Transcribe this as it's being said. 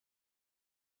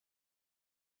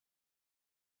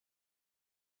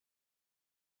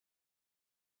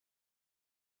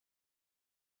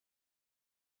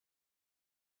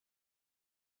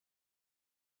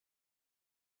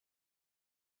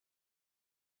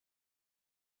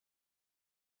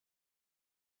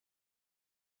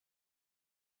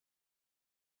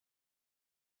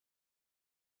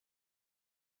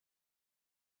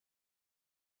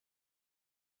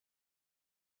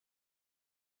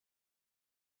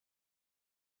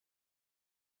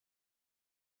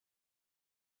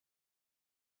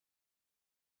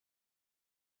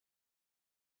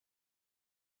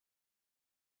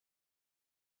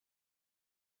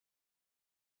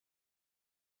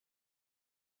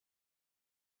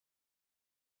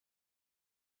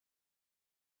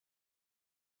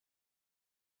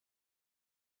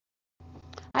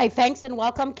Hi, thanks and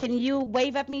welcome. Can you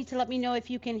wave at me to let me know if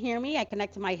you can hear me? I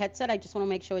connect to my headset. I just want to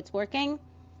make sure it's working.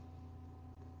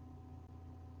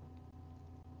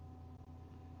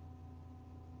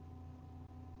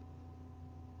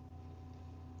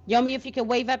 Yomi, if you could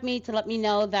wave at me to let me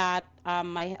know that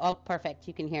oh, perfect.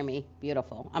 You can hear me.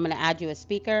 Beautiful. I'm going to add you as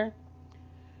speaker.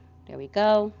 There we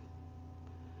go.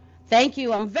 Thank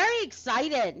you. I'm very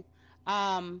excited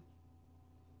um,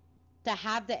 to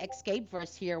have the Escape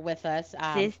Verse here with us.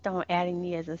 Sis, don't adding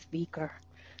me as a speaker.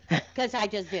 Because I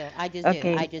just do. I just do.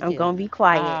 I Okay, just I'm do. gonna be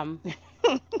quiet. Um,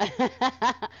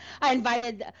 I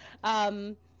invited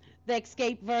um, the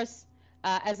Escape Verse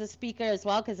as a speaker as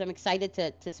well because I'm excited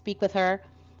to speak with her.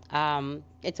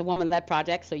 It's a woman-led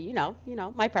project, so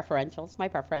my preferentials, my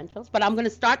preferentials. But I'm going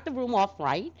to start the room off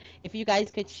right. If you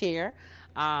guys could share,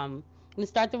 I'm going to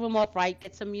start the room off right,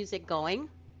 get some music going.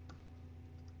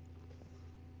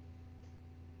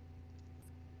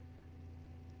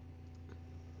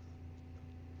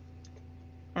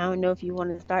 I don't know if you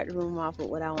want to start the room off with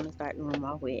what I want to start the room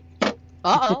off with.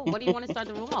 Uh-oh, what do you want to start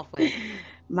the room off with?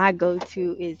 My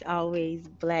go-to is always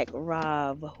Black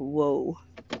Rob. Whoa,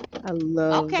 I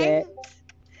love Okay, that.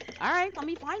 all right, let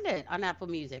me find it on Apple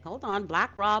Music. Hold on,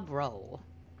 Black Rob Roll.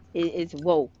 It's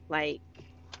whoa, like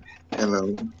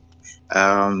Hello.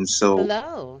 So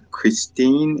Hello.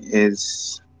 Christine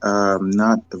is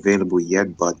not available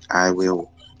yet, but I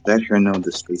will let her know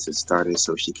the space has started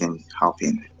so she can hop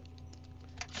in.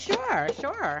 Sure,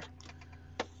 sure.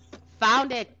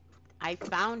 Found it. I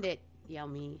found it,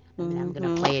 Yummy. And I'm gonna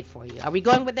mm-hmm. play it for you. Are we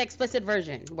going with the explicit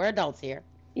version? We're adults here.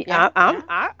 Yeah, Yeah, yeah.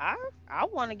 I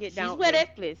want to get She's down with with the it.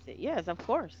 explicit. Yes, of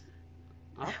course.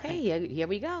 Okay, here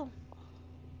we go.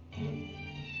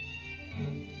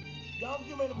 Y'all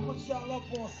get ready to put y'all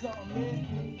up on something,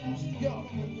 man. Yo,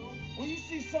 when you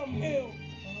see something ill,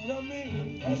 you know what I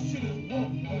mean? That shit is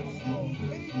woke.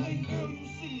 Anything ill you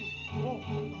see is woke.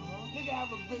 Nigga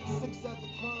have a big six at the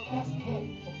club, that's woke.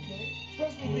 Okay.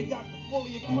 Especially if he got the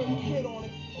fully equipped kid on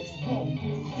it, it's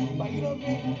woke. Like, you know what I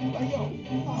mean? Like,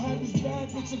 yo, I had this bad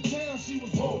bitch in town, she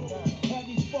was woke. Had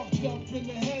me fucked up in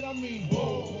the head, I mean,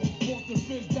 woke. Bought the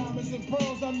bitch diamonds and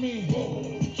pearls, I mean,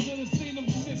 woke. Should've seen them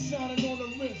shit shining on the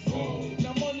wrist.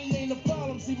 Now money ain't a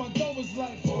problem, see my dough is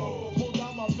like, whoa. Pulled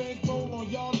out my bankroll on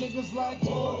y'all niggas like,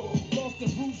 whoa. Lost the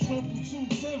root shrimp from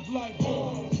 210 like,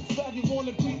 whoa. Faggot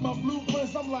wanna beat my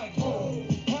blueprints, I'm like, whoa.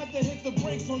 Had to hit the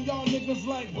brakes on y'all niggas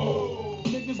like, whoa.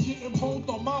 Niggas getting both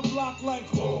on my block like,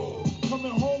 whoa.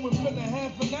 Coming home within a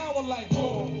half an hour like,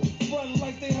 whoa. Running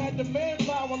like they had the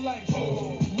manpower like,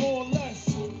 whoa. More or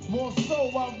less. More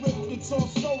so, I rip the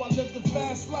torso, I live the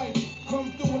fast life.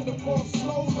 Come through in the ball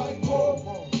slow like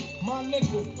whoa. My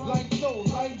niggas like dough,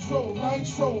 nitro,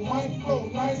 my flow,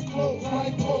 nice clothes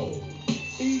like whoa.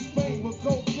 East Bay with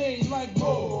cocaine like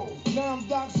whoa. Now I'm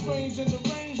Doc Strange in the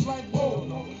range like whoa.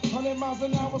 100 miles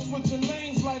an hour switching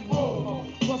lanes like whoa.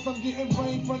 Plus I'm getting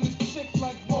brain from this chick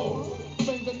like whoa.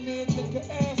 Finger near nigga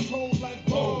asshole like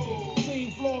whoa.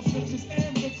 Team floor bitches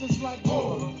and bitches like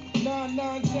whoa.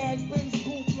 9-9 Jag Benz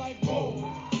coupe like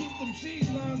whoa. Keep them cheese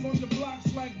lines on your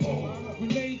blocks like whoa.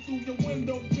 Grenade through your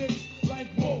window, bitch, like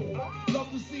whoa.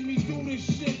 Love to see me do this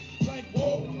shit like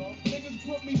whoa. Niggas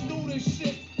put me through this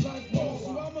shit like whoa.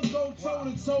 So I'ma go toe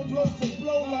to toe, blow for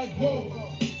blow like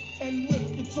whoa. And rip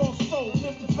the torso,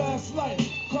 live the fast life.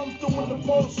 Come through in the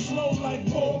boat slow like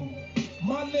whoa.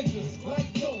 My niggas like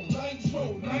yo,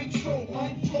 nitro,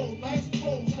 my flow, nice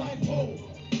clothes like whoa.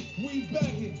 We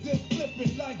begging, then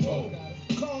flipping like whoa.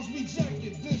 Cars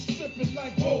rejected, then stripping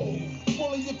like whoa.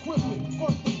 Fully equipped,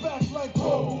 front to back like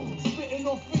whoa. Spitting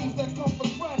on fiends that come for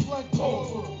crack like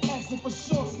whoa. Asking for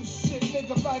shorts and shit,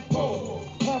 nigga like whoa.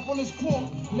 Half on his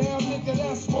quote, now nigga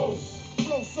that's whoa.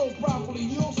 Flow so properly,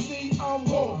 you'll see I'm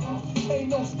whoa. Ain't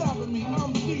no stopping me,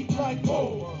 I'm deep like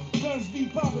whoa. Guns be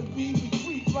popping, we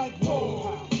creep like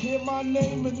whoa. Hear my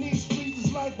name in these streets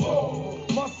is like whoa.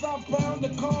 Must I pound the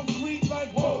concrete like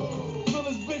whoa. Fill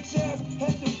his bitch ass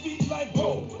head to feet like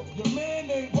whoa. Your man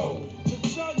ain't whoa. The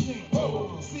judge ain't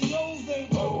whoa. COs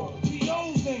ain't whoa.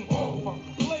 POs ain't whoa.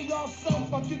 Play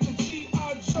yourself, I get the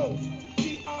G.I. Joe.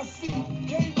 DIC,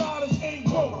 K-Riders ain't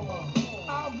whoa.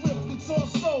 I rip the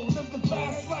torso, live the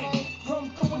fast life.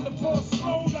 Come through in the ball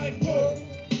slow like whoa.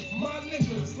 My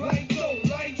niggas like yo,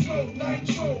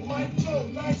 nitro, my flow,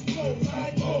 nice clothes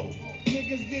like whoa.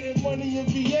 Niggas getting money in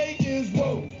VA is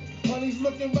whoa. Money's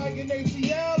looking like an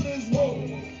ATL is whoa.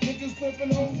 Niggas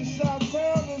flipping hoes in Shop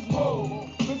Town is whoa.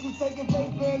 Bitches taking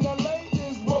paper in LA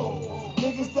is whoa.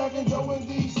 Niggas stacking dough in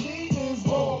DC is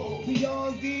whoa.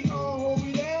 Beyond DR, hold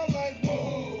me down like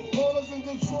whoa. Ballers in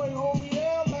Detroit, hold me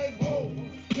down like whoa.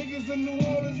 Niggas in New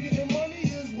Orleans getting money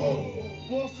is whoa.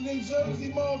 Boston and Jersey.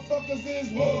 Jersey motherfuckers is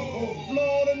whoa.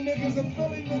 Florida niggas and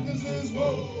Philly niggas is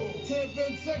whoa. Tampa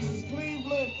and Texas,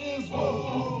 Cleveland is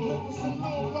whoa. Memphis and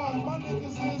Little Rock, my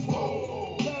niggas is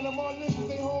whoa. Panama niggas,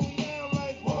 they hold me down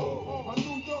like whoa. My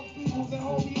New York peoples, they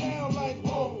hold me down like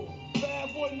whoa.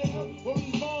 Bad boy nigga, where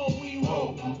we born, we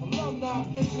roll. Alumni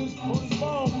bitches, where we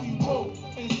born, we roll.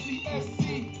 And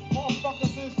CSC,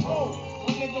 motherfuckers is whoa.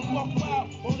 My nigga fuck out,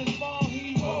 where we born,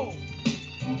 he roll.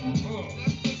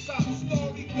 That's just how the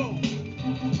story goes.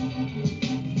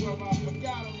 Well, I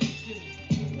forgot him and shit.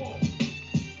 Whoa.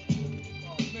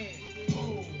 Oh man,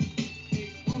 oh. Hey,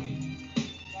 money,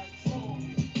 like Troy.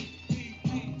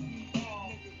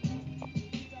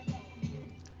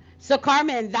 So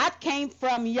Carmen, that came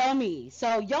from Yomi. So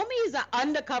Yomi is an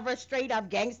undercover, straight up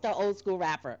gangster, old school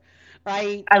rapper,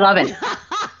 right? I love it.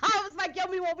 I was like,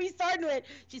 Yomi, what we starting with?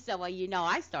 She said, well,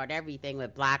 I start everything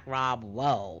with Black Rob.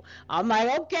 Whoa. I'm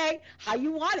like, okay, how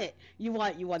you want it? You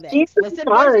want the She's the explicit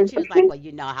version? stars. She was like, well,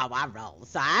 you know how I roll.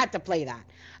 So I had to play that.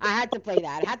 I had to play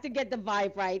that. I had to get the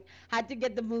vibe right. Had to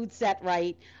get the mood set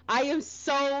right. I am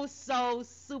so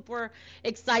super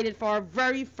excited for our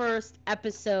very first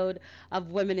episode of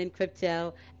Women in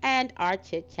Crypto and our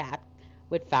chit chat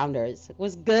with founders. It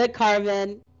was good,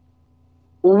 Carmen.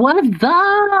 What's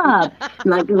up?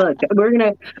 Like, look, we're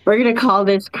gonna call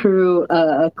this crew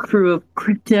a crew of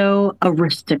crypto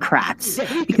aristocrats There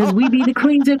we because go. we be the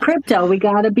queens of crypto. We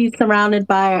gotta be surrounded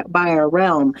by our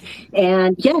realm.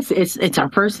 And yes, it's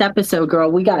our first episode, girl.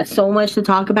 We got so much to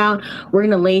talk about. We're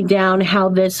gonna lay down how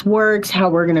this works, how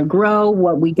we're gonna grow,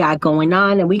 what we got going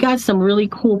on, and we got some really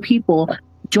cool people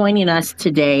joining us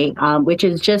today, which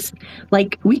is just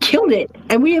like we killed it,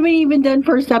 and we haven't even done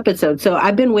first episode. So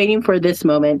I've been waiting for this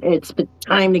moment. It's been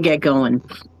time to get going.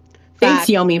 Thanks, Facts.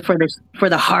 Yomi, for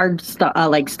the hard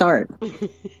like start.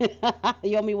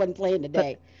 Yomi wasn't playing But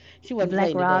today. She wasn't Black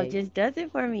playing Rob today. just does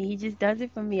it for me. He just does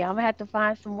it for me. I'm gonna have to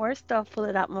find some more stuff, pull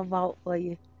it out my vault for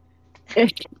you.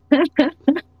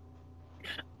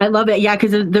 I love it. Yeah,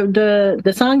 because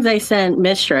the songs I sent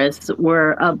Mistress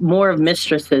were more of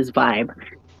Mistress's vibe,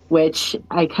 which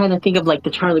I kind of think of like the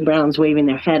Charlie Browns waving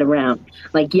their head around,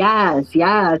 like yes,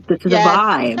 yes, this is a Yes,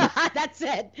 vibe. that's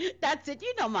it. That's it.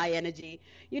 You know my energy.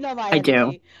 You know my I do.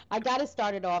 energy. I got to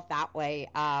start it off that way.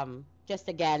 Just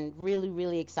again,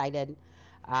 really excited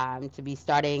to be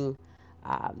starting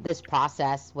this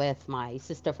process with my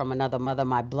sister from another mother,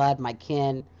 my blood, my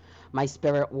kin, my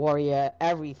spirit warrior,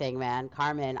 everything, man.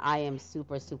 Carmen, I am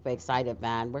super excited,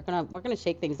 man. We're gonna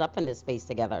shake things up in this space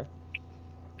together.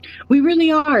 We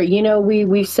really are. You know,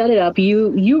 we've set it up.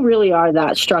 You really are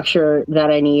that structure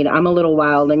that I need. I'm a little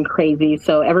wild and crazy,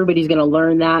 so everybody's going to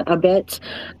learn that a bit.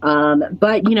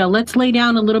 But let's lay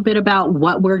down a little bit about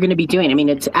what we're going to be doing. I mean,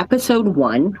 it's episode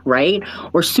 1, right?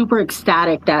 We're super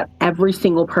ecstatic that every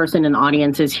single person in the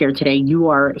audience is here today. You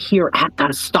are here at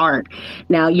the start.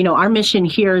 Now, our mission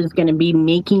here is going to be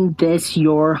making this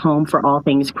your home for all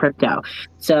things crypto.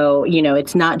 So,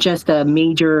 it's not just a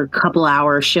major couple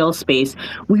hour shill space.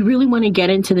 We really want to get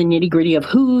into the nitty gritty of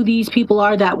who these people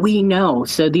are that we know.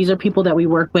 So these are people that we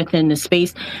work with in the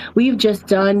space. We've just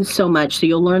done so much. So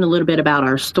you'll learn a little bit about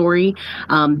our story,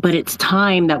 but it's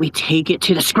time that we take it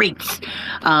to the streets.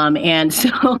 And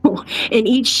so in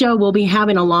each show, we'll be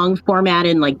having a long format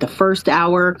in like the first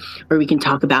hour where we can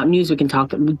talk about news. We can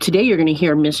talk. Today, you're going to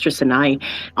hear Mistress and I,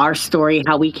 our story,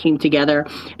 how we came together.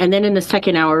 And then in the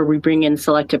second hour, we bring in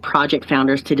selected project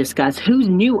founders to discuss who's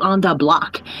new on the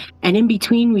block. And in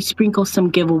between, we sprinkle some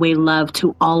giveaway love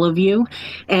to all of you.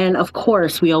 And of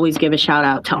course, we always give a shout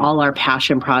out to all our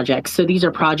passion projects. So these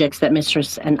are projects that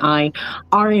Mistress and I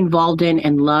are involved in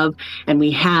and love. And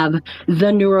we have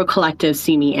the Neuro Collective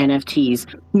CME NFTs,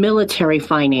 Military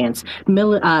Finance,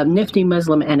 Nifty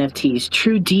Muslim NFTs,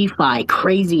 True DeFi,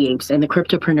 Crazy Apes, and the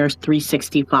Cryptopreneurs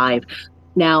 365.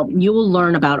 Now, you will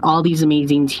learn about all these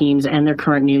amazing teams and their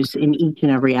current news in each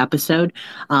and every episode.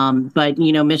 But,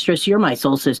 Mistress, you're my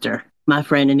soul sister, my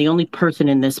friend, and the only person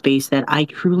in this space that I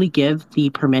truly give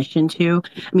the permission to.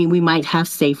 I mean, we might have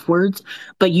safe words,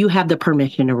 but you have the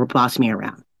permission to boss me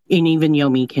around. And even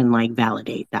Yomi can like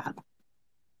validate that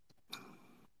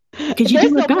because you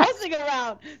There's do it no best. bossing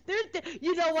around.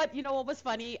 You know what? You know what was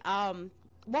funny?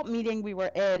 What meeting we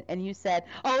were in, and you said,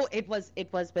 "Oh, it was with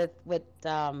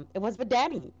it was with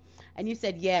Danny," and you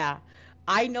said, "Yeah,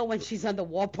 I know when she's on the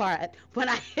war part when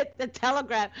I hit the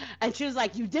telegram," and she was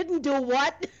like, "You didn't do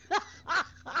what?"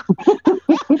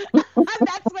 And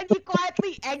that's when you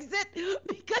quietly exit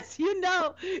because you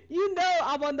know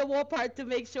I'm on the war part to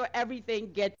make sure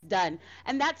everything gets done,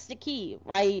 and that's the key,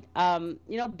 right?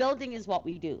 Building is what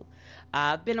we do.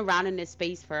 I've been around in this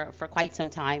space for quite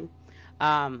some time.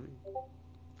 Um,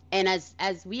 And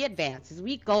as we advance, as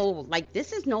we go, like,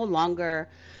 this is no longer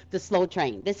the slow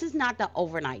train. This is not the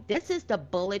overnight. This is the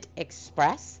bullet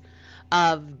express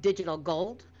of digital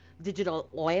gold, digital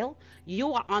oil.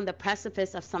 You are on the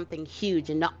precipice of something huge,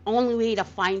 and the only way to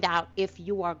find out if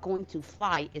you are going to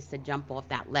fly is to jump off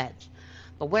that ledge.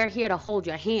 But we're here to hold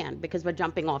your hand because we're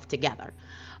jumping off together.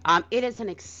 It is an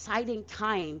exciting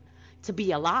time to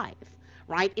be alive,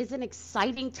 right? It's an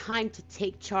exciting time to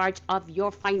take charge of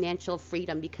your financial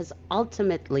freedom because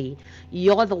ultimately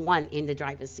you're the one in the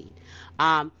driver's seat.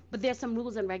 But there's some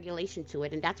rules and regulation to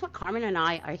it, and that's what Carmen and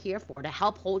I are here for, to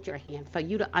help hold your hand, for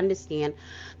you to understand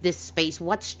this space,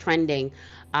 what's trending,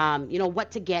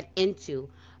 what to get into.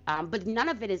 But none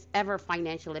of it is ever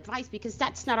financial advice because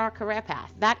that's not our career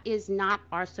path. That is not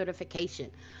our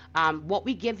certification. What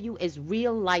we give you is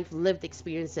real life lived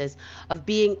experiences of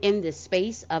being in this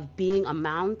space, of being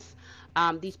amongst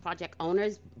these project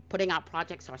owners, putting out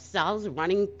projects ourselves,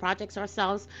 running projects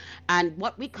ourselves. And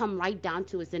what we come right down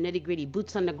to is the nitty gritty,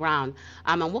 boots on the ground.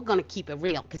 And we're going to keep it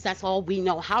real because that's all we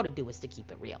know how to do, is to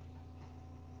keep it real.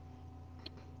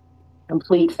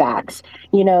 Complete facts.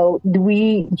 You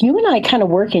and I kind of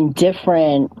work in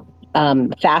different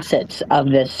facets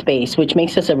of this space, which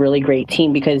makes us a really great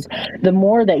team because the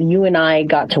more that you and I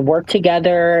got to work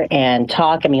together and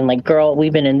talk, I mean, like, girl,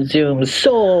 we've been in Zoom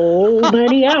so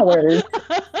many hours.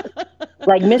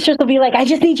 Like, mistress will be like, I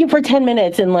just need you for 10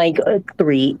 minutes. And like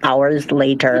 3 hours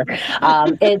later,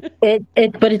 but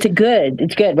it's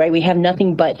good, right? We have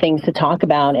nothing but things to talk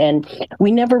about. And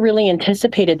we never really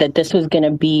anticipated that this was going to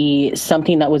be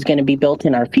something that was going to be built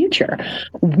in our future.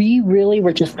 We really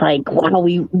were just like, wow,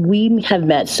 we have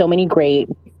met so many great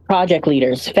project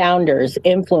leaders, founders,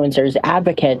 influencers,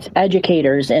 advocates,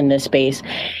 educators in this space.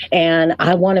 And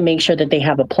I want to make sure that they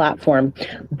have a platform,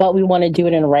 but we want to do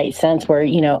it in the right sense where,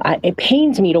 it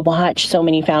pains me to watch so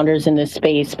many founders in this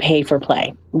space pay for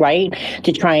play, right?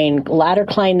 To try and ladder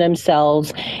climb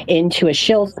themselves into a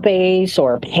shill space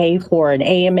or pay for an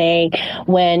AMA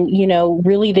when,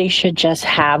 really they should just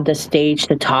have the stage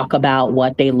to talk about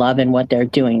what they love and what they're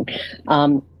doing.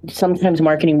 Sometimes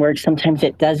marketing works, sometimes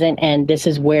it doesn't. And this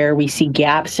is where we see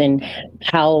gaps in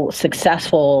how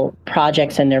successful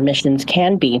projects and their missions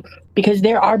can be, because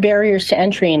there are barriers to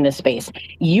entry in this space.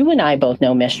 You and I both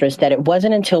know, Mistress, that it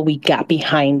wasn't until we got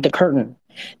behind the curtain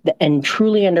and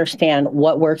truly understand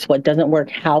what works, what doesn't work,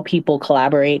 how people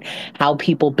collaborate, how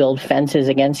people build fences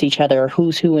against each other,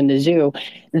 who's who in the zoo,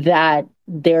 that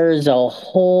there's a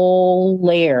whole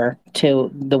layer to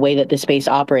the way that the space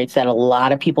operates that a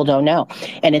lot of people don't know.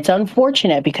 And it's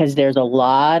unfortunate because there's a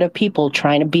lot of people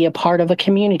trying to be a part of a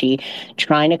community,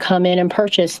 trying to come in and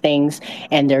purchase things,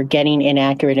 and they're getting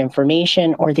inaccurate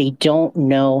information, or they don't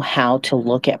know how to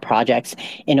look at projects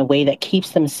in a way that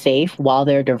keeps them safe while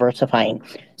they're diversifying.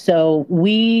 So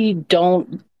we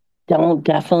don't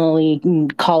definitely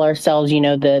call ourselves,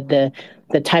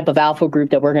 the type of alpha group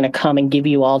that we're going to come and give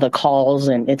you all the calls,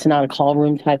 and it's not a call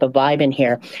room type of vibe in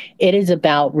here. It is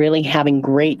about really having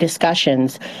great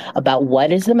discussions about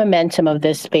what is the momentum of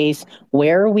this space,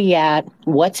 where are we at,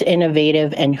 what's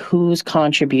innovative, and who's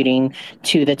contributing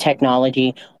to the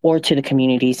technology or to the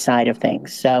community side of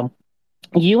things. So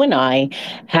you and I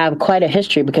have quite a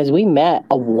history because we met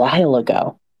a while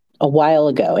ago,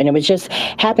 and it was just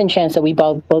happen chance that we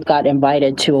both got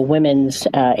invited to a women's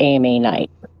AMA night.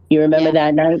 You remember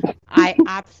Yeah, that night? I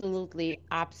absolutely,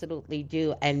 absolutely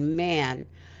do. And man,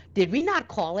 did we not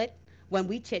call it when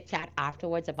we chit chat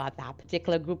afterwards about that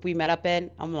particular group we met up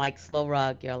in? I'm like, slow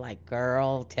rug. You're like,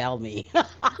 girl, tell me. We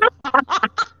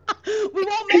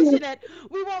won't mention it.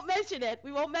 We won't mention it.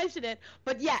 We won't mention it.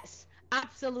 But yes,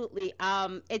 absolutely.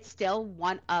 It's still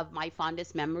one of my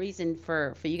fondest memories. And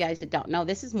for you guys that don't know,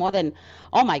 this is more than,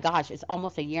 oh my gosh, it's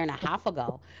almost a year and a half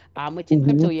ago. Which in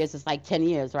crypto Mhm. years is like 10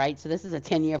 years, right? So this is a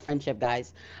 10-year friendship,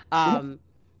 guys. Um,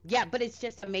 yeah, but it's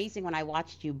just amazing when I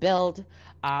watched you build,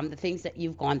 the things that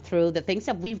you've gone through, the things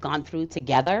that we've gone through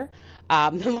together,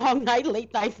 the long night,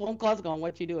 late night phone calls going,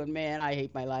 what you doing, man? I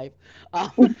hate my life.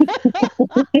 Um,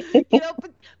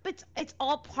 but it's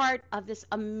all part of this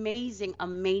amazing,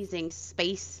 amazing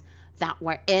space that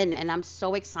we're in. And I'm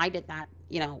so excited that,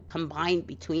 combined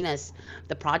between us,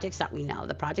 the projects that we know,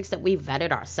 the projects that we've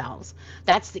vetted ourselves,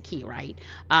 that's the key, right?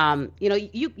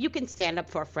 You can stand up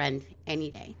for a friend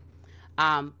any day.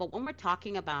 But when we're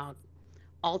talking about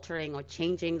altering or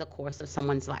changing the course of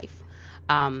someone's life,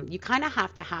 you kind of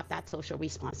have to have that social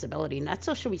responsibility. And that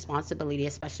social responsibility,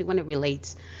 especially when it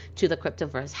relates to the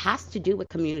cryptoverse, has to do with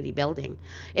community building.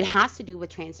 It has to do with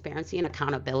transparency and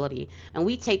accountability. And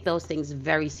we take those things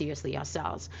very seriously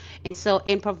ourselves. And so,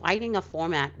 in providing a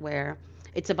format where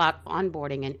It's about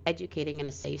onboarding and educating in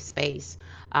a safe space.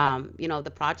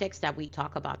 The projects that we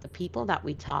talk about, the people that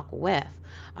we talk with,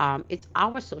 it's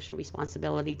our social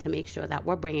responsibility to make sure that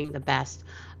we're bringing the best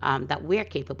that we're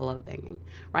capable of bringing,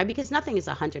 right? Because nothing is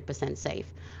 100% safe.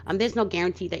 There's no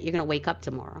guarantee that you're going to wake up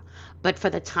tomorrow. But for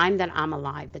the time that I'm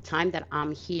alive, the time that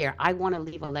I'm here, I want to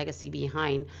leave a legacy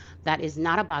behind that is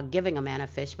not about giving a man a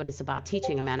fish, but it's about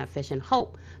teaching a man a fish and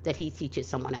hope that he teaches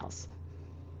someone else.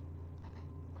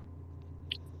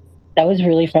 That was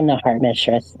really from the heart,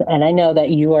 mistress. And I know that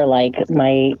you are like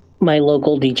my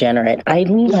local degenerate. I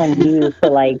lean on you for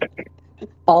like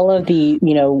all of the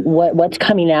what's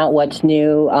coming out, what's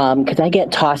new, because I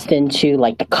get tossed into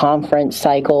like the conference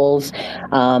cycles,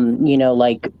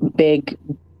 like big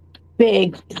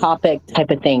topic type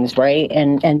of things, right?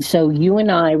 And so you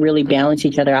and I really balance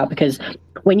each other out because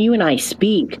when you and I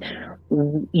speak,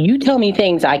 you tell me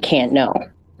things I can't know.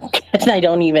 And I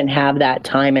don't even have that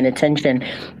time and attention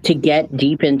to get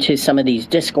deep into some of these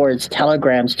discords,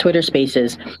 telegrams, Twitter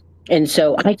spaces. And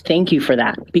so I thank you for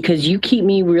that because you keep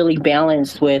me really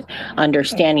balanced with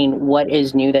understanding what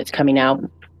is new that's coming out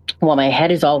while my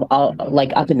head is all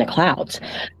like up in the clouds.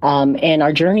 And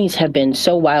our journeys have been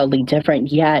so wildly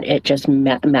different, yet it just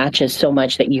matches so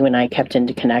much that you and I kept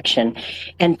into connection.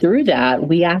 And through that,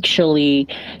 we actually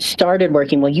started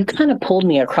working. Well, you kind of pulled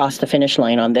me across the finish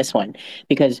line on this one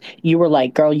because you were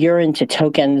like, girl, you're into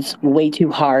tokens way too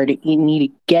hard. You need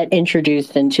to get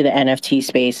introduced into the NFT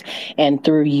space. And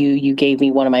through you, you gave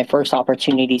me one of my first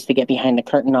opportunities to get behind the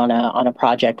curtain on a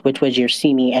project, which was your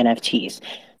See Me NFTs.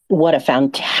 What a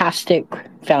fantastic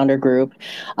founder group.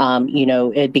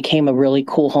 It became a really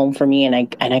cool home for me, and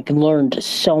I learned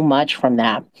so much from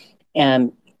that.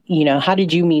 And how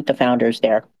did you meet the founders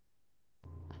there?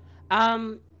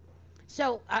 Um,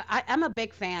 I'm a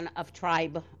big fan of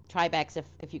Tribex.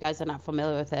 If you guys are not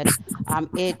familiar with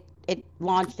it, it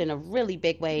launched in a really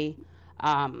big way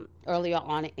earlier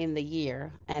on in the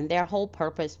year, and their whole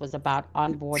purpose was about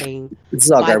onboarding This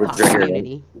is all garbage BIPOC right here, right?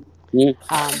 community. Mhm.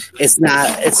 Um, It's not.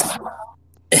 It's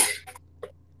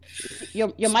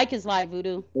your mic is live,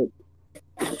 Voodoo.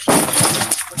 I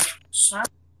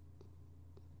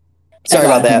sorry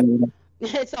about got that. him.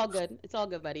 It's all good. It's all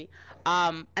good, buddy.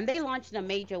 And they launched in a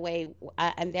major way,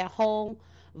 and their whole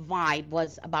vibe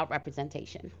was about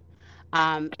representation.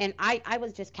 And I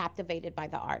was just captivated by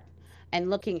the art and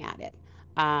looking at it.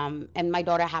 And my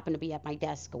daughter happened to be at my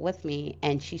desk with me,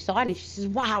 and she saw it, and she says,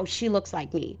 "Wow, she looks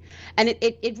like me." And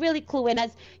it really clue in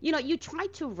as you try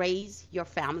to raise your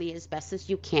family as best as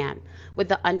you can with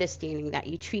the understanding that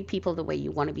you treat people the way you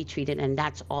want to be treated, and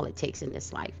that's all it takes in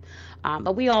this life.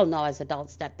 But we all know as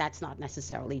adults that that's not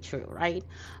necessarily true, right?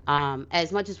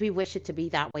 As much as we wish it to be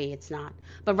that way, it's not.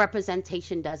 But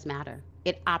representation does matter.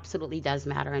 It absolutely does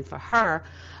matter. And for her,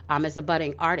 as a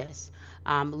budding artist,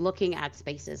 looking at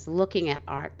spaces, looking at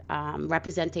art,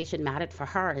 representation mattered for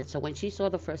her. And so when she saw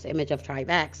the first image of Tribe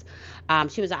X,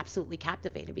 she was absolutely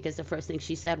captivated because the first thing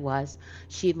she said was,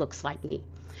 "She looks like me."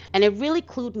 And it really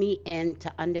clued me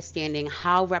into understanding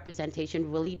how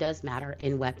representation really does matter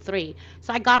in Web3.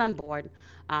 So I got on board,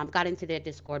 got into their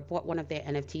Discord, bought one of their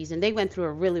NFTs, and they went through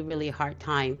a really, really hard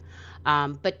time.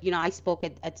 But I spoke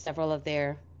at several of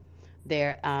their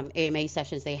AMA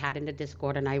sessions they had in the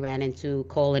Discord, and I ran into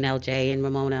Cole and LJ and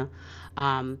Ramona.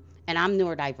 And I'm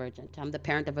neurodivergent. I'm the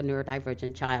parent of a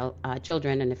neurodivergent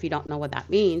children, and if you don't know what that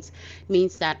means, it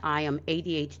means that I am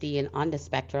ADHD and on the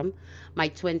spectrum. My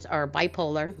twins are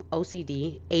bipolar,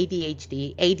 OCD,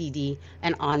 ADHD, ADD,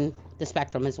 and on the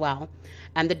spectrum as well.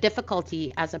 And the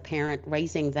difficulty as a parent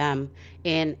raising them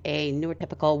in a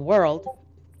neurotypical world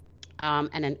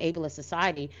and an ableist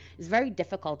society is very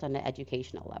difficult on the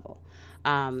educational level.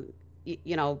 Um,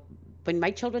 when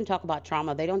my children talk about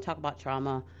trauma, they don't talk about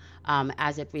trauma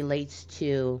as it relates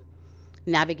to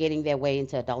navigating their way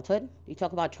into adulthood. You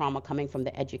talk about trauma coming from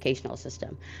the educational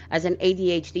system. As an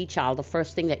ADHD child, the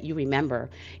first thing that you remember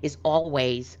is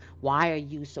always, why are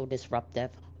you so disruptive?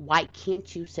 Why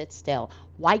can't you sit still?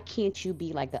 Why can't you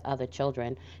be like the other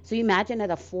children? So you imagine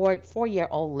at a four-year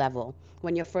old level,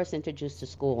 when you're first introduced to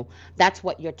school, that's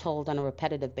what you're told on a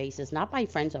repetitive basis, not by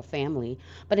friends or family,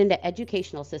 but in the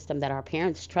educational system that our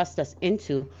parents trust us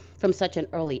into from such an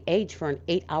early age for an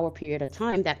 8 hour period of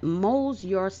time that molds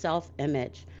your self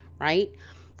image, right?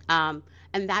 Um,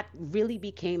 and that really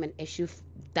became an issue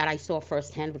that I saw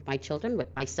firsthand with my children,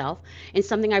 with myself, and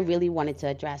something I really wanted to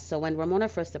address. So when Ramona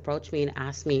first approached me and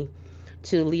asked me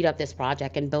to lead up this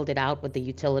project and build it out with the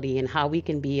utility and how we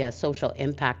can be a social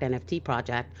impact NFT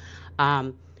project,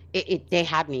 um, they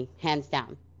had me hands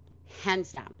down,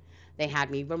 hands down. They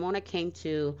had me. Ramona came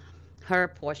to her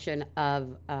portion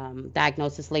of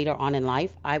diagnosis later on in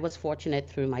life. I was fortunate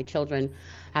through my children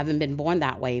having been born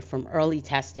that way from early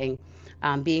testing,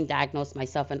 being diagnosed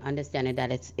myself and understanding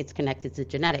that it's connected to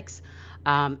genetics.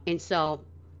 And so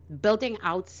building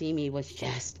out See was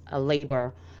just a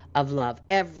labor of love,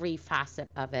 every facet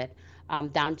of it,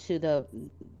 down to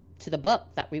the book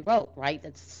that we wrote, right?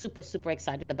 That's super, super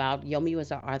excited about. Yomi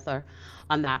was our author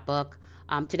on that book.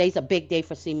 Today's a big day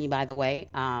for See, by the way.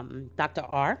 Dr.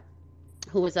 R,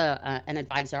 who was an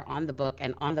advisor on the book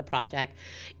and on the project,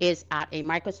 is at a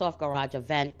Microsoft Garage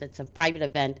event. That's a private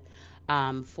event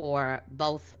for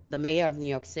both the mayor of New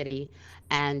York City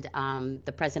and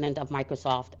the president of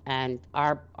Microsoft. And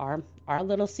our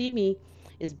little See Me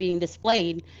is being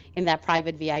displayed in that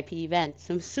private VIP event.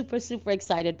 So I'm super, super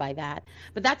excited by that.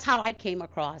 But that's how I came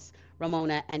across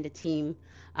Ramona and the team,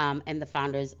 and the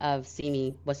founders of See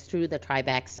Me, was through the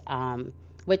Tribex,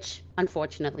 which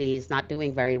unfortunately is not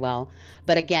doing very well.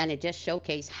 But again, it just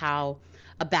showcased how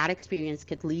a bad experience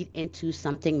could lead into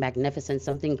something magnificent,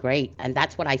 something great. And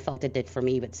that's what I felt it did for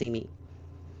me with See Me.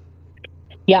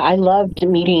 Yeah, I loved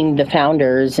meeting the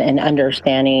founders and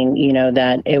understanding,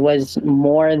 that it was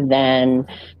more than,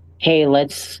 hey,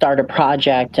 let's start a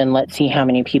project and let's see how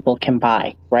many people can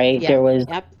buy, right? Yeah. There was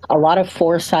Yep. a lot of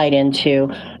foresight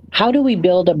into how do we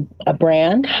build a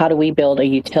brand, how do we build a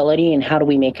utility, and how do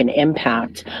we make an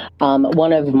impact.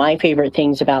 One of my favorite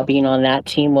things about being on that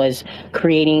team was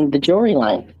creating the jewelry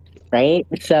line. Right.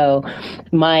 So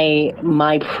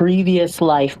my previous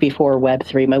life before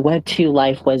Web3, my Web2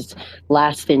 life was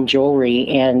last in jewelry.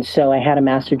 And so I had a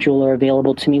master jeweler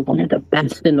available to me, one of the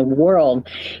best in the world.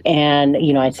 And,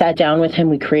 I sat down with him.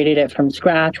 We created it from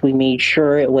scratch. We made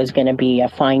sure it was going to be a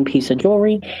fine piece of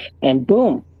jewelry. And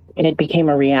boom, it became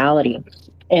a reality.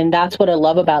 And that's what I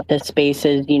love about this space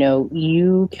is,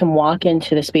 you can walk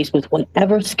into the space with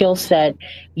whatever skill set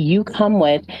you come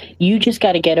with. You just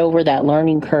got to get over that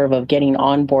learning curve of getting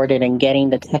onboarded and getting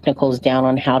the technicals down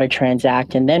on how to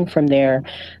transact. And then from there,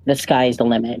 the sky's the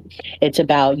limit. It's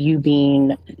about you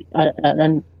being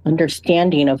an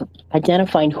understanding of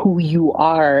identifying who you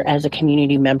are as a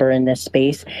community member in this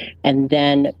space, and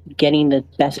then getting the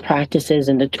best practices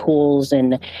and the tools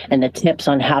and the tips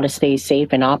on how to stay safe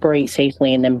and operate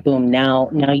safely. And then boom,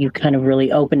 now you kind of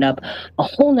really opened up a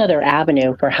whole nother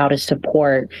avenue for how to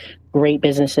support great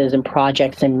businesses and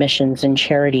projects and missions and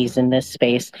charities in this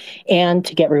space, and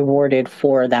to get rewarded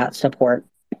for that support.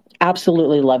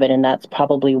 Absolutely love it. And that's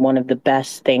probably one of the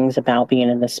best things about being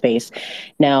in this space.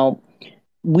 Now,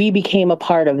 we became a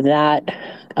part of that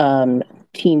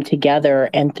team together.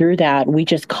 And through that, we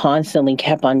just constantly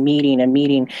kept on meeting and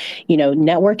meeting.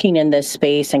 Networking in this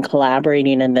space and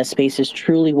collaborating in this space is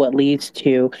truly what leads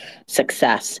to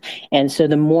success. And so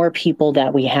the more people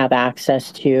that we have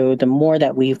access to, the more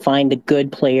that we find the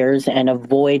good players and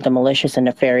avoid the malicious and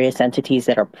nefarious entities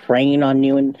that are preying on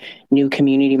new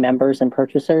community members and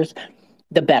purchasers,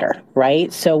 the better,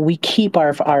 right? So we keep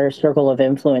our circle of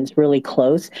influence really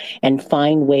close and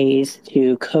find ways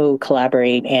to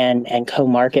co-collaborate and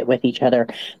co-market with each other,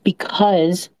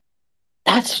 because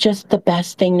that's just the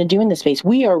best thing to do in this space.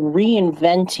 We are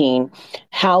reinventing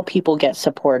how people get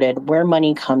supported, where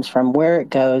money comes from, where it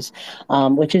goes,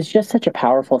 which is just such a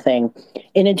powerful thing.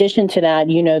 In addition to that,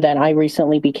 that I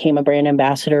recently became a brand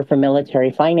ambassador for military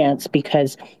finance,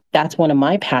 because that's one of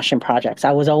my passion projects.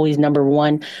 I was always number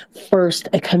one, first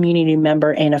a community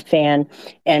member and a fan.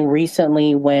 And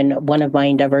recently, when one of my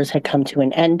endeavors had come to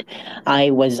an end,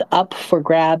 I was up for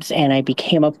grabs and I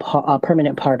became a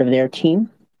permanent part of their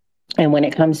team. And when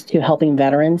it comes to helping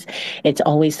veterans, it's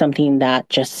always something that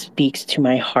just speaks to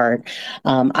my heart.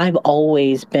 I've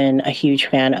always been a huge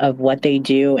fan of what they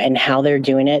do and how they're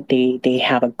doing it. They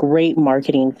have a great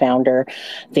marketing founder.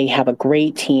 They have a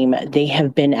great team. They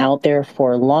have been out there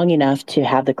for long enough to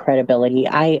have the credibility.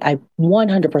 I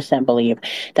 100% believe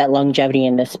that longevity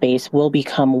in this space will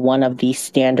become one of the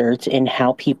standards in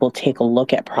how people take a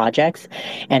look at projects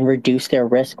and reduce their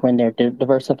risk when they're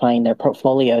diversifying their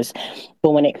portfolios.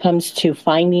 But when it comes to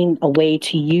finding a way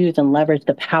to use and leverage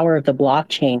the power of the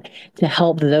blockchain to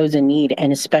help those in need,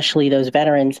 and especially those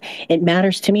veterans, it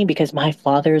matters to me because my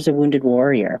father is a wounded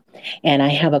warrior. And I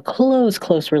have a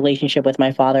close relationship with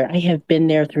my father. I have been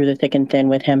there through the thick and thin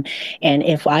with him. And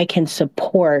if I can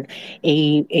support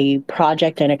a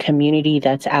project and a community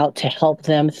that's out to help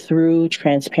them through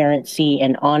transparency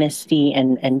and honesty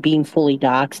and being fully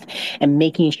doxxed and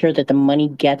making sure that the money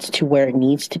gets to where it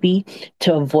needs to be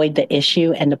to avoid the issue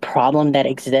and the problem that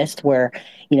exists where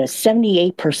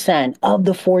 78% of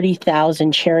the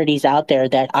 40,000 charities out there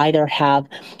that either have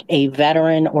a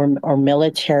veteran or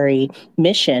military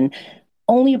mission,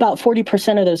 only about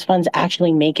 40% of those funds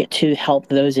actually make it to help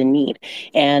those in need.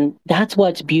 And that's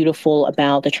what's beautiful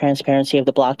about the transparency of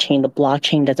the blockchain. The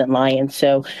blockchain doesn't lie. And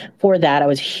so for that, I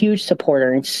was a huge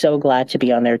supporter and so glad to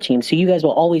be on their team. So you guys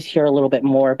will always hear a little bit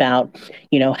more about,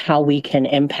 how we can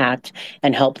impact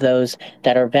and help those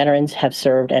that are veterans, have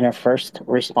served, and are first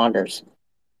responders.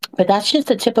 But that's just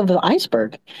the tip of the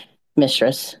iceberg,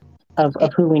 Mistress, of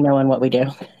It who we know and what we do.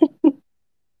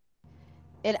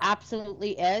 it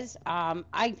absolutely is.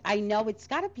 I know it's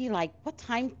got to be like what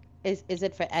time is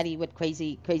it for Eddie with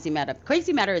Crazy Matter?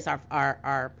 Crazy Matter is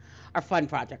our fun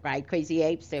project, right? Crazy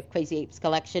Apes, the Crazy Apes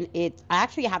collection. I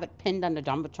actually have it pinned under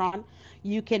Jumbotron.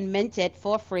 You can mint it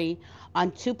for free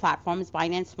on two platforms,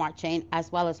 Binance Smart Chain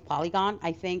as well as Polygon.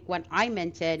 I think when I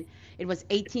minted, it was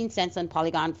 18 cents on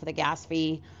Polygon for the gas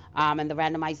fee, and the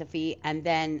randomizer fee, and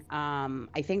then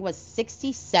I think it was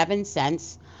 67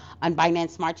 cents on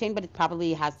Binance Smart Chain, but it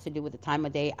probably has to do with the time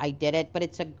of day I did it. But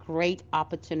it's a great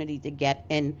opportunity to get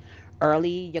in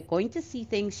early. You're going to see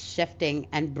things shifting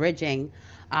and bridging,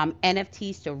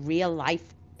 NFTs to real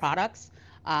life products,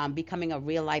 becoming a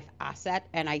real life asset.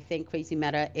 And I think Crazy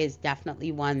Meta is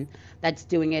definitely one that's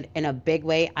doing it in a big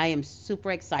way. I am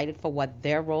super excited for what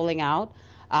they're rolling out.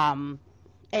 Um,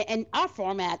 and our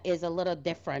format is a little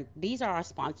different. These are our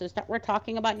sponsors that we're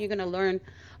talking about, and you're going to learn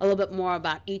a little bit more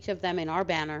about each of them in our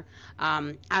banner,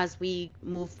 as we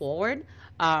move forward.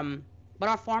 But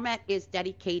our format is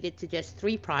dedicated to just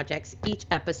three projects each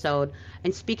episode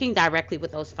and speaking directly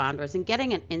with those founders and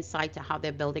getting an insight to how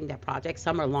they're building their projects.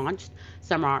 Some are launched,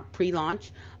 some are pre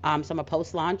launch, some are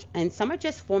post launch, and some are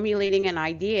just formulating an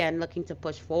idea and looking to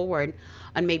push forward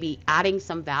on maybe adding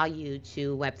some value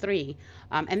to Web3.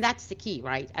 And that's the key,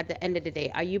 right? At the end of the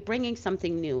day, are you bringing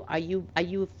something new? Are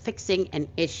you fixing an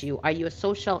issue? Are you a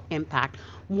social impact?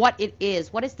 What it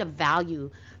is? What is the value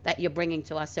that you're bringing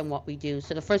to us and what we do?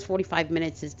 So the first 45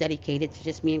 minutes is dedicated to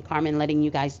just me and Carmen letting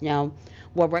you guys know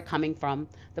where we're coming from,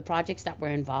 the projects that we're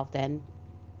involved in,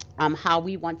 how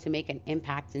we want to make an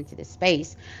impact into this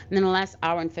space. And then the last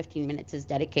hour and 15 minutes is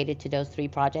dedicated to those three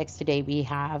projects. Today we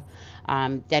have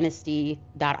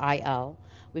Dynasty.io.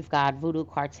 We've got Voodoo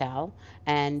Cartel,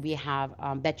 and we have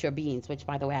Bet Your Beans, which,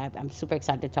 by the way, I'm super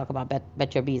excited to talk about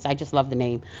Bet Your Beans. I just love the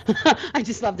name. I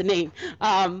just love the name,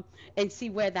 and see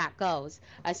where that goes.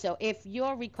 So if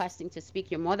you're requesting to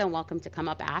speak, you're more than welcome to come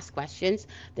up, ask questions.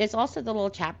 There's also the little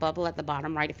chat bubble at the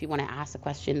bottom right if you want to ask a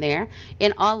question there.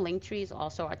 In our link tree is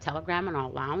also our Telegram and our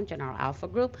lounge and our alpha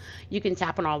group. You can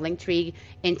tap on our link tree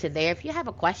into there. If you have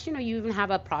a question or you even have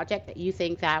a project that you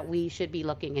think that we should be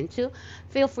looking into,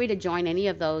 feel free to join any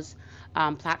of those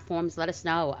platforms. Let us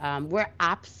know. We're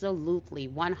absolutely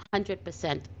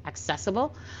 100%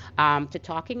 accessible to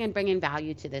talking and bringing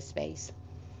value to this space.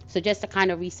 So just to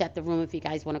kind of reset the room, if you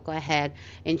guys want to go ahead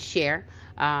and share,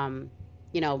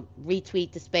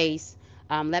 retweet the space,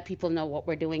 let people know what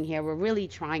we're doing here. We're really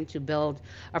trying to build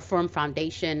a firm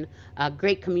foundation, a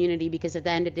great community, because at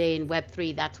the end of the day in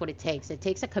Web3, that's what it takes. It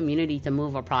takes a community to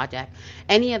move a project.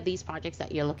 Any of these projects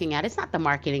that you're looking at, it's not the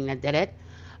marketing that did it.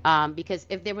 Because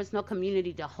if there was no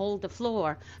community to hold the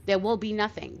floor, there will be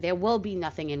nothing. There will be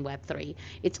nothing in Web3.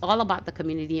 It's all about the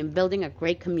community and building a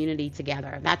great community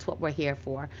together. That's what we're here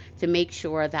for, to make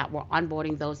sure that we're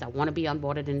onboarding those that want to be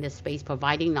onboarded in this space,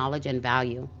 providing knowledge and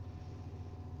value.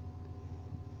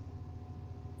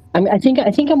 I think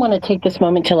I want to take this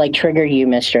moment to like trigger you,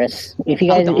 Mistress. If you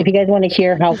Oh, guys if don't. you guys want to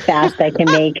hear how fast I can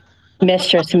make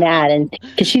Mistress mad, and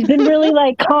because she's been really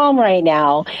like calm right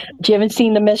now, but you haven't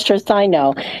seen the Mistress I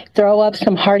know. Throw up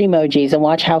some heart emojis and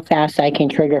watch how fast I can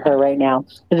trigger her right now.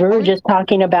 Because we Are were we? just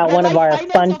talking about Because one of our I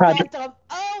know fun for a projects. fact of,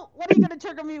 oh, what are you going to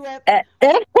trigger me with?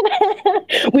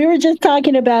 We were just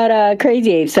talking about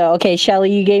Crazy Eight. So okay,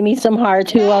 Shelly, you gave me some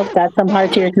hearts. Who else No, got some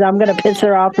hearts here? Because I'm gonna piss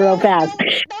her off real no, fast.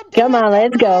 don't do Come it. on, Don't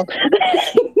let's do go. it.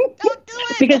 Don't do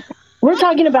Because it. we're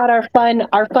talking about our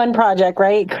fun project,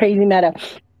 right? Crazy Meta,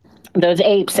 those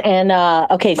apes. And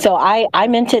okay, so I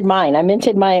minted mine. I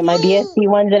minted my Ooh, BSC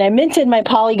ones, and I minted my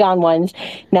Polygon ones.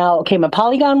 Now, okay, my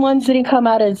Polygon ones didn't come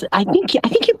out as I think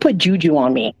you put juju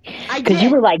on me I because you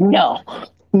were did. like, no,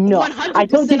 no. I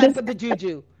told you 100% I this, put the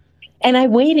juju. and I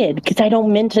waited because I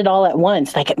don't mint it all at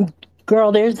once. Like,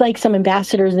 girl, there's like some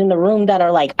ambassadors in the room that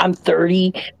are like, I'm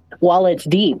 30. wallets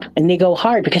deep, and they go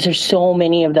hard because there's so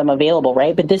many of them available,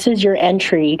 right? But this is your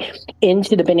entry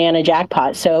into the banana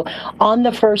jackpot. So on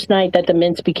the first night that the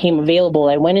mints became available,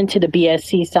 I went into the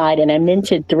BSC side and I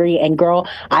minted three, and girl,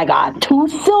 I got two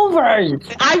silvers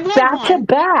I want back to one.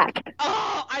 back.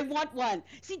 Oh, I want one.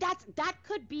 See, that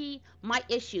could be my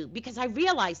issue because I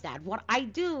realize that what I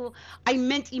do, I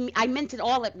mint it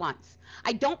all at once.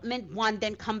 I don't mint one,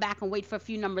 then come back and wait for a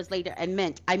few numbers later and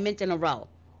mint. I mint in a row.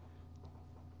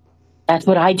 That's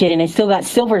what I did, and I still got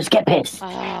silvers. Get pissed.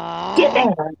 Get Ah.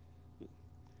 there.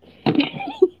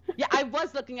 Yeah, I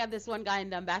was looking at this one guy in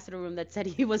the ambassador room that said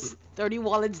he was 30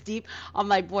 wallets deep. I'm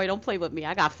like, boy, don't play with me.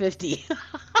 I got 50.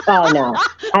 Oh no,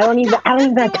 I I got don't even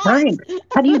 50 have time. wallets.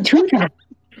 How do you do that?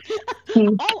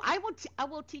 Oh, I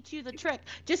will teach you the trick.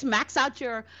 Just max out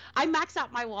your I max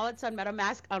out my wallets on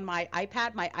MetaMask on my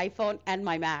iPad, my iPhone, and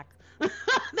my Mac.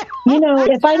 They're You all know,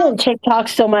 if maxed I out. didn't TikTok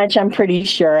so much, I'm pretty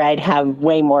sure I'd have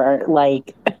way more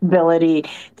like ability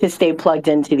to stay plugged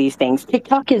into these things.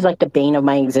 TikTok is like the bane of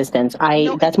my existence.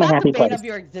 No, That's it's my not the happy bane place. of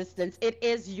your existence. It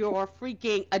is your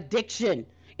freaking addiction.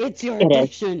 It's your It is.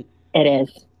 addiction. It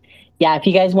is. Yeah, if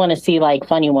you guys want to see like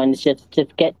funny ones, just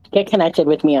get connected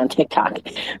with me on TikTok.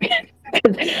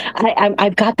 'Cause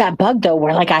I've got that bug though,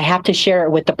 where like I have to share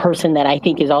it with the person that I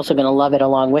think is also going to love it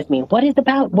along with me. What is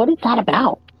about? What is that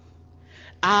about?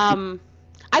 Um,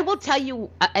 I will tell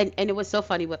you, and it was so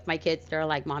funny with my kids. They're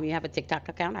like, "Mom, you have a TikTok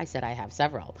account?" I said, "I have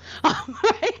several.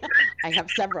 Right? I have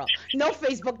several. No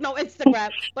Facebook, no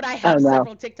Instagram, but I Oh have no.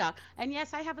 several TikTok. And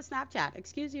yes, I have a Snapchat.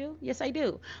 Excuse you. Yes, I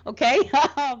do. Okay.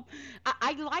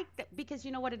 I like that because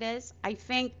you know what it is. I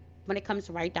think when it comes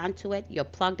right down to it, you're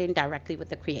plugged in directly with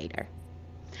the creator,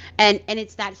 and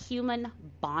it's that human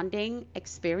bonding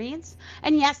experience.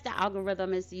 And yes, the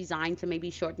algorithm is designed to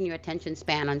maybe shorten your attention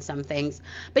span on some things,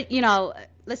 but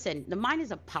listen, the mind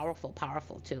is a powerful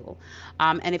tool.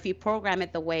 And if you program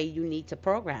it the way you need to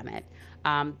program it,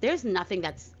 there's nothing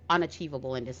that's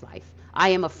unachievable in this life. I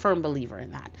am a firm believer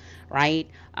in that, right?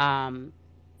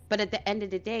 But at the end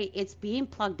of the day, it's being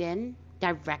plugged in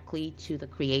directly to the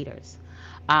creators.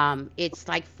 It's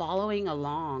like following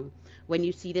along when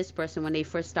you see this person when they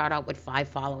first start out with 5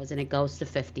 followers and it goes to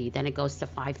 50, then it goes to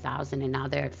 5,000, and now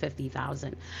they're at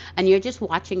 50,000. And you're just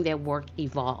watching their work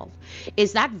evolve.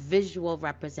 Is that visual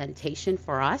representation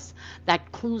for us that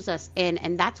clues us in?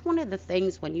 And that's one of the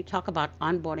things when you talk about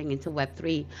onboarding into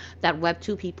Web3 that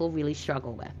Web2 people really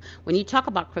struggle with. When you talk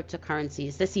about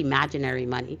cryptocurrencies, this imaginary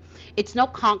money, it's no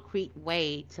concrete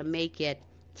way to make it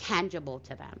tangible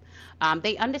to them.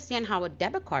 They understand how a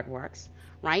debit card works,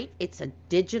 right? It's a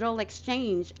digital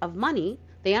exchange of money.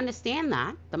 They understand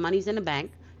that the money's in the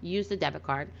bank. You use the debit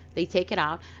card, they take it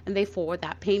out, and they forward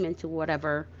that payment to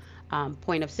whatever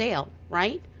point of sale,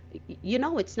 right?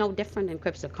 It's no different in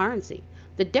cryptocurrency.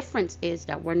 The difference is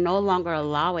that we're no longer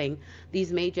allowing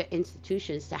these major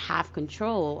institutions to have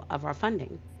control of our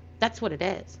funding. That's what it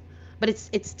is. But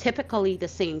it's typically the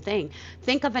same thing.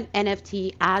 Think of an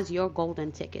NFT as your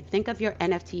golden ticket. Think of your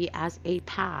NFT as a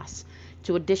pass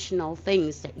to additional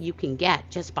things that you can get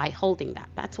just by holding that.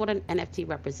 That's what an NFT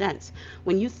represents.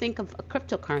 When you think of a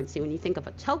cryptocurrency, when you think of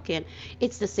a token,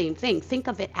 it's the same thing. Think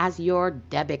of it as your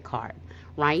debit card,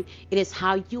 right? It is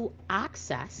how you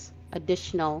access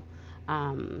additional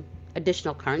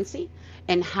currency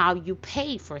and how you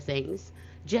pay for things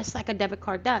just like a debit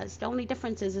card does. The only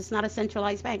difference is it's not a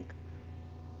centralized bank.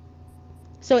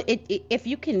 So if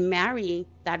you can marry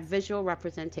that visual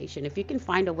representation, if you can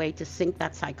find a way to sync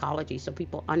that psychology so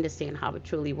people understand how it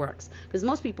truly works, because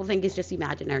most people think it's just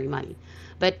imaginary money,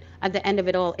 but at the end of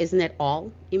it all, isn't it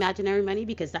all imaginary money?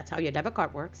 Because that's how your debit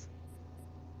card works.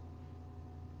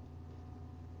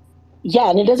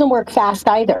 Yeah, and it doesn't work fast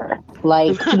either.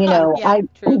 Like, Yeah,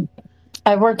 true.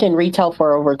 I worked in retail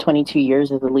for over 22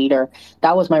 years as a leader.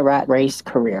 That was my rat race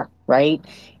career, right?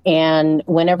 And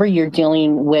whenever you're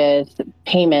dealing with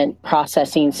payment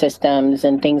processing systems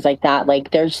and things like that,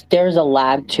 like there's a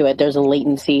lag to it. There's a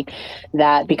latency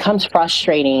that becomes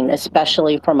frustrating,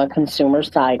 especially from a consumer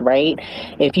side, right?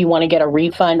 If you want to get a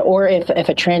refund or if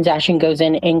a transaction goes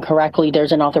in incorrectly,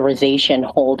 there's an authorization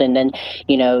hold and then,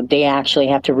 they actually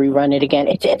have to rerun it again.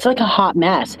 It's like a hot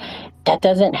mess. That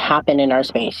doesn't happen in our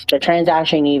space. The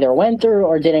transaction either went through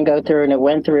or didn't go through, and it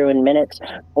went through in minutes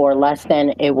or less than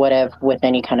it would have with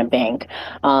any kind of bank.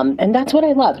 And that's what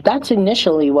I love. That's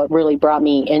initially what really brought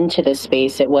me into this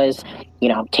space. It was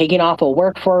I'm taking off of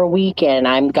work for a week and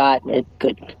I'm got it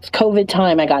good it's COVID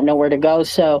time. I got nowhere to go.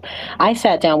 So I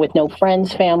sat down with no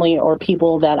friends, family, or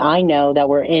people that I know that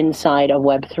were inside of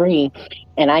Web3.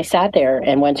 And I sat there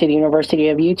and went to the University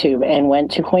of YouTube and went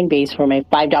to Coinbase for my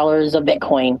 $5 of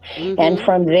Bitcoin. And Mm-hmm.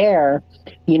 from there,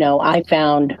 I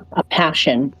found a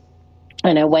passion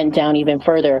and I went down even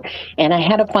further and I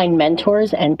had to find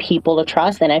mentors and people to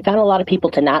trust. And I found a lot of people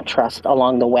to not trust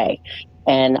along the way.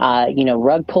 And,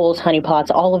 rug pulls, honeypots,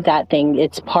 all of that thing,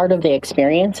 it's part of the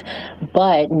experience.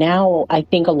 But now I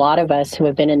think a lot of us who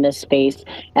have been in this space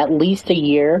at least a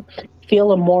year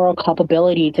feel a moral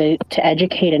culpability to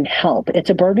educate and help. It's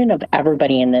a burden of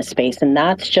everybody in this space. And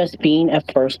that's just being a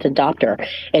first adopter.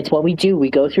 It's what we do. We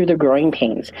go through the growing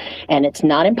pains and it's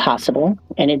not impossible.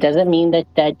 And it doesn't mean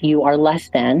that you are less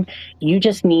than. You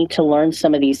just need to learn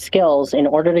some of these skills in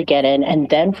order to get in. And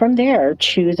then from there,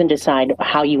 choose and decide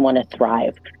how you want to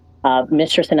thrive.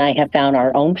 Mistress and I have found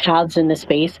our own paths in the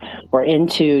space. We're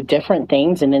into different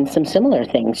things and then some similar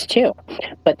things too.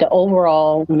 But the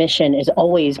overall mission is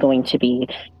always going to be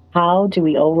how do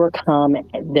we overcome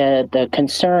the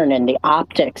concern and the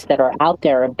optics that are out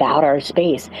there about our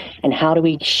space, and how do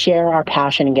we share our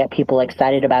passion and get people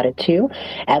excited about it too,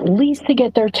 at least to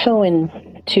get their toe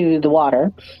into the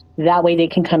water. That way they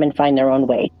can come and find their own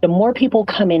way. The more people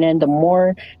come in, the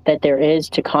more that there is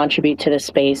to contribute to the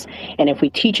space. And if we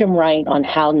teach them right on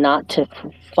how not to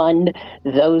fund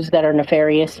those that are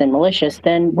nefarious and malicious,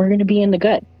 then we're going to be in the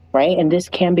good. Right? And this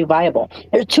can be viable.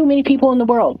 There's too many people in the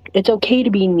world. It's okay to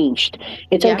be niched.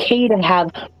 It's Yeah. okay to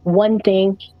have one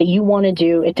thing that you want to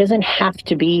do. It doesn't have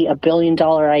to be $1 billion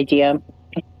idea.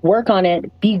 Work on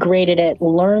it, be great at it,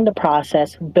 learn the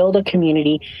process, build a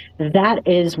community. That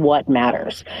is what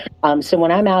matters. So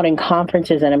when I'm out in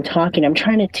conferences and I'm talking, I'm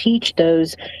trying to teach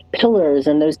those pillars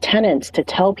and those tenets to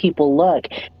tell people, look,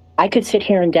 I could sit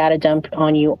here and data dump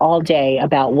on you all day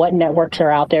about what networks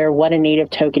are out there, what a native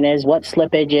token is, what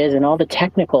slippage is, and all the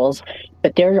technicals.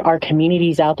 But there are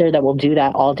communities out there that will do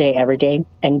that all day, every day,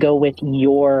 and go with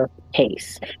your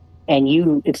pace. And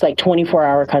it's like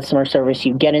 24-hour customer service.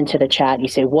 You get into the chat, you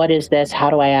say, what is this? How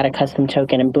do I add a custom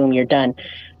token? And boom, you're done.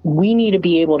 We need to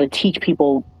be able to teach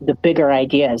people the bigger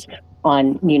ideas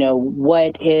on,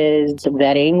 what is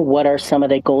vetting? What are some of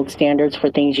the gold standards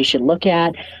for things you should look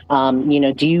at?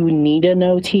 Do you need an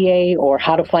OTA, or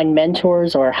how to find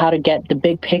mentors, or how to get the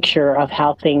big picture of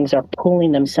how things are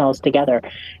pulling themselves together?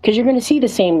 Because you're going to see the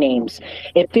same names.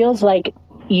 It feels like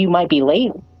you might be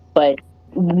late, but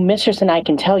Mistress and I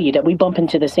can tell you that we bump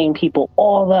into the same people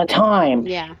all the time.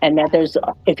 Yeah. And that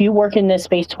if you work in this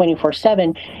space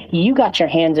 24/7, you got your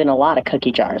hands in a lot of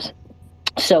cookie jars.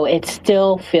 So it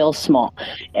still feels small.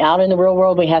 Out in the real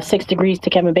world, we have 6 degrees to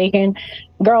Kevin Bacon.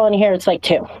 Girl, in here, it's like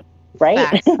 2, right?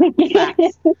 Facts.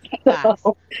 Facts. Facts.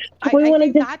 So we I want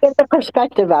to think just get the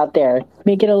perspective out there,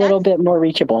 make it a little that's bit more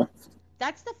reachable.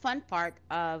 that's the fun part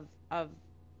of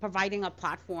providing a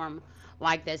platform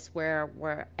like this, where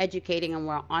we're educating and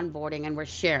we're onboarding and we're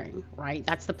sharing, right?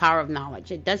 That's the power of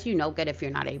knowledge. It does you no good if you're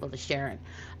not able to share it.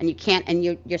 And you can't, and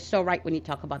you're so right when you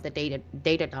talk about the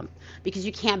data dump, because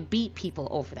you can't beat people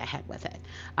over the head with it.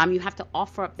 You have to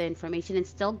offer up the information and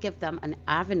still give them an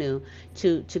avenue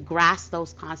to grasp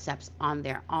those concepts on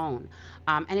their own.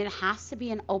 And it has to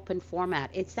be an open format.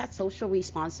 It's that social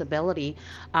responsibility,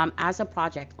 as a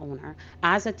project owner,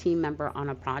 as a team member on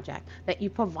a project, that you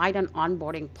provide an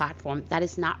onboarding platform that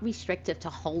is not restrictive to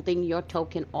holding your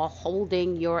token or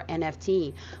holding your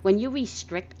NFT. When you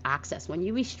restrict access, when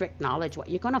you restrict knowledge, what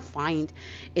you're going to find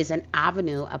is an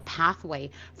avenue, a pathway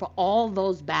for all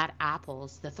those bad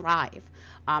apples to thrive.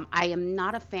 I am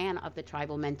not a fan of the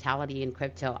tribal mentality in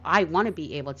crypto. I want to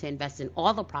be able to invest in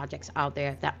all the projects out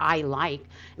there that I like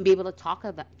and be able to talk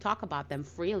about them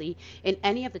freely in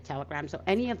any of the telegrams or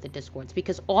any of the discords,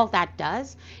 because all that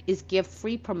does is give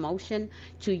free promotion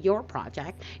to your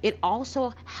project. It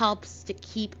also helps to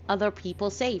keep other people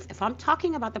safe. If I'm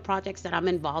talking about the projects that I'm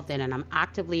involved in and I'm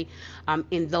actively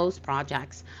in those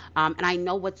projects, and I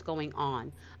know what's going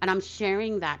on, and I'm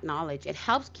sharing that knowledge, it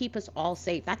helps keep us all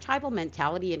safe. That tribal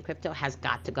mentality in crypto has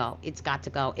got to go. It's got to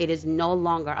go. It is no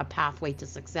longer a pathway to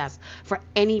success for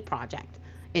any project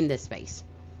in this space.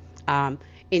 Um,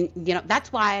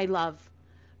 that's why I love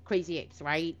Crazy Apes,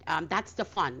 right? That's the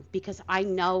fun, because I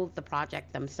know the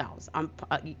project themselves. I'm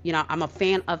a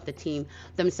fan of the team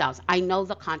themselves. I know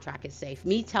the contract is safe.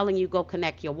 Me telling you go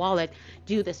connect your wallet,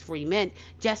 do this free mint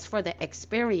just for the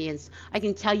experience, I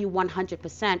can tell you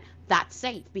 100% that's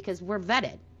safe because we're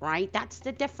vetted, right? That's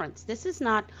the difference. This is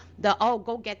not the, oh,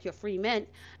 go get your free mint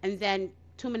and then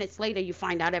 2 minutes later you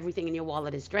find out everything in your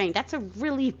wallet is drained. That's a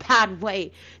really bad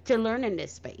way to learn in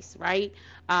this space, right?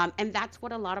 And that's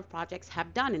what a lot of projects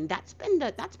have done, and that's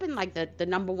been like the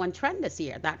number one trend this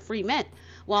year, that free mint.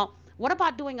 Well, what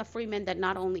about doing a free mint that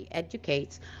not only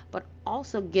educates but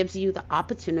also gives you the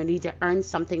opportunity to earn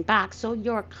something back? So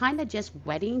you're kind of just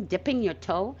dipping your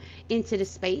toe into the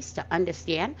space to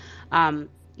understand.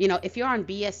 If you're on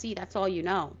BSC, that's all you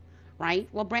know, right?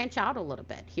 Well, branch out a little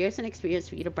bit. Here's an experience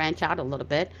for you to branch out a little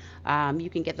bit. You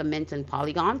can get the Mint and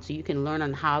Polygon, so you can learn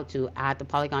on how to add the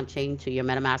Polygon chain to your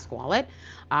MetaMask wallet.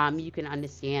 You can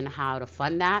understand how to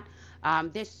fund that.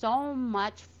 There's so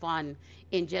much fun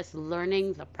in just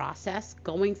learning the process,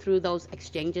 going through those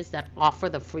exchanges that offer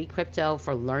the free crypto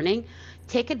for learning.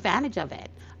 Take advantage of it.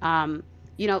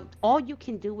 All you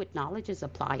can do with knowledge is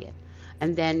apply it,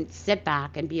 and then sit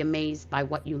back and be amazed by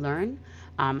what you learn,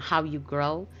 how you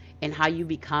grow, and how you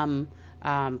become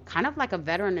kind of like a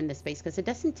veteran in the space, because it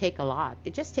doesn't take a lot.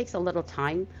 It just takes a little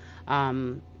time,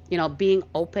 being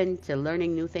open to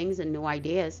learning new things and new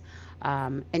ideas.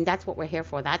 And that's what we're here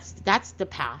for. That's the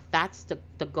path. That's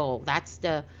the goal. That's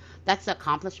the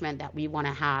accomplishment that we want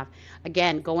to have.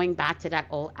 Again, going back to that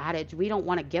old adage, we don't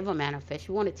want to give a man a fish.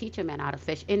 We want to teach a man how to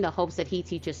fish in the hopes that he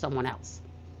teaches someone else.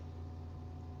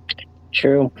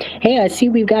 True. Hey, I see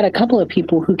we've got a couple of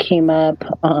people who came up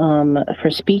for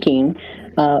speaking.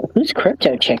 Who's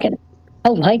Crypto Chicken? I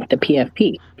like the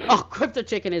PFP. Oh, Crypto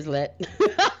Chicken is lit.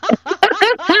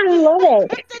 I love it.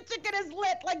 Crypto Chicken is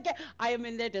lit. Like, I am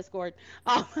in their Discord.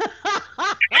 Crypto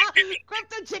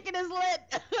Chicken is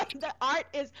lit. The art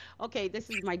is okay.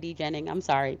 This is my degenning. I'm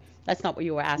sorry. That's not what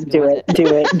you were asking. Do it.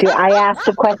 I asked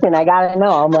the question. I gotta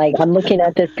know. I'm looking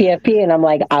at this PFP and I'm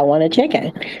like, I want a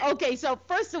chicken. Okay, so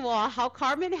first of all, how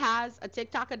Carmen has a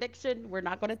TikTok addiction. We're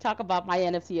not going to talk about my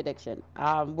NFC addiction.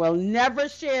 We'll never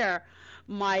share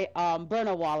my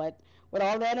burner wallet with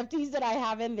all the NFTs that I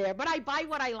have in there, but I buy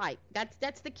what I like.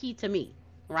 That's the key to me,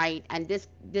 right? And this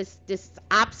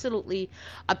absolutely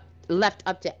left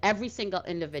up to every single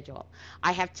individual.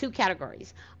 I have two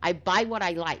categories. I buy what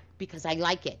I like because I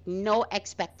like it. No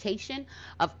expectation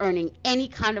of earning any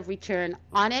kind of return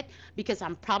on it, because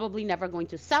I'm probably never going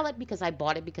to sell it because I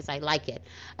bought it because I like it.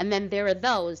 And then there are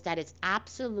those that it's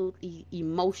absolutely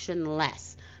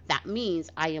emotionless. That means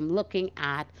I am looking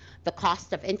at the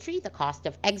cost of entry, the cost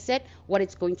of exit, what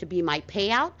it's going to be my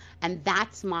payout, and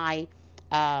that's my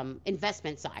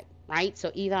investment side, right?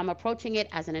 So either I'm approaching it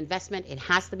as an investment, it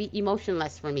has to be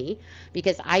emotionless for me,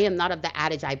 because I am not of the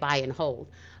adage I buy and hold.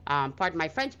 Pardon my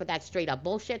French, but that's straight up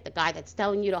bullshit. The guy that's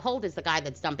telling you to hold is the guy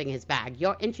that's dumping his bag.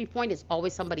 Your entry point is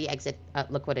always somebody exit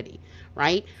liquidity,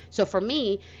 right? So for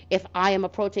me, if I am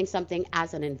approaching something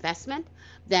as an investment,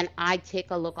 then I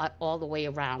take a look at all the way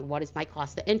around. What is my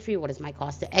cost of entry? What is my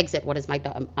cost to exit? What is my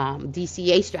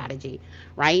DCA strategy,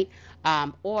 right?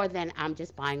 Or then I'm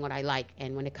just buying what I like.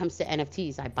 And when it comes to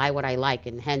NFTs, I buy what I like,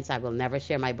 and hence I will never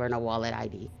share my burner wallet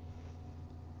ID.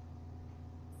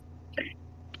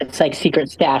 It's like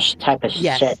secret stash type of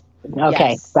Yes. shit.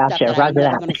 Okay, Yes. gotcha. Stuff that I'm Roger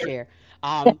never that. going to share.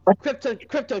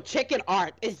 Crypto chicken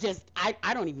art is just, I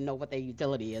don't even know what their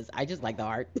utility is. I just like the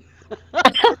art.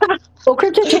 Well,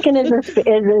 Crypto Chicken is a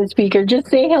speaker. Just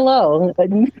say hello.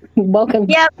 Welcome.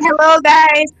 Yep. Hello,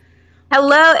 guys.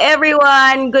 Hello,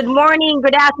 everyone. Good morning,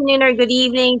 good afternoon, or good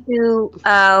evening to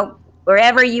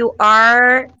wherever you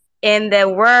are in the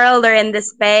world or in the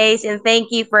space. And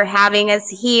thank you for having us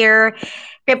here.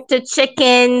 Crypto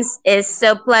Chickens is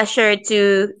so pleasure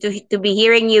to be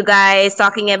hearing you guys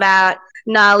talking about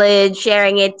knowledge,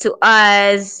 sharing it to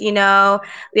us. We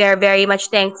are very much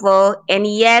thankful. And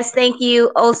yes, thank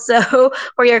you also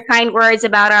for your kind words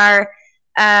about our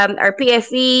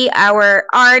PFE, our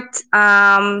art.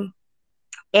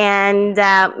 And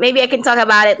maybe I can talk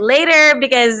about it later,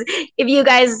 because if you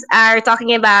guys are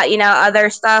talking about other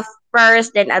stuff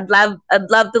first, then I'd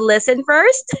love to listen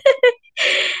first,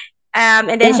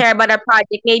 and then share about our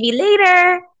project maybe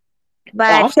later.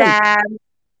 But Awesome.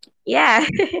 yeah.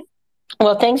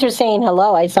 Well, thanks for saying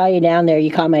hello. I saw you down there. You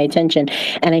caught my attention.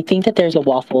 And I think that there's a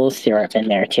waffle syrup in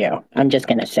there, too. I'm just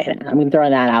going to say that. I'm going to throw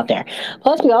that out there.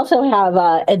 Plus, we also have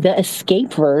the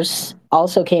Escape Verse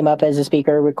also came up as a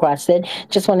speaker requested.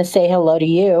 Just want to say hello to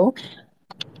you.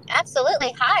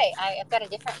 Absolutely. Hi. I've got a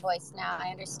different voice now. I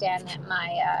understand that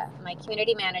my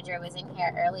community manager was in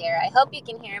here earlier. I hope you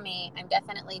can hear me. I'm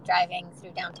definitely driving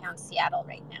through downtown Seattle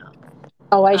right now.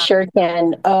 Oh, I sure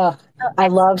can. I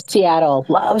love Seattle.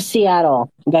 Love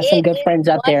Seattle. Got some good friends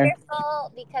up there. It's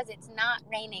wonderful because it's not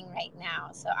raining right now,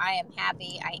 so I am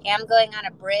happy. I am going on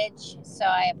a bridge, so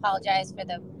I apologize for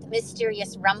the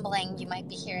mysterious rumbling you might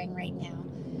be hearing right now.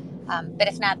 But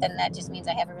if not, then that just means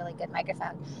I have a really good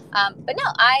microphone. But no,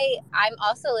 I'm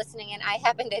also listening, and I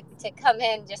happened to come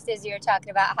in just as you were talking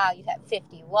about how you have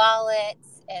 50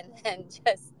 wallets, and then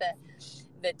just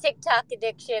the TikTok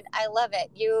addiction. I love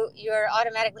it. You're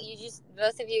automatically, you just,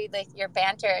 both of you, like your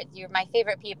banter, you're my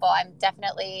favorite people. I'm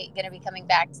definitely going to be coming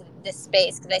back to this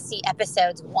space because I see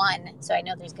episodes 1, so I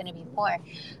know there's going to be more.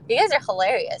 You guys are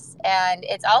hilarious, and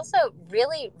it's also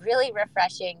really, really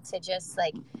refreshing to just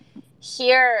like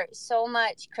hear so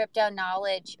much crypto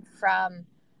knowledge from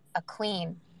a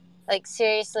queen. Like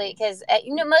seriously, because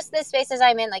most of the spaces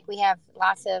I'm in, like we have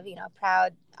lots of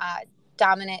proud,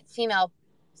 dominant female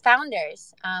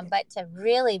founders, but to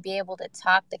really be able to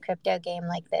talk the crypto game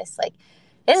like this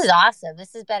is awesome.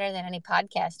 This is better than any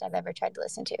podcast I've ever tried to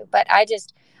listen to. But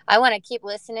I want to keep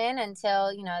listening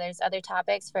until there's other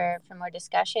topics for more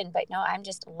discussion. But no, I'm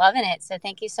just loving it. So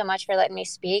thank you so much for letting me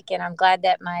speak, and I'm glad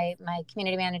that my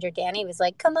community manager Danny was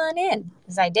like, "Come on in,"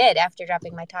 because I did after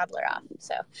dropping my toddler off.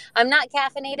 So I'm not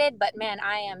caffeinated, but man,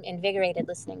 I am invigorated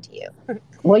listening to you.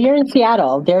 Well, you're in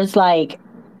Seattle. There's like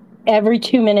every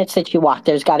 2 minutes that you walk,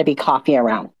 there's got to be coffee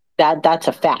around. That's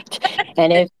a fact.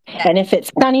 And if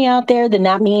it's sunny out there, then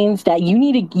that means that you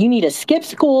need to skip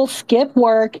school, skip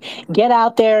work, get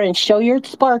out there and show your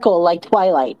sparkle like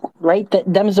Twilight. Right?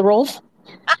 Them's the rules.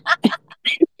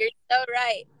 You're so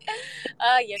right.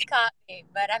 Oh, you caught me,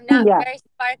 but I'm not Yeah. very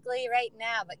sparkly right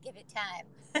now. But give it time.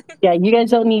 Yeah, you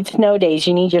guys don't need snow days.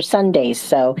 You need your Sundays.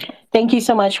 So thank you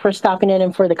so much for stopping in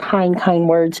and for the kind, kind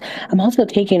words. I'm also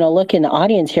taking a look in the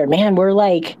audience here. Man,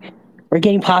 we're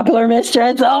getting popular,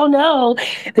 Mistress. Oh no,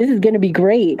 this is going to be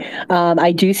great.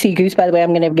 I do see Goose. By the way,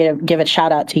 I'm going to give a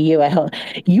shout out to you.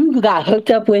 You got hooked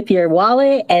up with your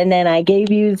wallet, and then I gave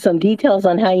you some details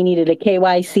on how you needed a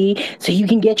KYC so you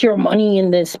can get your money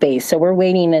in this space. So we're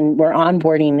waiting and we're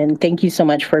onboarding. And thank you so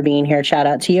much for being here. Shout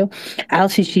out to you. I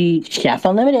also see Chef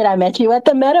Unlimited. I met you at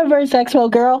the Metaverse Expo,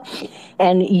 girl.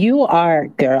 And you are,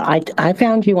 girl. I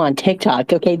found you on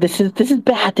TikTok. Okay, this is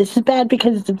bad. This is bad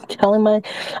because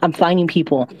I'm finding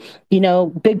people.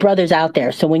 Big brother's out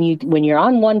there. So when you're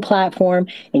on one platform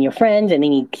and your friends, and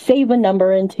then you save a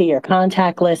number into your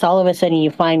contact list, all of a sudden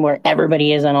you find where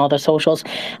everybody is on all the socials.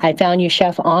 I found you,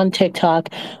 Chef, on TikTok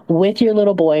with your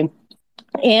little boy.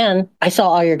 And I saw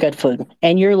all your good food,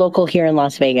 and you're local here in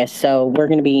Las Vegas. So we're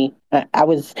going to be, it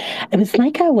was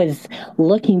like I was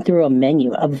looking through a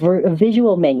menu, a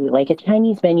visual menu, like a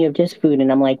Chinese menu of just food.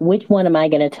 And I'm like, which one am I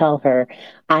going to tell her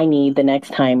I need the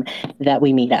next time that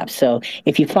we meet up? So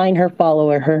if you find her,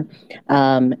 follow her.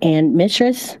 And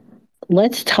Mistress,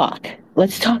 let's talk.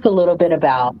 Let's talk a little bit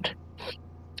about,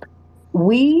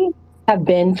 we have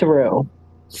been through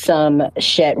some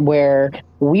shit where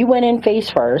we went in face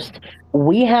first.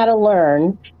 We had to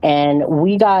learn, and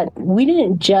we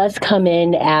didn't just come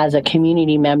in as a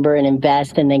community member and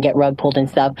invest and then get rug pulled and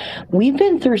stuff. We've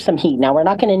been through some heat. Now, we're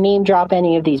not going to name drop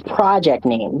any of these project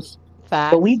names, but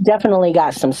Facts. we've definitely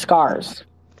got some scars,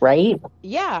 right?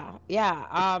 Yeah,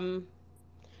 yeah.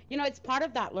 It's part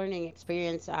of that learning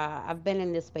experience. I've been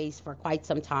in this space for quite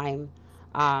some time,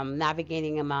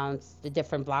 navigating amongst the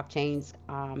different blockchains,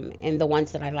 and the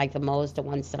ones that I like the most, the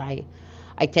ones that I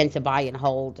tend to buy and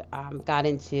hold. Got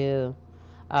into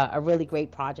a really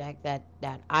great project that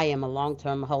I am a long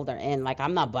term holder in. Like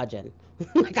I'm not budging,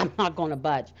 like I'm not going to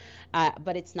budge.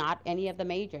 But it's not any of the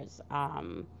majors.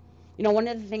 One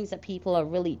of the things that people are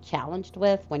really challenged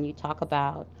with when you talk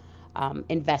about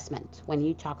investment, when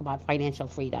you talk about financial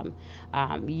freedom,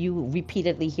 you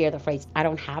repeatedly hear the phrase, I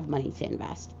don't have money to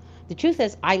invest. The truth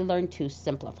is, I learned to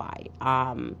simplify.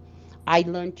 I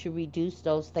learned to reduce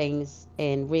those things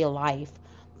in real life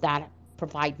that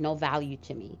provide no value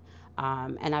to me.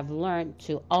 And I've learned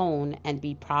to own and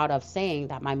be proud of saying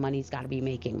that my money's got to be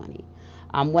making money.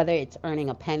 Whether it's earning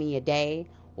a penny a day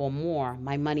or more,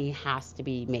 my money has to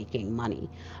be making money.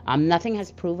 Nothing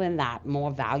has proven that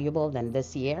more valuable than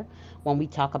this year when we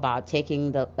talk about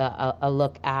taking a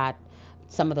look at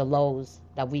some of the lows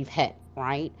that we've hit,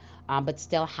 right? But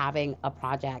still having a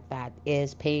project that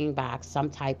is paying back some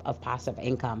type of passive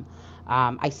income.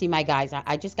 I see my guys,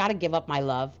 I just got to give up my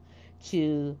love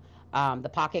to the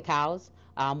pocket cows.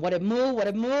 What it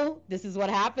moo. This is what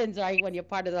happens, right, when you're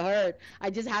part of the herd. I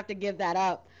just have to give that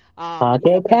up.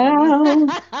 Pocket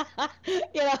Because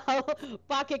cow.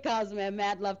 pocket cows, man,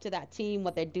 mad love to that team,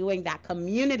 what they're doing, that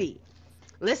community.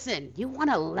 Listen, you want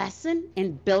a lesson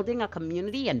in building a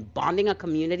community and bonding a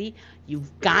community?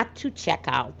 You've got to check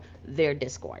out their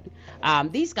Discord.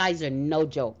 These guys are no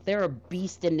joke. They're a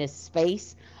beast in this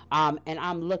space. And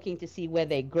I'm looking to see where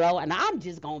they grow. And I'm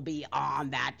just going to be on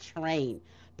that train,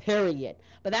 period.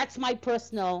 But that's my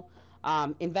personal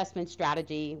investment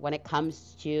strategy when it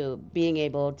comes to being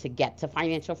able to get to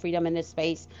financial freedom in this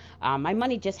space. My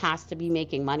money just has to be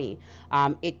making money.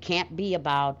 It can't be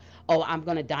about, oh, I'm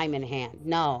going to diamond hand.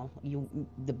 No,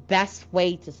 the best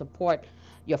way to support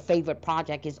your favorite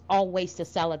project is always to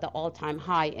sell at the all-time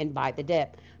high and buy the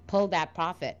dip. Pull that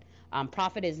profit.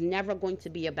 Profit is never going to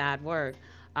be a bad word.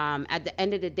 At the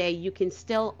end of the day, you can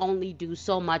still only do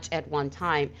so much at one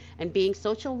time. And being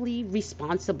socially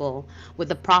responsible with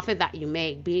the profit that you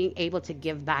make, being able to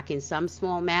give back in some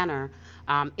small manner,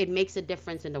 it makes a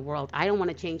difference in the world. I don't want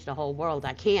to change the whole world.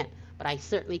 I can't. But I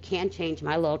certainly can change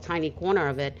my little tiny corner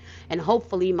of it. And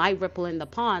hopefully, my ripple in the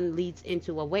pond leads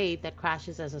into a wave that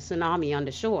crashes as a tsunami on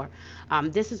the shore.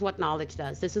 This is what knowledge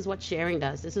does. This is what sharing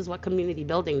does. This is what community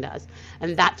building does.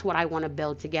 And that's what I want to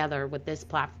build together with this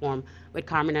platform, with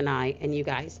Carmen and I and you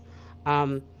guys.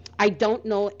 Um, I don't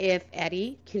know if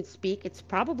Eddie can speak. It's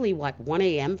probably what, 1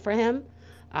 a.m. for him.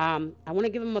 I want to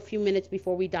give him a few minutes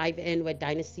before we dive in with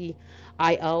Dynasty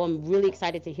IO. I'm really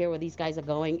excited to hear where these guys are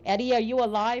going. Eddie, are you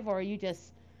alive or are you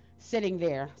just sitting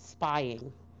there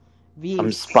spying,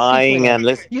 being I'm spying secretive? and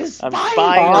listen. You're I'm spying.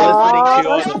 spying and Oh my listening God! to Oh,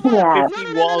 all You the know what? snap. No, 50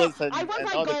 no, no, no, no. wallets I want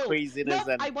and my all the gold. craziness Nope.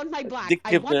 and I want my black.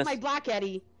 I want my addictiveness. black,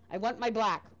 Eddie. I want my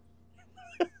black.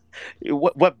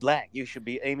 What black? You should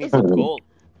be aiming Is for it? gold.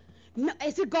 No,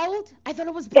 is it gold? I thought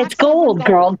it was It's black, silver, and gold, gold.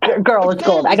 girl. Girl, It's it's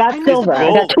gold. I gold. got I must It's have silver.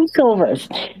 I missed. got gold. 2 silvers.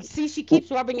 See, she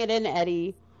keeps rubbing it in,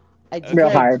 Eddie. It's Real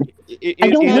Okay. good. hard. I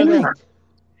It's don't You know good. this.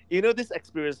 know. This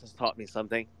experience has taught me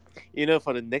something.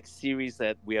 For the next series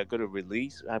that we are going to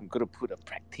release, I'm going to put a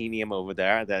Practinium over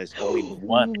there that is only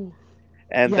one. Ooh,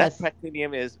 And that yes.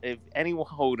 Practinium is, if any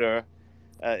holder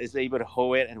is able to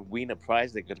hold it and win a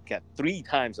prize, they're going to get three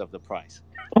times of the prize.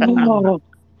 Ooh. Oh,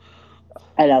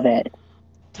 I love it.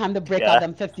 Time to break out Yeah,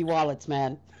 them 50 wallets,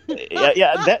 man.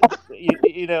 yeah.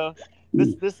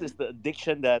 This is the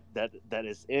addiction that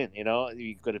is in.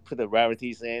 You got to put the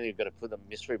rarities in. You got to put the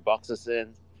mystery boxes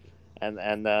in,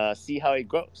 and see how it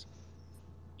grows.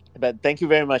 But thank you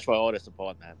very much for all the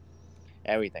support, man.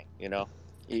 Everything.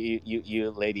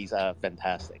 You ladies are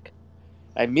fantastic.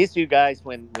 I miss you guys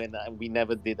when we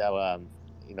never did our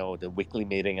the weekly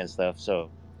meeting and stuff.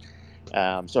 So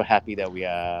I'm so happy that we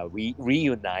are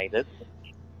reunited.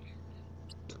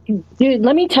 Dude,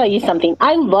 let me tell you something.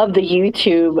 I love the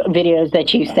YouTube videos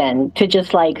that you send to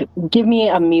just like give me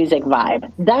a music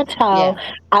vibe. That's how Yeah.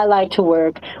 I like to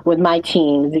work with my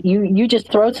teams. You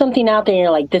just throw something out there and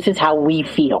you're like, this is how we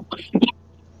feel.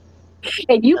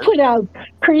 And you put out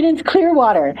Credence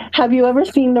Clearwater. Have you ever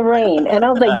seen the rain? And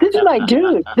I was like, this is my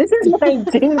dude. This is my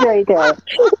dude right there.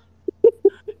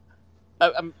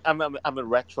 I'm a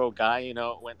retro guy.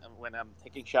 When I'm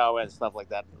taking shower and stuff like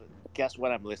that. Guess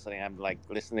what I'm listening? I'm like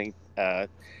listening.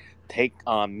 Take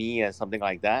on Me and something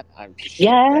like that. I'm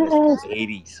shit. That is from Yes. the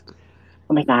 80s.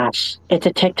 Oh my gosh. It's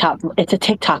a TikTok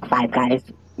vibe, guys.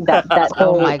 That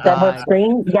Oh whole my that whole God.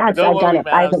 screen. Yes, Don't I've done worry, it.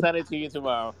 man. I'll send it to you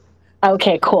tomorrow.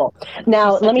 Okay, cool.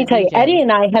 She's Now, let such me a tell you, Eddie DJ.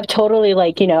 and I have totally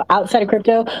outside of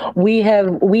crypto, we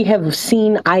have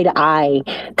seen eye to eye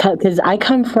because I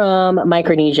come from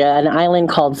Micronesia, an island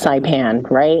called Saipan,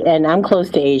 right? And I'm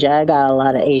close to Asia. I got a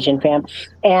lot of Asian fam,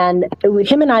 and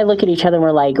him and I look at each other and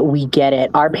we're like, we get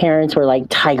it. Our parents were like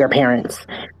tiger parents.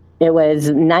 It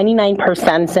was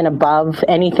 99% and above.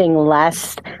 Anything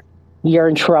less, you're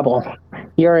in trouble.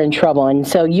 You're in trouble. And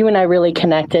so you and I really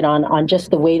connected on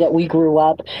just the way that we grew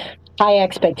up, high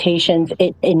expectations.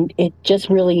 It just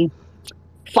really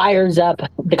fires up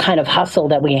the kind of hustle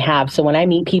that we have. So when I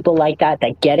meet people like that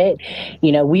get it,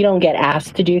 we don't get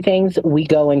asked to do things. We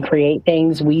go and create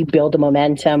things. We build the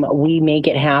momentum. We make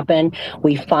it happen.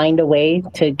 We find a way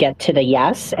to get to the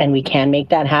yes, and we can make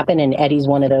that happen. And Eddie's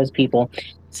one of those people.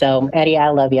 So Eddie, I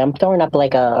love you. I'm throwing up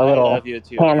like a I little love you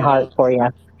too. hand heart for you.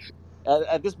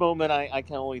 At this moment, I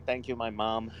can only thank you, my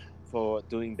mom, for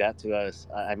doing that to us.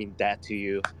 I mean, that to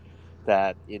you.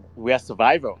 That we are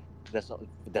survival.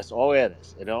 That's all it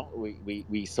is.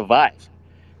 We survive,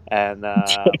 and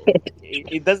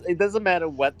it doesn't matter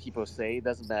what people say. It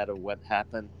doesn't matter what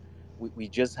happened. We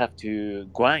just have to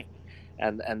grind,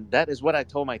 and that is what I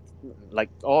told my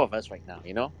like all of us right now.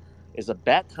 It's a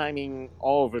bad timing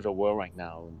all over the world right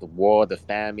now. The war, the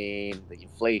famine, the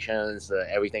inflations,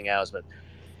 everything else, but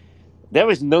there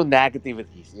is no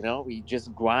negativities.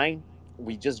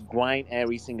 We just grind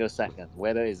every single second,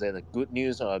 whether it's a good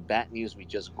news or a bad news. We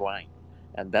just grind,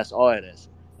 and that's all it is.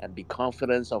 And be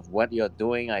confident of what you're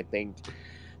doing. I think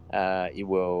it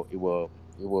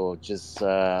will just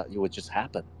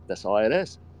happen. That's all it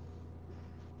is.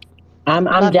 I'm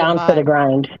Love your down for the vibe.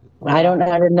 grind. Yeah. I don't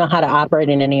know how to operate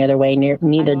in any other way. I Neither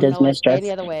don't does know it any Mistress.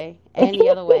 other way. Any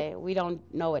other way. We don't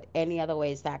know it any other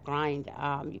way is that grind.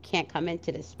 You can't come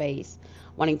into this space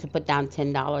wanting to put down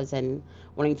 $10 and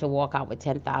wanting to walk out with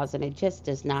 10,000. It just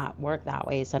does not work that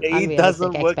way. It's an It unrealistic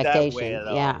doesn't work that way expectation. at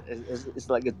all. Yeah. It's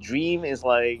like a dream. It's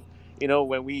like,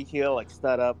 when we hear like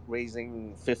startup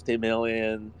raising 50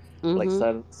 million, like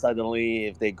Mm-hmm. suddenly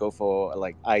if they go for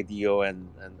like IDO and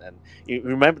you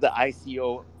remember the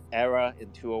ICO era in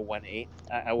 2018.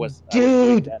 I was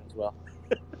doing Dude. that as well.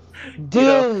 you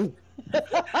know Dude.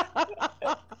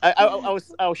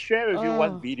 I'll share with you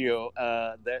one Oh, video.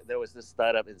 There was this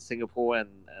startup in Singapore, and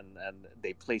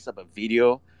they placed up a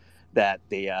video that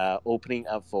they are opening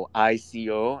up for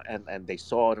ICO, and they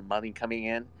saw the money coming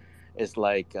in. It's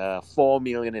like 4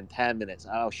 million in 10 minutes.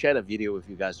 I'll share the video with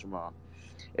you guys tomorrow.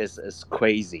 It's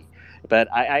crazy, but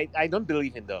I don't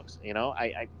believe in those.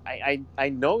 I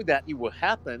know that it will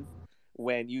happen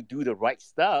when you do the right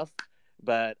stuff,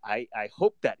 but I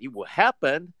hope that it will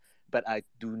happen, but I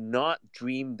do not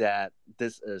dream that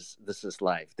this is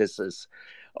life. This is,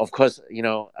 of course,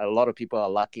 a lot of people are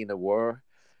lucky in the world.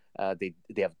 They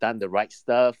have done the right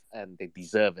stuff and they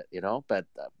deserve it. But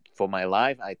for my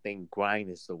life, I think grind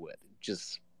is the word.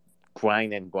 Just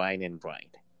grind and grind and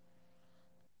grind.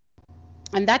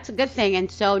 and that's a good thing. And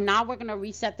so now we're gonna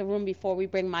reset the room before we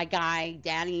bring my guy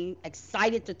Danny.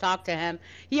 Excited to talk to him.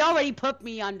 He already put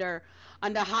me under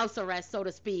house arrest, so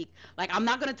to speak. Like I'm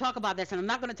not gonna talk about this and I'm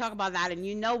not gonna talk about that. And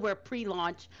we're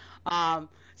pre-launch.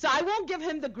 So I won't give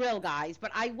him the grill, guys.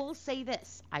 But I will say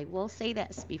this. I will say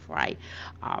this before I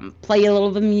play a little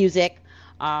of the music.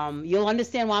 You'll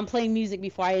understand why I'm playing music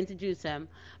before I introduce him.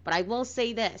 But I will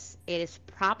say this. It is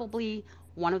probably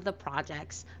one of the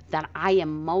projects that I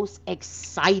am most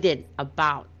excited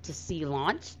about to see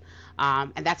launched.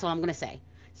 And that's all I'm going to say.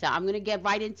 So I'm going to get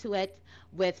right into it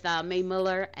with May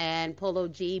Miller and Polo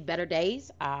G, Better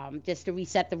Days. Just to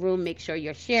reset the room, make sure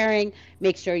you're sharing,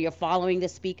 make sure you're following the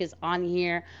speakers on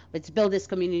here. Let's build this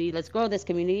community. Let's grow this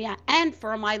community. And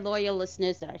for my loyal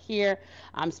listeners that are here,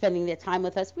 spending their time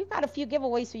with us, we've got a few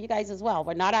giveaways for you guys as well.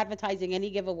 We're not advertising any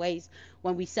giveaways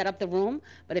when we set up the room,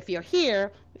 but if you're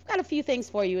here, we've got a few things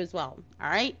for you as well. All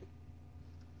right.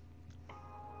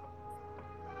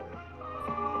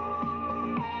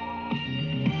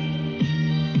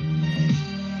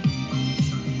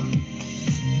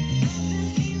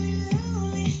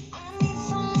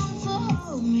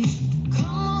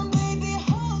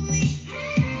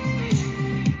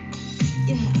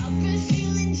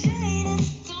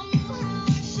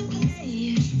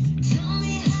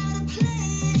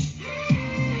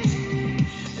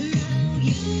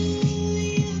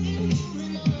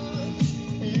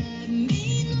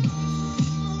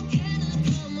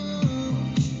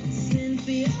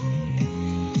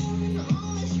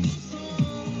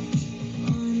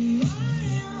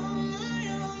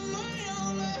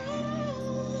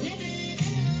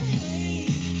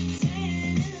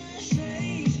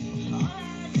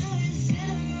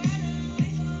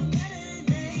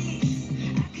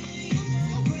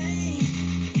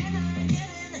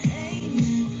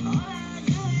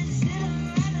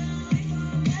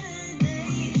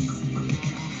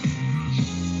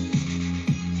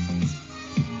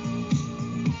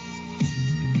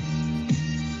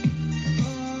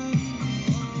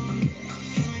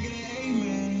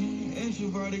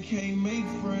 Can't make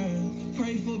friends.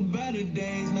 Pray for better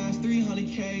days. Now it's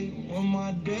 300K when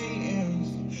my day ends.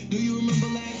 Do you remember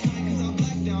last night? Cause I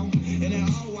blacked out. In that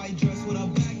all white dress with a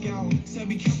back out. Said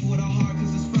be careful with her heart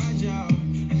cause it's fragile.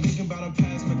 And thinking about her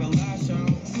past make her lash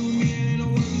out. See with me it ain't no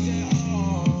worries at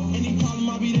all. Any problem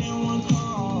I'll be there in one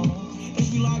call.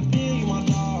 If we locked in, you my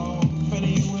dog. Better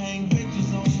you hang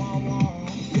pictures on my wall.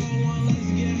 Roll one,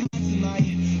 let's get high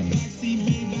tonight. Backseat,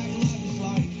 baby, back life is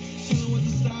like. Chilling with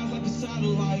the stars like a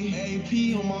satellite. AP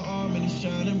on my arm and it's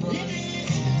shining bright.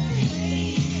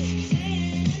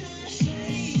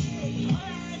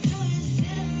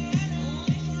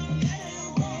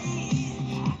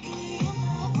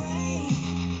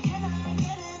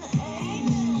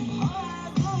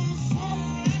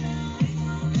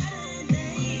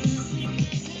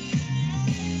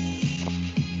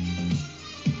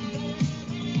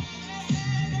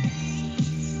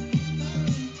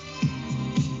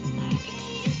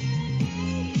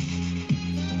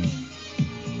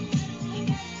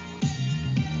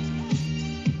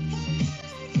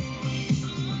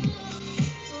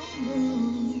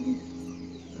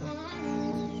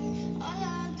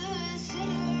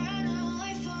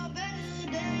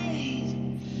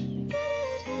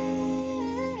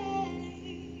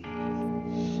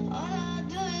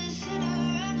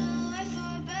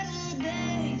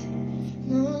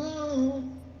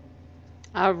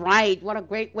 All right. What a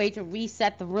great way to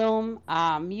reset the room.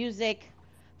 Music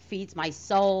feeds my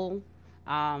soul.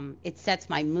 It sets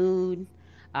my mood.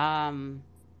 Um,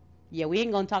 yeah, we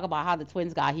ain't gonna talk about how the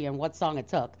twins got here and what song it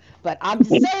took, but I'm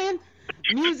just saying,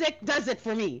 music does it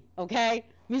for me. Okay,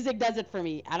 music does it for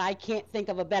me, and I can't think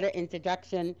of a better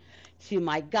introduction to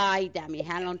my guy, Dammy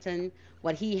Hamilton.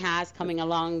 What he has coming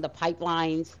along the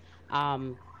pipelines.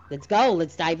 Um, let's go.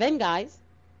 Let's dive in, guys.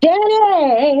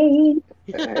 Jenny.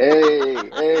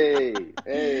 Hey, hey,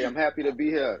 hey, I'm happy to be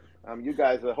here. You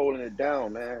guys are holding it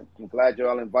down, man. I'm glad you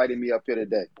all invited me up here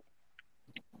today.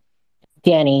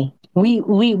 Danny,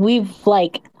 we've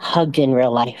like hugged in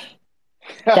real life.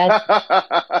 That's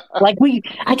like we.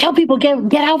 I tell people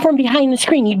get out from behind the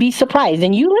screen. You'd be surprised.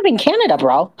 And you live in Canada,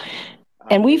 bro.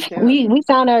 And I'm in Canada.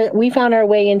 we found our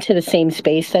way into the same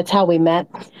space. That's how we met.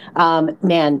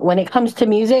 Man, when it comes to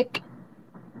music,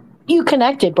 you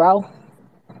connected, bro.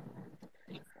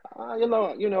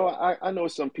 I know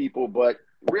some people, but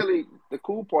really the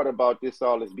cool part about this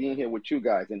all is being here with you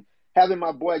guys and having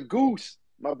my boy Goose,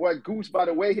 by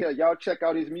the way, here. Y'all check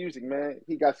out his music, man.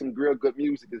 He got some real good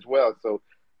music as well, so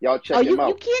y'all Oh, check him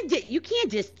you out. can't you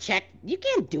can't just check. You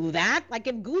can't do that. Like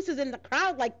if Goose is in the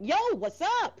crowd, like yo, what's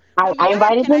up? I, Where you I at?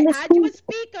 invited Can I him to add you speak. as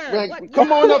speaker? Man, What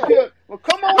come on yo? up here. Well,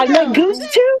 come We on I got met down, Goose Goose. music.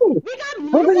 too. We got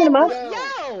We're Come bringing him music. on up. What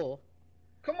down. yo?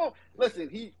 Come on. Listen,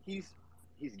 he's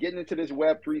getting into this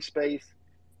Web3 space.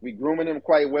 We grooming him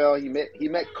quite well. He met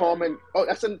Carmen. Oh,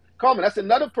 Carmen. That's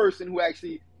another person who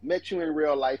actually met you in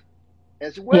real life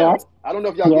as Yes, well. I don't know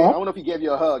if y'all gave. I yes. don't know if he gave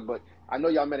you a hug, but I know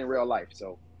y'all met in real life.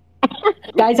 So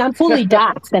good. Guys, I'm fully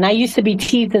doxxed, and I used to be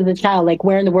teased as a child, like,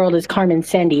 where in the world is Carmen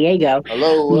San Diego?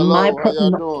 Hello, My, hello. How pro-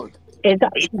 y'all doing?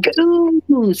 it's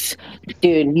Goose.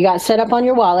 Dude, you got set up on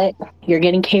your wallet. You're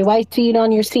getting KYC'd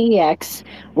on your CEX.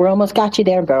 We're almost got you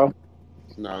there, bro.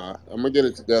 Nah, I'm gonna get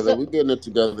it together. So We getting it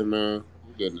together, man.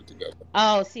 We getting it together.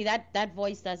 oh, see that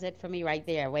voice does it for me right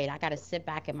there. Wait, I gotta sit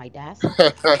back at my desk.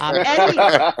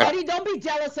 Eddie, don't be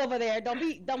jealous over there. Don't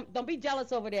be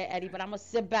jealous over there, Eddie. But I'm gonna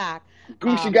sit back.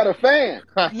 Goose, you Um, got a fan.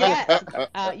 Yes.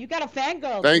 You got a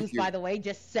fangirl, Thank Goose, you. by the way.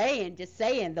 Just saying, just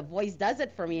saying. The voice does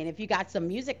it for me. And if you got some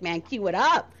music, man, cue it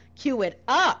up. Cue it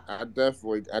up. I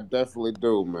definitely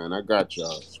do, man. I got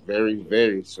y'all. It's very,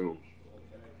 very soon.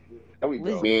 There we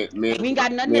Liz, go. we ain't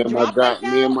got nothing Me to and my drop right guy,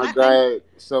 me and now. my I guy,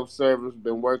 self service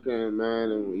been working,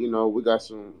 man, and we got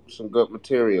some good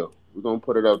material. We're gonna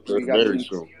put it out there We got very some.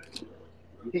 soon.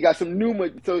 He got some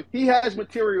So he has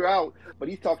material out, but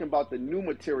he's talking about the new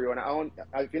material. And I don't.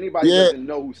 If anybody Yeah, doesn't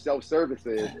know who self service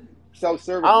is, self I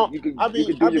service. don't. You I could be,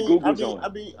 do I your be, I googles be, on I it.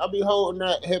 be, I be holding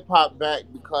that hip hop back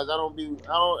because I don't be.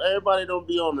 I don't. Everybody don't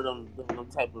be on them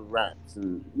type of raps,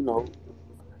 and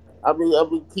I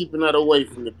be keeping that away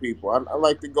from the people. I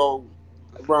like to go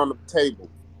around the table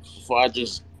before I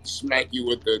just smack you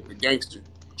with the gangster,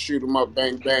 shoot 'em up,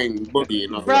 bang bang, boogie,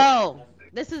 and all that. bro,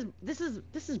 this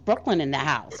is Brooklyn in the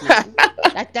house, man.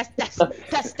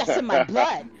 That's in my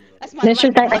blood. That's my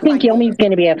Mr. I lifeblood think right there. Yomi's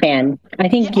going to be a fan. I Yeah.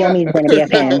 think Oh, Yomi's going to be a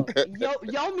fan.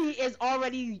 Yomi is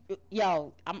already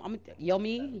yo. I'm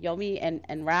Yomi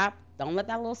and rap. Don't let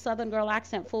that little Southern girl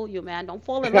accent fool you, man. Don't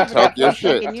fall in love with Talk that your for a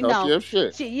second. shit. Talk your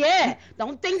shit. Yeah.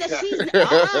 Don't think that she's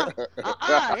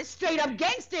It's straight up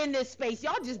gangster in this space.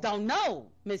 Y'all just don't know,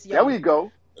 Miss There we Yomi.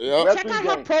 go. Yep. Web Check three out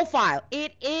her gang. profile.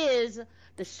 It is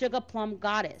the sugar plum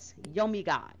goddess, Yomi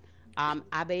God,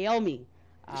 Abayomi.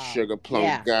 Sugar plum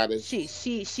Yeah, goddess.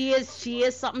 she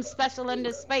is something special in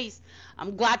this space.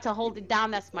 I'm glad to hold it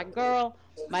down. That's my girl,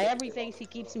 my everything. She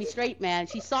keeps me straight, man.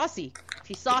 She's saucy.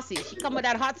 She's saucy. She come with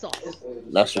that hot sauce.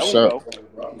 That's There what's we up. go.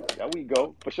 There we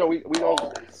go. For sure. We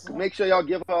gonna make sure y'all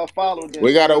give her a follow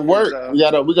We then, gotta because work.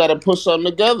 We gotta put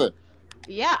something together.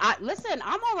 Yeah, listen,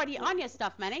 I'm already on your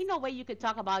stuff, man. Ain't no way you could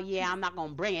talk about, yeah, I'm not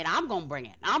gonna bring it. I'm gonna bring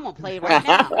it. I'm gonna play it right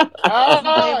now. I'm gonna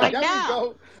play it right there we now.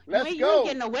 go. You Let's ain't you ain't go.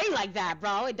 getting away like that,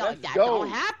 bro. Let's That don't go.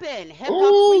 happen. Hip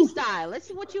hop Ooh. freestyle. Let's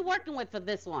see what you're working with for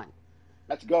this one.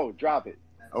 Let's go. Drop it.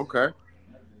 Okay.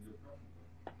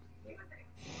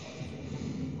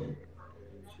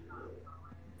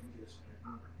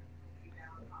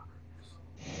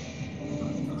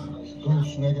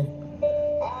 Goose, nigga.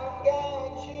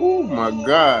 Oh my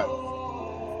God.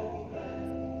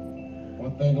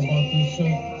 One thing about this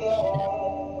shit,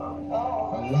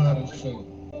 a lot of shit.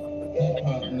 Hip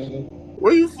hop, nigga.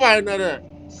 Where you find that at?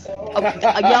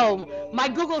 Yo, my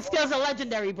Google skills are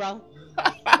legendary, bro.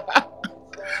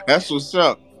 That's what's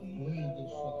up. Bleed this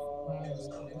shit. Cry this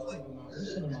shit.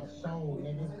 This shit in my soul,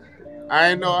 nigga. I I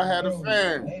ain't know got I the had a film.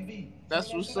 fan.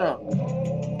 That's what's up.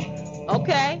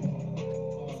 Okay.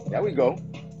 There we go.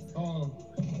 Uh,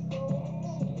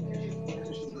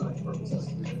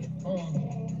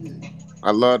 uh,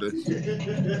 I love this.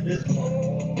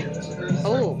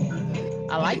 Oh,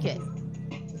 I like it.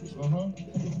 Uh-huh.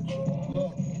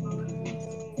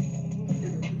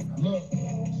 Look,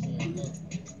 look.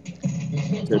 This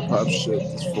hip Hip hop hop shit shit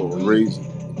is is for a for a reason. reason.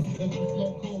 If the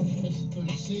flow cold, it's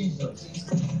the seasons.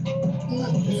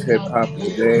 If Hip hip hop hop is is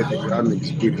dead, dead, then then y'all y'all niggas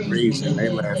be niggas the be the reason. reason. They They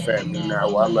laugh laugh at at me me now, I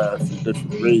now. I laugh laugh for for different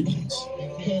different reasons. reasons.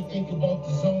 If you can't think about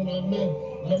the zone I'm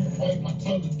in, never bite my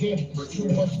tongue again. It's too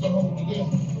much to hold it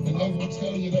in. And they will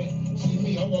tell you that. See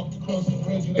me, I walked across the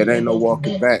bridge and It ain't ain't no no walking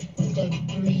walking back. back. I'm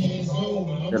 33 years old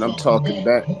and I'm And I'm talking talking back.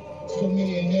 back. So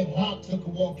me and hip hop took a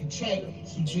walking track.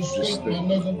 So just Just think, my think.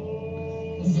 nigga.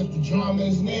 Cause if the drama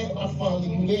is near, I follow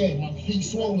you there. My feet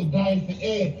swollen, dying for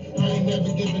air. I ain't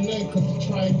never giving in, cause the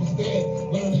triangle's there.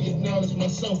 Learning to acknowledge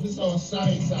myself, it's all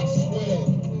science, I swear.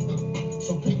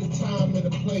 So pick a time and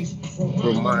a place.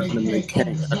 Remind them they Remind them they can't. I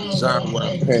can't. I design what I design what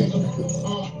I paint, paint.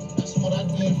 nigga. That's what I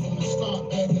did from the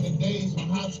start. Back in the days when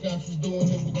hopscotch was doing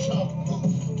it with chalk.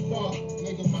 Fuck,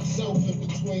 nigga, myself in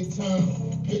between time.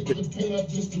 Pick the pen up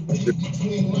just to read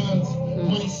between lines.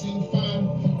 Might seem fine,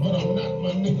 but I'm not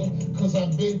my nigga. Cause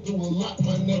I've been through a lot,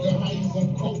 my nigga. How you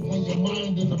gonna cope when your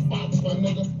mind in a box, my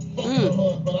nigga? Fuck the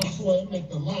hood, but I swear it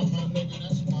make a lot, my nigga.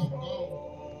 That's why I'm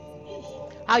gone.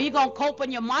 How you gonna cope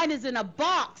when your mind is in a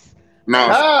box?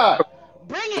 No, Ooh, Ah!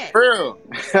 bring it. for real.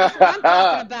 That's what I'm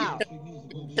talking You about.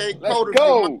 can't Let's code if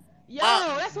your mind go. Yo,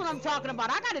 box. that's what I'm talking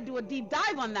about. I got to do a deep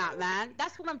dive on that, man.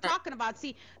 That's what I'm talking about.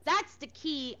 See, that's the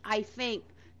key, I think,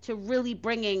 to really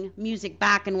bringing music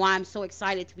back and why I'm so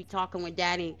excited to be talking with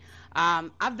Danny.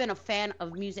 I've been a fan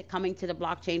of music coming to the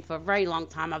blockchain for a very long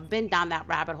time. I've been down that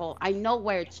rabbit hole. I know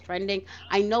where it's trending.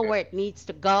 I know where it needs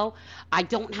to go. I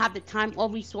don't have the time or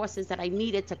resources that I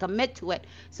needed to commit to it.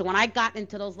 So when I got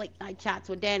into those late night chats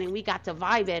with Danny and we got to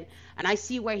vibing, and I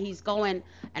see where he's going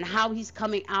and how he's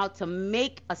coming out to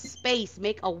make a space,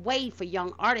 make a way for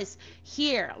young artists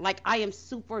here. Like I am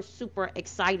super, super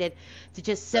excited to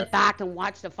just sit Definitely, back and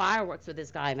watch the fireworks with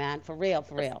this guy, man. For real,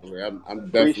 for real. definitely. I'm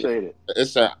definitely. Appreciate it.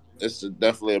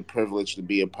 Definitely a privilege to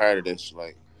be a part of this.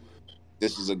 Like,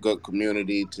 this is a good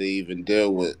community to even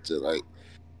deal with. To like,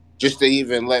 just to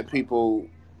even let people,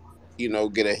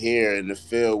 get a hear and to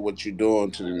feel what you're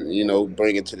doing to,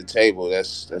 bring it to the table.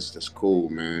 That's cool,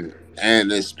 man.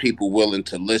 And there's people willing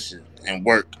to listen and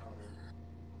work.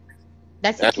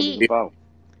 That's the That's That's what it's key. about.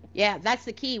 Yeah, that's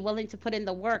the key. Willing to put in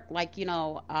the work. Like,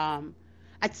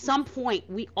 at some point,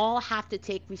 we all have to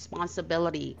take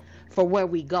responsibility for where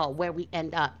we go, where we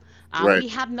end up. right, We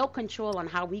have no control on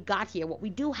how we got here. What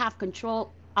we do have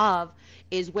control of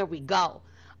is where we go.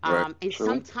 right. And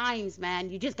True. sometimes, man,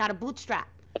 you just got to bootstrap.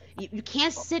 You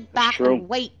can't sit That's back true. and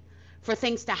wait for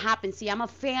things to happen. See, I'm a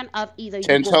fan of either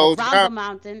you Ten go toes around down. the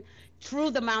mountain,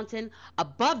 through the mountain,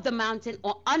 above the mountain,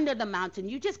 or under the mountain.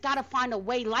 You just got to find a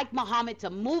way, like Muhammad, to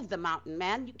move the mountain,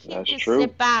 man. You can't That's just true.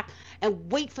 sit back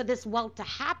and wait for this wealth to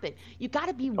happen. You got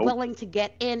to be Nope. willing to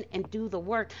get in and do the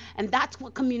work. And that's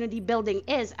what community building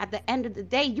is. At the end of the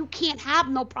day, you can't have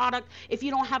no product if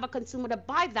you don't have a consumer to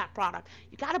buy that product.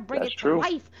 You got to bring That's it to true.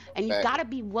 life, and you got Facts, to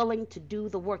be willing to do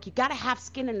the work. You got to have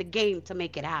skin in the game to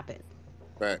make it happen.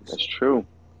 facts. That's true.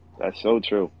 That's so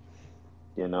true.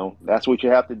 That's what you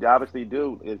have to obviously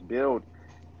do is build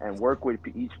and work with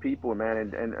each people, man.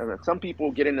 And some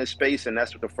people get in this space, and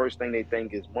that's what the first thing they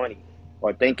think is money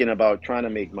or thinking about trying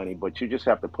to make money. But you just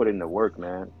have to put in the work,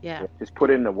 man. Yeah. Just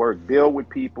put in the work. Build with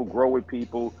people,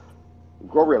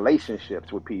 grow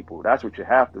relationships with people. That's what you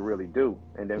have to really do.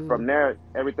 And then Mm. from there,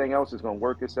 everything else is going to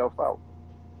work itself out.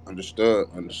 Understood,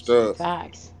 understood.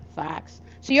 Facts, facts.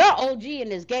 So you're an OG in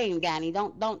this game, Danny.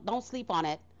 Don't sleep on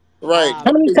it. Right.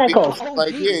 How many You're an cycles?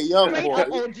 Like, yeah, OG, young straight up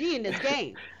boy. OG in this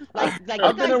game. Like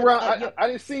you I've been guys are. around. I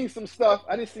didn't seen some stuff.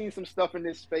 I didn't seen some stuff in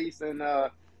this space, and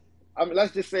I mean,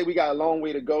 let's just say we got a long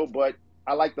way to go, but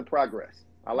I like the progress.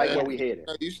 I like Man, where Yeah. we headed.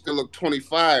 you still look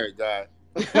 25, guy.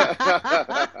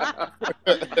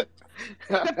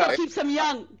 Crypto Hey, keeps him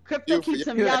young. Crypto you for keeps your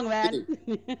him young, man.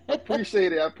 thing.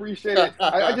 Appreciate it. I appreciate it.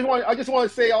 I just want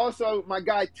to say also my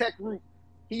guy Tech Root,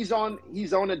 he's on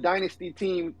the dynasty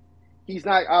team. He's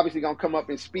not obviously gonna come up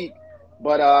and speak,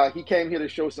 but he came here to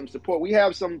show some support. We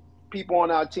have some people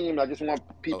on our team. I just want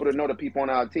people Oh, to know the people on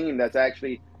our team that's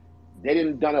actually they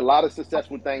didn't done a lot of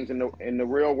successful things in the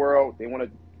real world. They want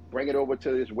to bring it over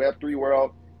to this Web3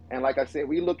 world. And like I said,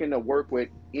 we looking to work with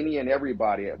any and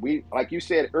everybody. We like you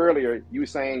said earlier, you were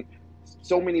saying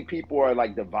so many people are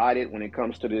like divided when it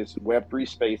comes to this Web3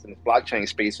 space and this blockchain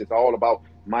space. It's all about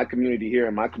my community here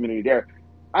and my community there.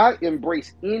 I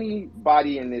embrace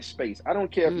anybody in this space. I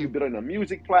don't care if you're Mm, building a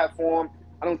music platform.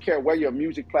 I don't care where your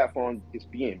music platform is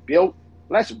being built.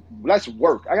 Let's let's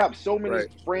work. I have so many right.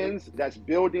 friends that's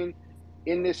building.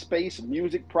 in this space,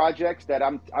 music projects that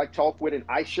I talk with, and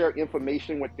I share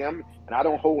information with them, and I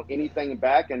don't hold anything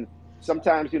back. And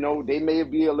sometimes, they may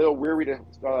be a little weary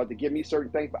to give me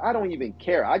certain things, but I don't even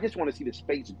care. I just want to see the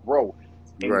space grow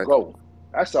and Right. go.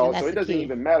 That's And all. So that's it the doesn't key.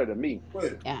 even matter to me.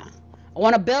 Yeah. I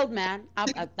want to build, man.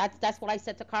 That's what I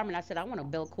said to Carmen. I said I want to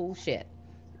build cool shit.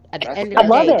 At the That's end of I the that's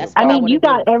love day, it. that's I what I mean, want to you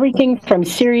got do. everything from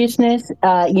seriousness,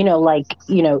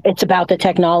 it's about the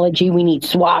technology. We need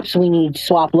swaps. We need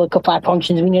swap liquefy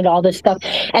functions. We need all this stuff.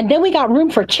 And then we got room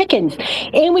for chickens.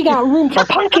 And we got room for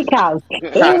pocket cows.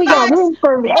 And we got Facts. room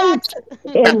for apes. Facts.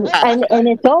 And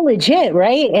it's all legit,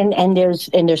 right? And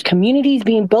there's communities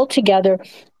being built together.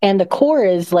 And the core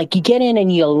is like you get in and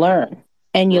you learn.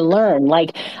 And you learn.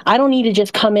 Like, I don't need to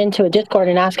just come into a Discord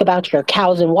and ask about your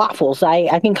cows and waffles. I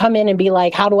can come in and be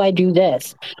like, how do I do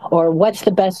this? Or what's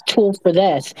the best tool for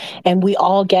this? And we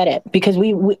all get it because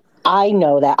I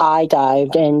know that I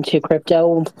dived into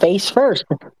crypto face first,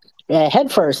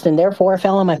 head first, and therefore I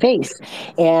fell on my face.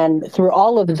 And through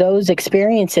all of those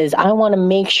experiences, I want to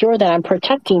make sure that I'm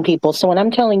protecting people. So when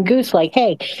I'm telling Goose, like,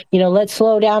 hey, let's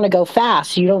slow down and go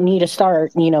fast, you don't need to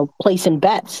start, placing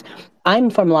bets.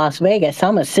 I'm from Las Vegas.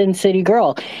 I'm a Sin City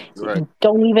girl. Right.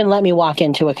 Don't even let me walk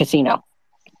into a casino.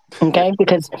 Okay,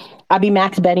 because I'd be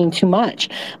max betting too much.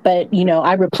 But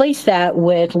I replaced that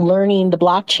with learning the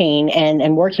blockchain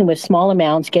and working with small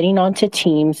amounts, getting onto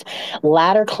teams,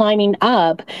 ladder climbing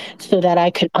up so that I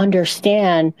could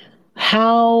understand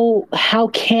how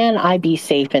can I be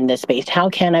safe in this space? How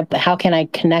can I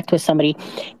connect with somebody?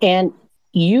 And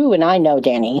you and I know,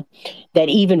 Danny, that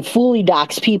even fully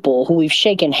doxed people who we've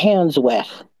shaken hands with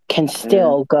can Mhm.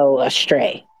 still go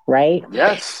astray, right?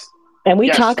 Yes. And we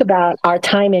Yes. talk about our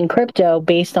time in crypto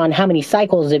based on how many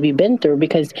cycles have you been through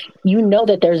because you know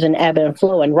that there's an ebb and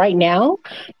flow. And right now,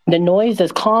 the noise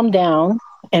has calmed down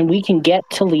and we can get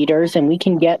to leaders and we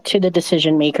can get to the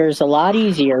decision makers a lot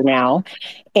easier now.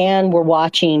 And we're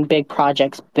watching big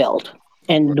projects build.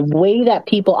 And the way that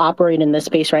people operate in this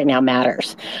space right now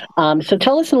matters. So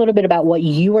tell us a little bit about what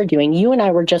you are doing. You and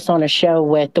I were just on a show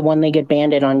with the One Legged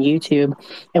Bandit on YouTube,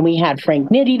 and we had Frank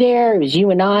Nitti there. It was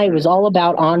you and I. It was Mhm. all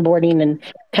about onboarding and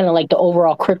kind of like the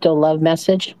overall crypto love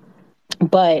message.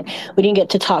 But we didn't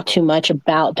get to talk too much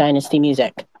about Dynasty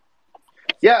Music.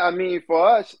 Yeah, I mean, for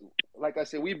us, like I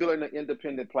said, we building an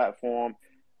independent platform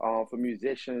for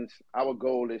musicians. Our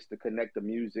goal is to connect the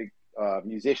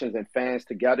musicians and fans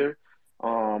together.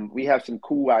 We have some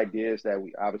cool ideas that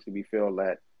we feel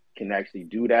that can actually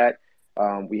do that.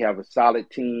 We have a solid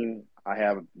team. I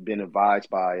have been advised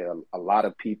by a lot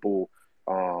of people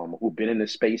who've been in the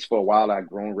space for a while. I've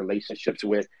grown relationships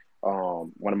with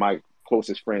one of my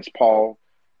closest friends, Paul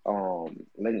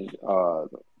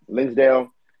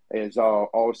Linsdale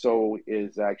also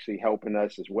is actually helping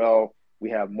us as well.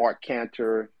 We have Mark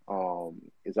Cantor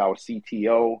is our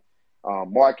CTO.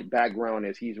 Mark background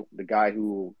is he's the guy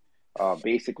who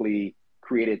basically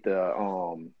created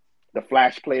the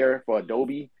Flash player for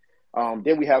Adobe.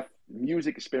 Then we have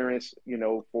music experience,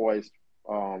 for his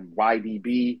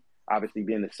YDB, obviously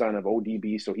being the son of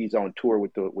ODB, so he's on tour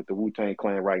with the Wu Tang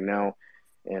Clan right now,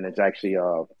 and it's actually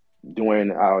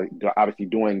doing obviously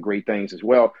doing great things as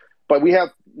well. But we have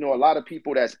a lot of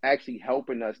people that's actually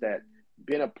helping us that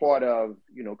been a part of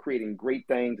creating great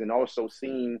things and also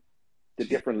seeing the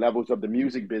different levels of the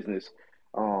music business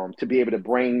to be able to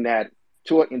bring that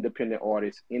to an independent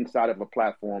artist inside of a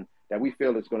platform that we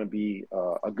feel is going to be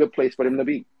a good place for them to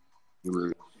be.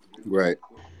 Right. Right.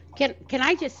 Can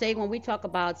I just say when we talk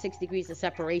about 6 degrees of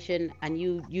separation and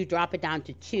you drop it down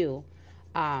to two,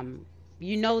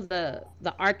 the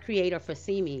art creator for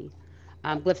See Me,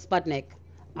 Glyph Spudnik,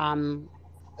 um,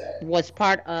 was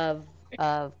part of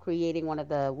creating one of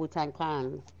the Wu Tang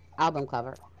Clan album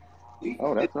cover.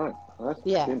 Oh, that's nice. That's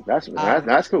Yeah. that's that's, Um,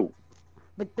 that's cool.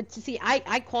 but to see,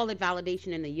 I call it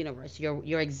validation in the universe.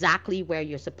 You're exactly where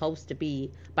you're supposed to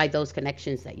be by those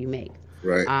connections that you make.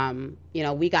 Right.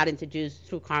 We got introduced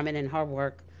through Carmen and her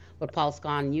work with Paul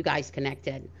Scon. You guys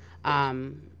connected.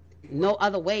 Um, no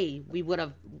other way we would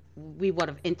have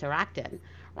interacted,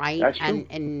 right? That's true.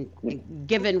 And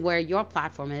given where your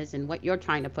platform is and what you're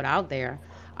trying to put out there,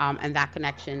 and that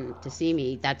connection to See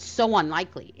Me, that's so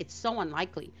unlikely. It's so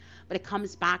unlikely, but it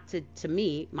comes back to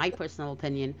me, my personal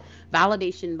opinion,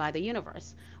 validation by the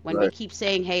universe. When we Right. keep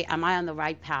saying, hey, am I on the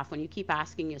right path? When you keep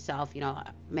asking yourself,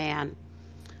 man,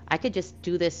 I could just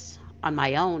do this on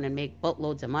my own and make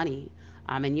boatloads of money.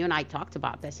 And you and I talked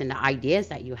about this and the ideas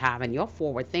that you have, and you're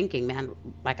forward thinking, man.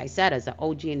 Like I said, as an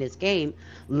OG in this game,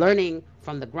 learning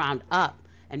from the ground up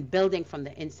and building from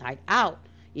the inside out.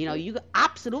 You know, you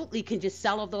absolutely can just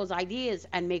sell all those ideas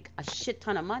and make a shit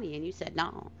ton of money. And you said,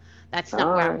 no, that's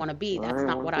not where I All want to be. right, That's I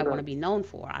not ain't what want I to do want to that. be known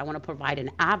for. I want to provide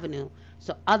an avenue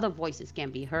so other voices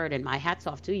can be heard. And my hat's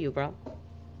off to you, bro.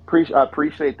 I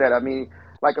appreciate that. I mean,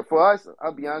 like for us,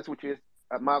 I'll be honest with you.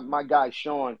 My guy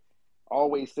Sean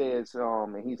always says,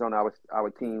 and he's on our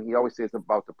team. He always says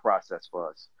about the process for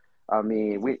us. I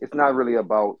mean, it's not really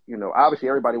about Obviously,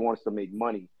 everybody wants to make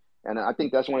money, and I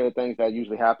think that's one of the things that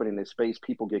usually happen in this space.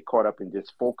 People get caught up in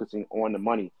just focusing on the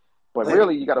money, but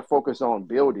really, you got to focus on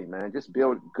building, man. Just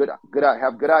build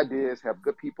have good ideas, have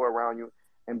good people around you,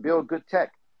 and build good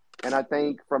tech. And I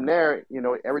think from there,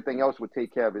 everything else would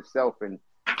take care of itself. And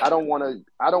I don't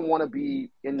want to be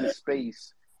in the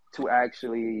space to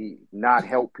actually not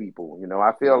help people.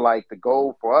 I feel like the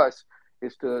goal for us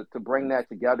is to bring that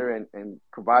together and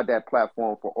provide that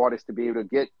platform for artists to be able to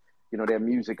get, their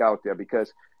music out there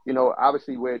because,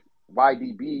 obviously with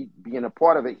YDB being a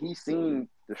part of it, he's seen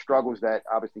the struggles that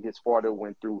obviously his father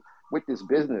went through with this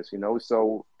business.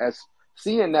 So as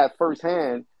seeing that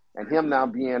firsthand and him now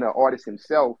being an artist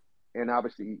himself and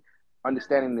obviously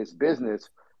understanding this business,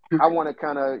 I want to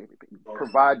kind of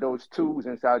provide those tools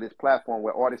inside this platform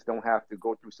where artists don't have to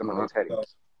go through some of those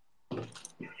headaches.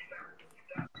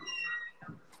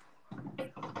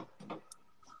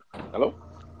 Hello?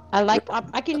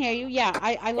 I can hear you. Yeah,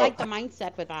 I Oh, like the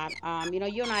mindset with that. You know,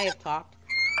 you and I have talked,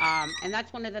 and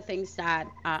that's one of the things that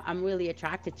I'm really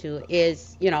attracted to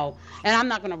is, you know, and I'm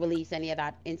not going to release any of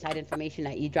that inside information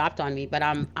that you dropped on me, but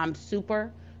I'm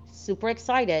super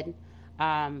excited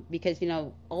because, you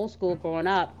know, old school growing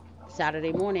up,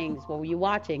 Saturday mornings, what were you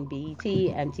watching? BET,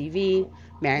 MTV,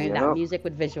 marrying that yeah, music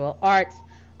with visual arts.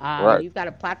 And Right. you've got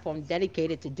a platform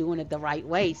dedicated to doing it the right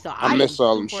way. So I I am miss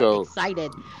all them super shows.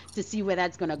 excited to see where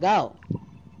that's gonna go.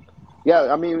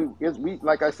 yeah. I mean,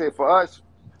 like I said, for us,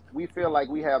 we feel like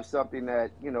we have something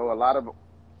that a lot of,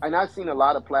 and I've seen a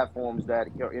lot of platforms that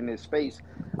in this space.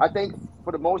 I think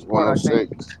for the most part, I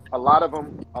think 106. a lot of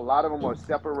them are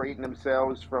separating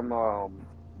themselves from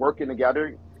working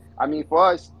together. I mean, for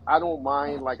us, I don't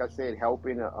mind, like I said,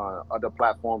 helping other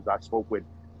platforms. I spoke with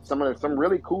some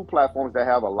really cool platforms that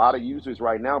have a lot of users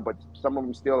right now, but some of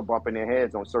them still are bumping their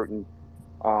heads on certain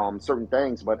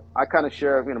things. But I kind of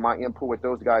share, my input with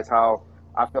those guys how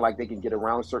I feel like they can get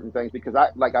around certain things because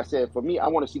like I said, for me, I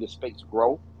want to see the space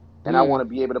grow, and I want Mm, to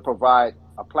be able to provide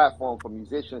a platform for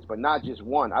musicians, but not just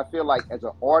one. I feel like as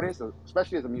an artist,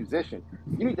 especially as a musician,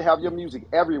 you need to have your music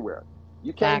everywhere.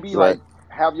 You can't be facts. Right. like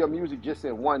have your music just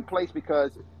in one place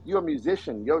because you're a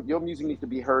musician. Your music needs to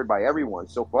be heard by everyone.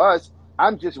 So for us,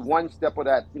 I'm just one step of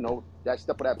that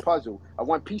step of that puzzle,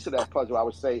 one piece of that puzzle, I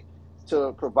would say,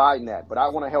 to providing that. But I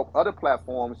want to help other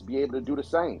platforms be able to do the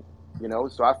same.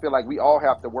 So I feel like we all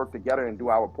have to work together and do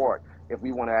our part if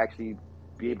we want to actually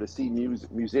be able to see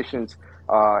musicians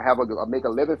make a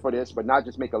living for this, but not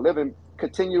just make a living,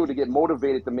 continue to get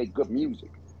motivated to make good music.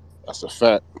 That's a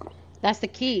fact. That's the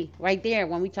key right there.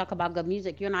 When we talk about good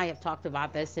music, you and I have talked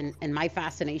about this and my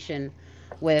fascination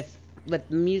with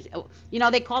music. You know,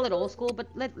 they call it old school, but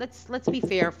let's be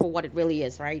fair for what it really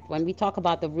is, right? When we talk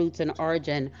about the roots and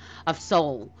origin of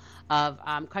soul, of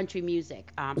country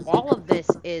music, all of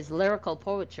this is lyrical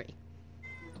poetry.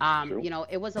 True. You know,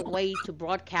 it was a way to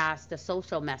broadcast a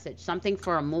social message, something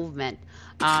for a movement.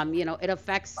 You know, it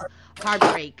affects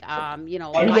heartbreak, you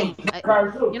know, life,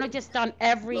 you know, just on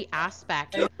every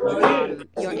aspect.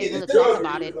 You're able to talk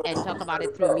about it and talk about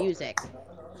it through music.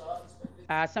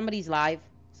 Somebody's live.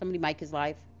 Somebody mic is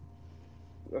live.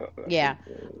 Yeah.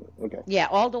 Okay. Yeah,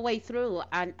 all the way through,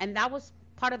 and that was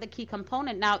part of the key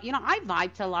component. Now, you know, I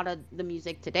vibe to a lot of the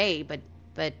music today, but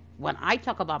when I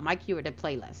talk about my curated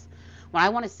playlist, when I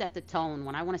want to set the tone,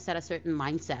 when I want to set a certain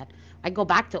mindset, I go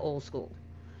back to old school.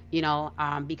 You know,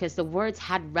 because the words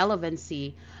had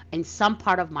relevancy in some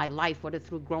part of my life, whether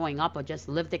through growing up or just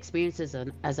lived experiences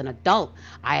as an adult.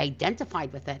 I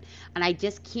identified with it, and I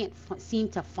just can't seem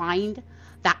to find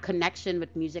that connection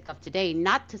with music of today.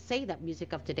 Not to say that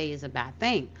music of today is a bad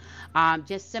thing,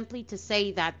 just simply to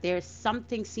say that there's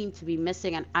something seemed to be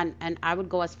missing, and I would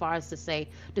go as far as to say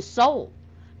the soul,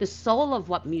 the soul of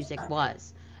what music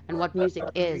was and what music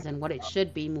is and what it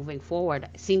should be moving forward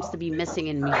seems to be missing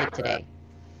in music today.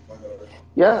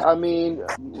 Yeah, I mean,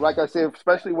 like I said,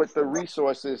 especially with the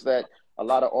resources that a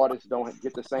lot of artists don't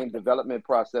get the same development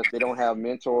process. They don't have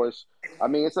mentors. I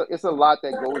mean, it's a lot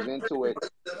that goes into it,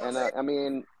 and I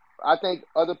mean, I think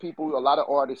other people, a lot of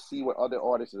artists see what other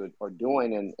artists are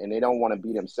doing, and they don't want to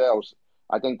be themselves.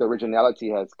 I think the originality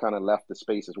has kind of left the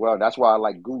space as well. That's why I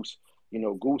like Goose.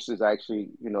 Goose is actually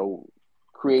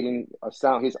creating a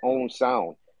sound, his own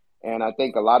sound, And I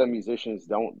think a lot of musicians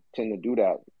don't tend to do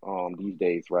that these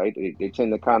days, right? They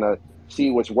tend to kind of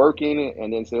see what's working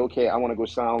and then say, okay, I want to go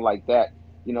sound like that.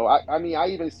 I mean, I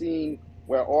even seen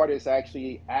where artists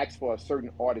actually ask for a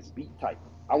certain artist beat type.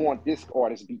 I want this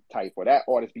artist beat type or that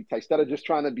artist beat type. Instead of just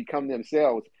trying to become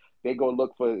themselves, they go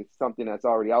look for something that's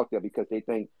already out there because they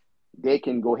think they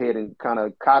can go ahead and kind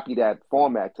of copy that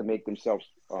format to make themselves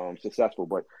successful.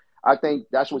 But I think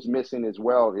that's what's missing as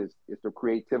well is the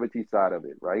creativity side of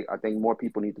it, right? I think more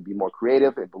people need to be more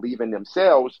creative and believe in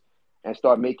themselves and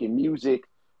start making music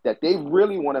that they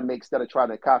really want to make instead of trying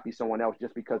to copy someone else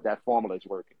just because that formula is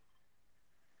working.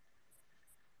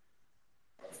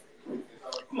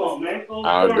 Come on, man. Go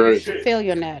I learn that agree. shit. Feel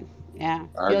your net. Yeah,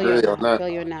 I feel your agree on net. that. Feel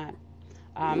your net.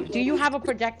 Do you have a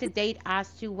projected date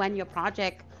as to when your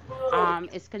project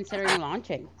is considering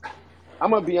launching?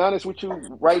 I'm gonna be honest with you.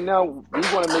 Right now, we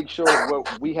want to make sure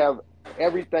we have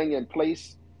everything in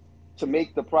place to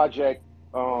make the project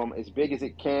as big as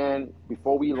it can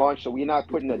before we launch. So we're not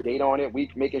putting a date on it. We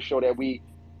making sure that we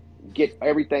get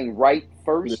everything right Yeah,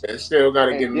 first, still got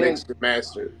to get and then mixed and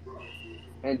mastered.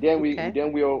 Okay.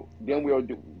 then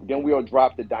we'll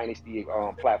drop the Dynasty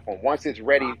platform once it's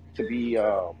ready to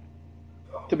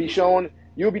be shown.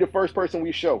 You'll be the first person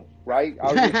we show, right?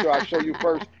 I'll make sure I show you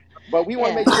first. But we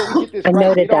want to Yeah. make sure we get this I right. We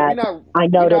noted don't. that. I We're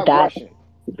noted not that. rushing.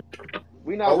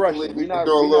 We're not Hopefully, rushing. we can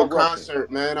do a We're little not rushing.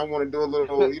 concert, man. I want to do a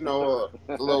little, a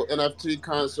little NFT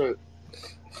concert.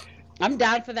 I'm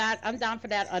down for that. I'm down for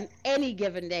that on any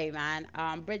given day, man.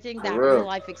 Bridging For that real real.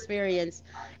 life experience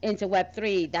into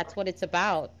Web3, that's what it's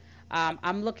about.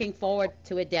 I'm looking forward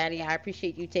to it, Danny. I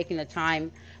appreciate you taking the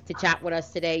time to chat with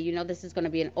us today. You know, this is going to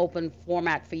be an open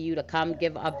format for you to come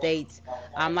give updates.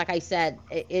 Like I said,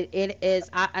 it is,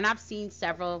 and I've seen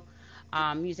several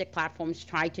music platforms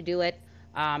try to do it.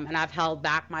 And I've held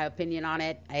back my opinion on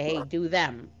it. Hey, do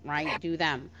them, right? Do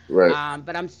them. Right.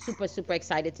 But I'm super, super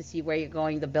excited to see where you're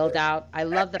going, the build out. I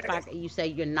love the fact that you say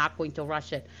you're not going to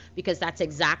rush it because that's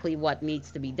exactly what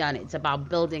needs to be done. It's about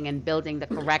building and building the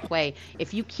correct way.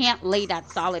 If you can't lay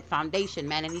that solid foundation,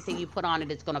 man, anything you put on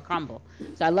it, it's going to crumble.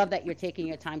 So I love that you're taking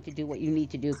your time to do what you need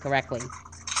to do correctly.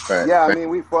 Fact. Yeah, I Fact. mean,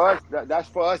 we for us. That's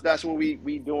for us. That's what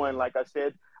we doing. Like I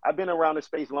said, I've been around the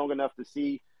space long enough to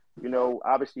see.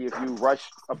 Obviously, if you rush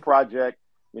a project,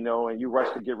 and you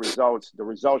rush to get results, the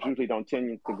results usually don't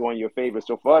tend to go in your favor.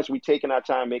 So for us, we taking our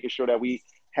time, making sure that we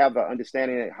have the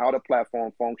understanding of how the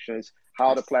platform functions,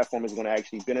 how the platform is going to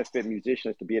actually benefit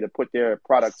musicians to be able to put their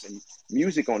products and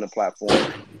music on the platform.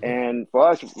 And for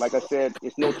us, like I said,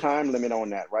 it's no time limit on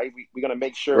that, right? We're going to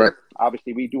make sure, Right.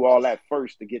 obviously, we do all that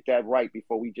first to get that right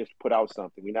before we just put out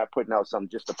something. We're not putting out something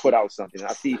just to put out something.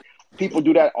 I see people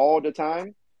do that all the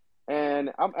time, and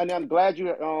I'm glad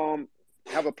you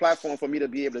have a platform for me to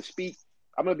be able to speak.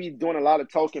 I'm gonna be doing a lot of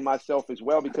talking myself as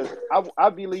well because I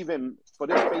believe in for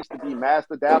this space to be mass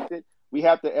adapted, we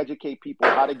have to educate people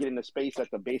how to get in the space at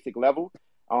the basic level.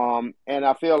 And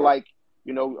I feel like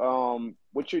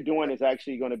what you're doing is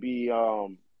actually going to be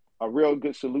a real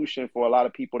good solution for a lot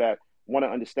of people that want to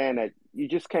understand that you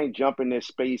just can't jump in this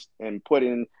space and put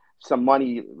in some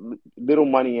money, little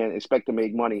money, and expect to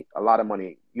make money, a lot of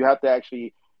money. You have to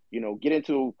actually, get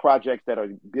into projects that are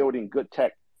building good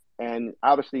tech. And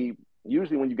obviously,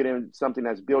 usually when you get in something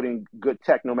that's building good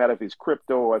tech, no matter if it's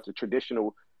crypto or it's a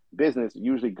traditional business,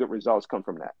 usually good results come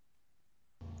from that.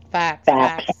 Facts,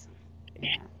 Fact. facts.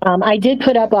 Yeah. I did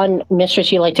put up on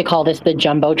Mistress, you like to call this the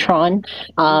Jumbotron,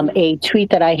 Mm-hmm. a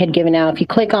tweet that I had given out. If you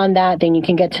click on that, then you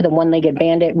can get to the One Legged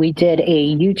Bandit. We did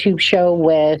a YouTube show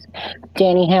with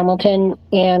Danny Hamilton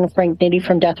and Frank Nitti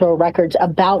from Death Row Records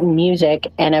about music,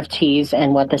 NFTs,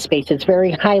 and what the space is.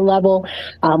 Very high level.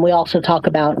 We also talk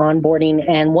about onboarding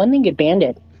and One Legged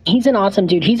Bandit. He's an awesome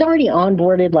dude. He's already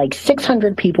onboarded like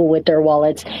 600 people with their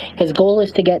wallets. His goal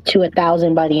is to get to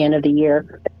 1,000 by the end of the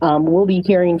year. We'll be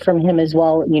hearing from him as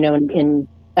well, in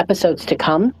episodes to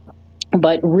come,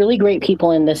 but really great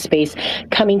people in this space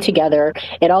coming together.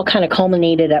 It all kind of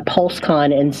culminated at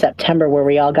PulseCon in September, where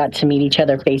we all got to meet each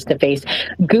other face to face.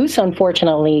 Goose,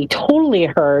 unfortunately, totally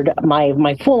heard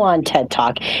my full on TED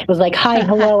talk. It was like, "Hi,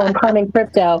 hello, I'm Carmen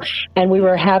Crypto," and we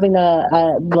were having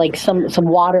a like some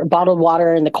water, bottled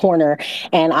water in the corner,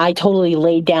 and I totally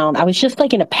laid down. I was just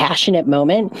like in a passionate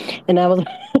moment, and I was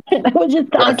I was just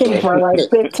talking for Definitely. like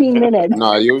 15 minutes.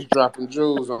 No, you was dropping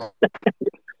jewels on.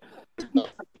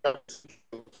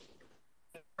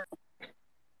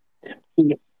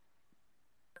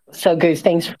 So, Goose,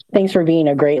 thanks for being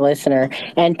a great listener,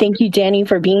 and thank you, Danny,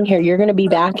 for being here. You're going to be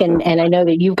back, and I know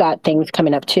that you've got things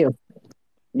coming up too.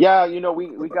 Yeah,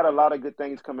 we got a lot of good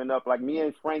things coming up. Like me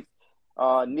and Frank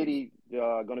Nitty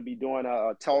going to be doing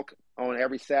a talk on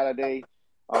every Saturday.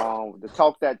 The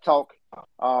talk that talk.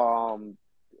 Um,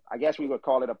 I guess we would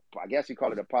call it a. I guess we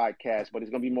call it a podcast, but it's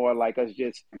gonna be more like us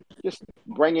just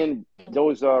bringing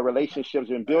those relationships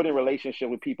and building relationship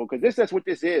with people because that's what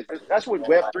this is. That's what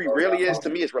Web 3 really is to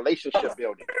me. Is relationship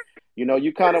building.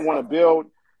 You kind of want to build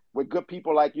with good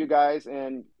people like you guys,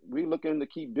 and we're looking to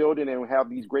keep building and have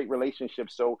these great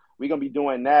relationships. So we're gonna be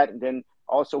doing that, and then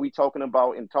also we talking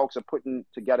about in talks of putting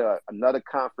together another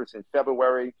conference in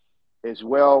February as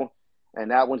well,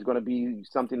 and that one's going to be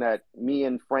something that me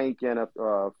and Frank and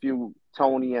a few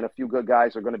Tony and a few good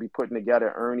guys are going to be putting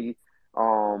together. Ernie,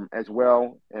 as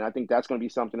well, and I think that's going to be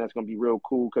something that's going to be real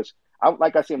cool because,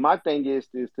 like I said, my thing is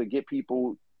to get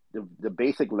people the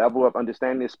basic level of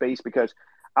understanding this space because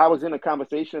I was in a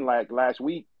conversation like last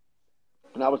week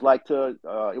and I was like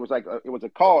it was a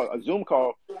call, a Zoom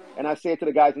call, and I said to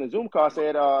the guys in the Zoom call, I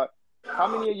said, how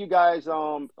many of you guys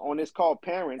on this call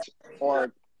parents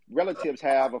or relatives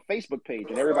have a Facebook page?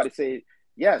 And everybody said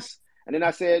yes. And then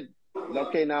I said,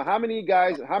 okay, now how many of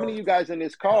you guys in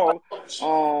this call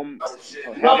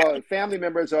have a family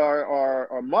members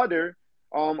or mother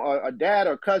or a dad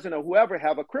or cousin or whoever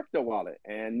have a crypto wallet?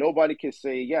 And nobody can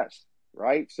say yes,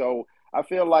 right? So I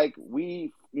feel like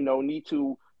we need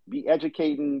to be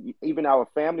educating even our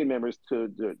family members to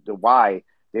the why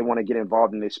they want to get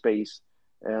involved in this space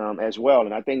as well.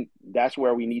 And I think that's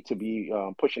where we need to be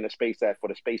pushing the space at for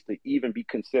the space to even be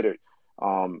considered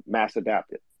mass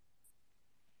adapted.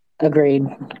 Agreed.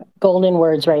 Golden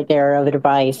words right there of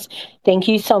advice. Thank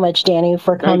you so much, Danny,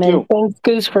 for Thank coming. you. Thanks,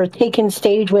 Goose, for taking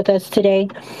stage with us today.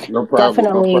 No problem. No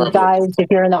Definitely, problem. guys, if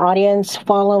you're in the audience,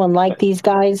 follow and like these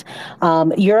guys.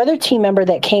 Your other team member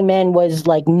that came in was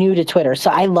like new to Twitter.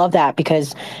 So I love that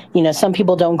because, some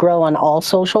people don't grow on all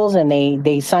socials and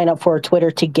they sign up for Twitter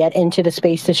to get into the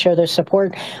space to show their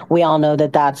support. We all know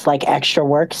that that's like extra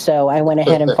work. So I went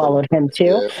ahead and followed him too.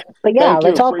 Yeah, But yeah, Thank you.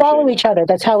 let's all Appreciate follow it. each other.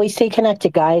 That's how we stay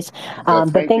connected, guys. But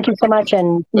Thank definitely. thank you. you so much.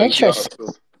 And Thank y'all Mistress, too.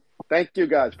 Thank you,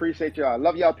 guys. Appreciate y'all.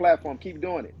 Love y'all platform. Keep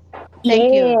doing it.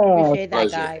 Thank you. yeah. Appreciate that,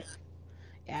 Pleasure. guy.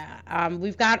 Yeah.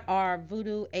 We've got our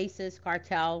Voodoo Aces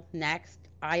cartel next.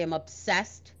 I am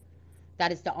obsessed.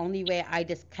 That is the only way I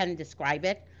just can describe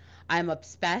it. I'm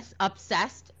obsessed.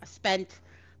 Obsessed. I spent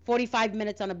 45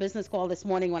 minutes on a business call this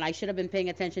morning when I should have been paying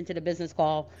attention to the business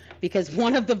call because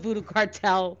one of the Voodoo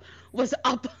cartel was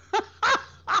up,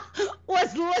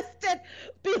 was listed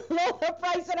below the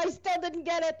price, and I still didn't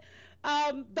get it.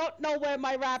 Don't know where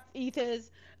my wrap ETH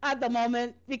is at the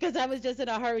moment because I was just in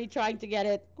a hurry trying to get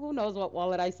it. Who knows what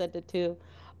wallet I sent it to?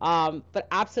 But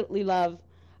absolutely love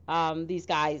these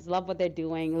guys. Love what they're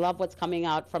doing. Love what's coming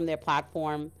out from their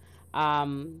platform.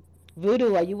 Um,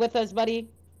 Voodoo, are you with us, buddy?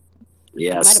 You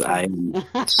might Yes, have put.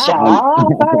 I'm,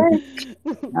 Sharp.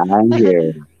 I'm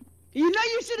here. You know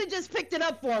you should have just picked it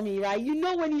up for me, right? You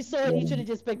know when you saw it, you should have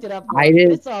just picked it up for I me. But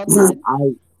did. it's all good.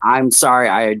 I I'm sorry.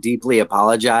 I deeply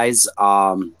apologize.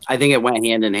 I think it went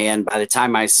hand in hand. By the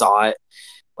time I saw it,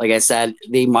 like I said,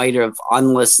 they might have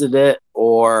unlisted it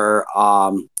or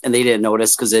and they didn't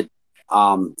notice because it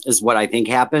is what I think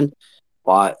happened.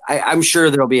 But I'm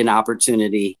sure there'll be an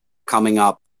opportunity coming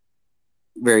up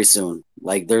very soon.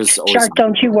 Like there's always Shark,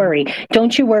 don't you worry.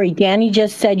 Don't you worry. Danny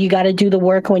just said you got to do the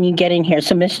work when you get in here.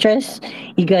 So, Mistress,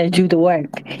 you got to do the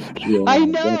work. yeah. I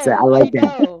That's it. I know. I like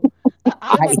that. know.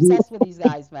 I'm I he, obsessed with these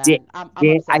guys, man. I'm I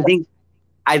obsessed. think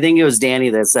I think it was Danny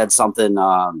that said something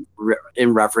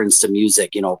in reference to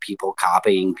music. People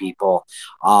copying people.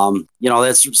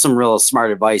 That's some real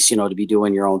smart advice. To be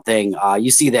doing your own thing.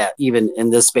 You see that even in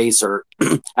this space or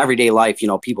everyday life.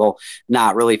 People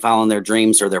not really following their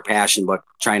dreams or their passion, but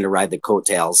trying to ride the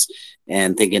coattails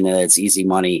and thinking that it's easy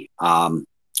money.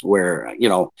 Where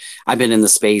I've been in the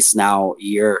space now a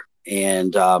year,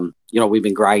 and we've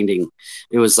been grinding.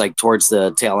 It was like towards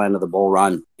the tail end of the bull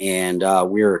run, and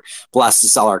we are blessed to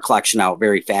sell our collection out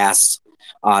very fast.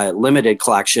 Limited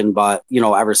collection, but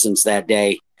ever since that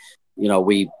day,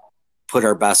 we put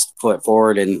our best foot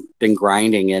forward and been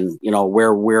grinding. And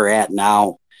where we're at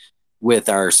now with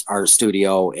our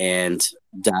studio and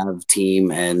dev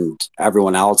team and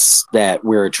everyone else that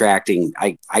we're attracting,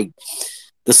 I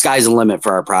the sky's the limit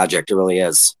for our project. It really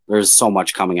is. There's so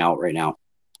much coming out right now.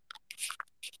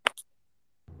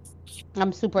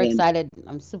 I'm super And excited.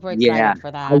 I'm super yeah, excited for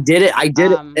I that. did it. I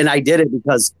did it, Um, and I did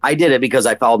it because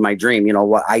I followed my dream.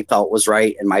 What I felt was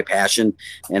right and my passion,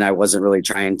 and I wasn't really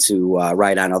trying to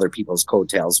ride on other people's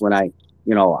coattails. When I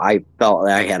felt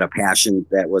that I had a passion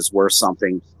that was worth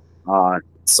something. Uh,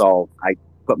 so I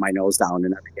put my nose down,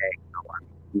 and every day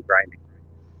I'm grinding.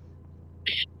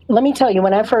 Let me tell you,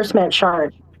 when I first met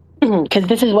Shark, because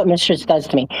this is what Mistress does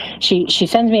to me. She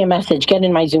sends me a message. Get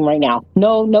in my Zoom right now.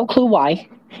 No clue why.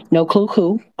 no clue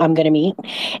who I'm going to meet.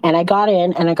 And I got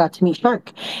in and I got to meet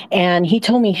Shark. And he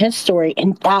told me his story,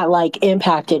 and that like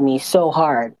impacted me so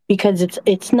hard because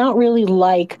it's not really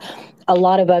like a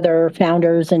lot of other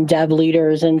founders and dev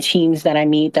leaders and teams that I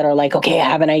meet that are like, okay, I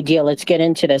have an idea. Let's get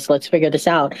into this. Let's figure this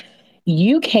out.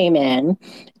 You came in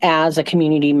as a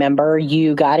community member,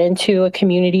 you got into a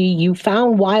community, you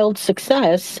found wild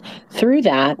success through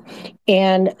that.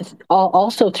 And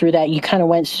also through that, you kind of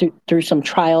went through some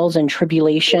trials and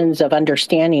tribulations of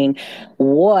understanding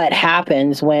what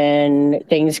happens when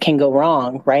things can go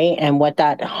wrong, right? And what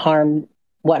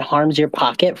harms your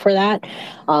pocket for that,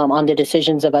 on the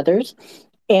decisions of others.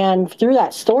 And through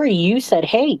that story, you said,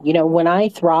 hey, when I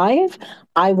thrive,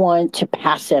 I want to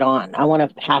pass it on. I want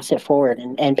to pass it forward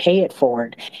and pay it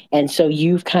forward. And so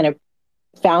you've kind of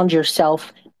found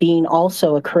yourself being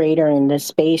also a creator in this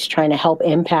space, trying to help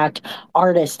impact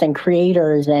artists and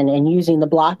creators and using the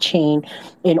blockchain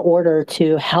in order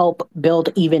to help build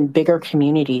even bigger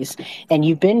communities. And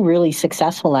you've been really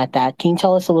successful at that. Can you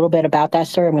tell us a little bit about that,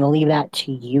 sir? I'm going to leave that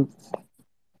to you.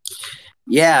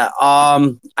 Yeah,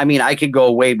 I mean, I could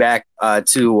go way back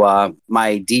to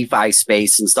my DeFi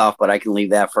space and stuff, but I can leave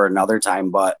that for another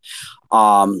time. But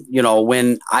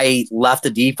when I left the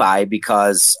DeFi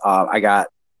because I got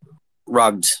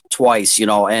rugged twice,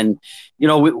 and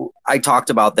I talked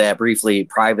about that briefly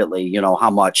privately, how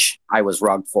much I was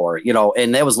rugged for,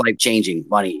 and that was life changing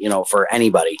money, for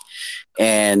anybody.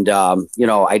 And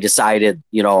I decided,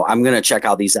 I'm going to check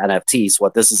out these NFTs,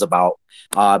 what this is about.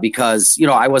 Because,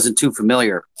 I wasn't too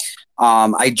familiar.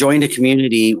 I joined a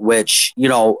community which,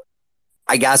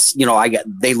 I guess,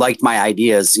 they liked my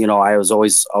ideas. I was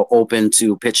always open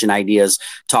to pitching ideas,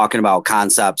 talking about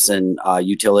concepts and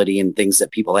utility and things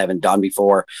that people haven't done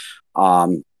before.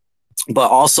 But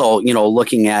also,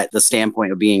 looking at the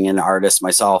standpoint of being an artist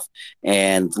myself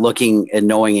and looking and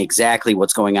knowing exactly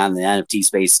what's going on in the NFT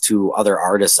space to other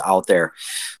artists out there.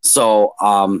 So,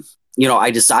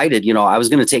 I decided, I was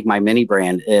going to take my mini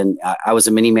brand, and I was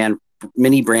a mini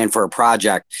brand for a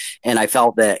project. And I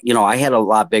felt that, I had a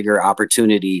lot bigger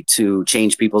opportunity to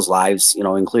change people's lives,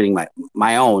 including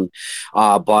my own,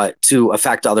 but to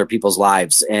affect other people's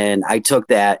lives. And I took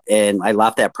that and I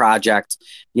left that project,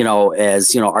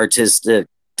 as, artistic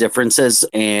differences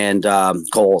and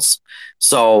goals.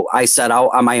 So I set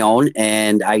out on my own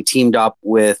and I teamed up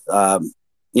with, I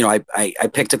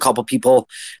picked a couple people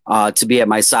to be at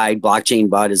my side. Blockchain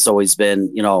Bud has always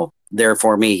been, there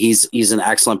for me. He's an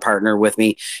excellent partner with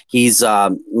me. He's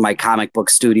my comic book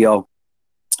studio.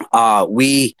 I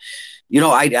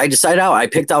decided out, I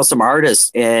picked out some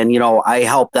artists and, I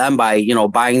helped them by,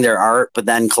 buying their art, but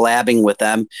then collabing with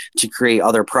them to create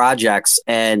other projects.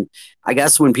 And I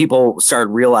guess when people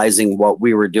started realizing what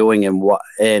we were doing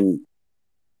and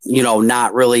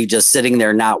not really just sitting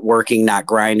there, not working, not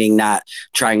grinding, not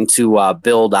trying to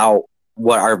build out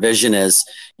what our vision is.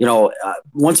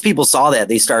 Once people saw that,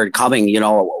 they started coming.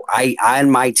 I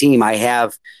on my team, I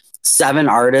have 7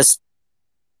 artists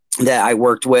that I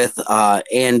worked with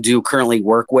and do currently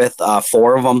work with,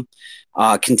 4 of them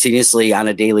continuously on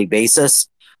a daily basis.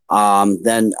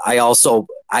 Then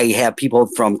I have people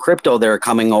from crypto that are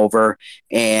coming over,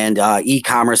 and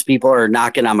e-commerce people are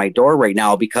knocking on my door right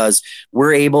now because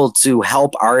we're able to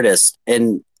help artists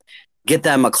and get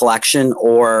them a collection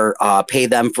or pay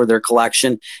them for their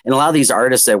collection. And a lot of these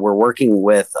artists that we're working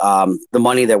with, the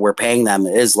money that we're paying them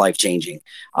is life-changing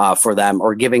for them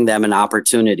or giving them an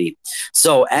opportunity.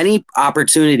 So any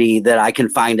opportunity that I can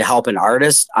find to help an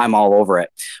artist, I'm all over it.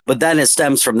 But then it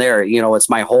stems from there. It's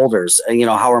my holders.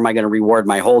 How am I going to reward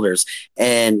my holders?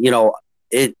 And,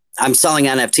 I'm selling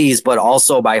NFTs, but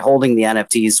also by holding the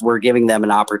NFTs, we're giving them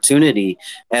an opportunity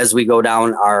as we go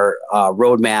down our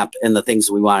roadmap and the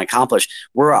things we want to accomplish.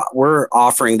 We're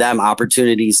offering them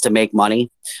opportunities to make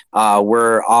money.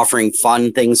 We're offering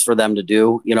fun things for them to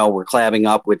do. We're collabing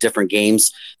up with different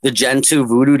games. The Gen 2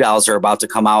 Voodoo dolls are about to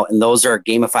come out, and those are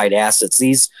gamified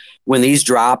assets. When these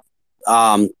drop,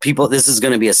 this is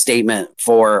going to be a statement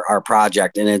for our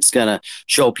project, and it's going to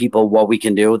show people what we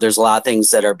can do. There's a lot of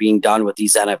things that are being done with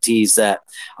these NFTs that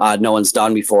no one's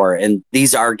done before, and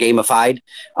these are gamified.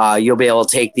 You'll be able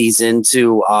to take these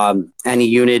into any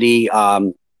Unity,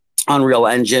 Unreal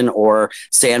Engine or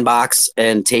Sandbox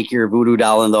and take your Voodoo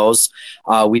doll in those.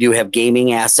 We do have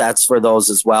gaming assets for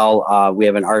those as well. We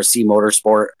have an RC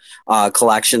Motorsport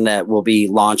collection that will be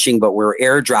launching, but we're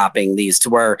airdropping these to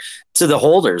the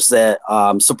holders that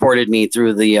supported me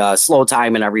through the slow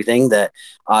time and everything, that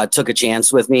took a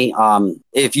chance with me.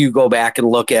 If you go back and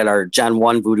look at our Gen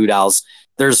 1 Voodoo dolls,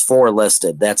 there's 4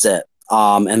 listed. That's it.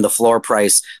 And the floor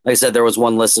price, like I said, there was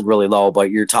one listed really low,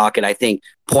 but you're talking, I think,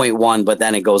 point 0.1, but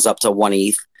then it goes up to 1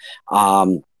 ETH.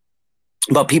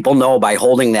 But people know by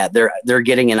holding that they're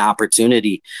getting an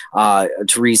opportunity to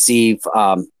receive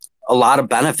a lot of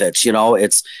benefits.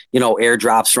 It's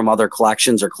airdrops from other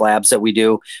collections or collabs that we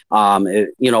do.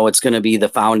 It's going to be the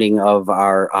founding of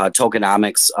our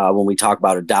tokenomics when we talk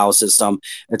about a DAO system.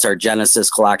 It's our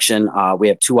Genesis collection. We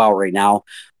have 2 out right now.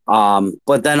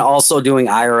 But then also doing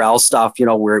IRL stuff,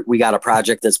 we got a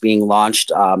project that's being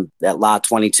launched at Lot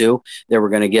 22 that we're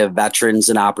going to give veterans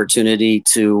an opportunity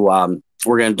to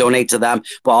we're going to donate to them,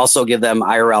 but also give them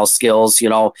IRL skills,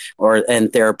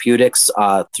 and therapeutics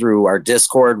through our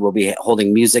Discord. We'll be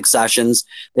holding music sessions.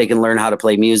 They can learn how to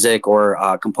play music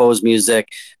or compose music,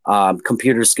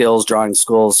 computer skills, drawing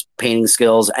skills, painting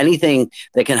skills, anything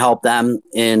that can help them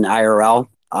in IRL.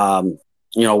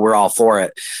 We're all for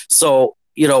it. So,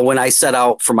 when I set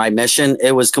out for my mission,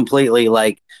 it was completely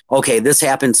like, okay, this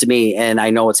happened to me and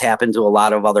I know it's happened to a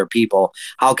lot of other people.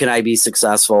 How can I be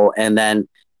successful? And then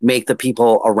make the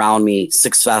people around me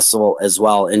successful as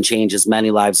well and change as many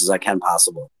lives as I can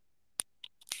possible.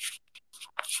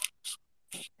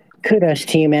 Kudos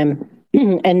to you, man.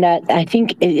 And that, I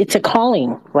think it's a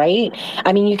calling, right?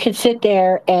 I mean, you could sit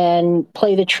there and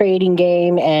play the trading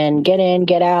game and get in,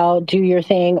 get out, do your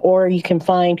thing, or you can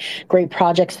find great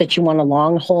projects that you want to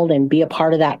long hold and be a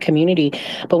part of that community.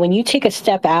 But when you take a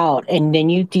step out and then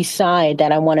you decide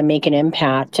that I want to make an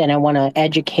impact and I want to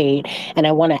educate and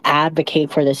I want to advocate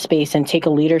for this space and take a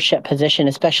leadership position,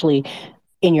 especially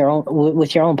in your own,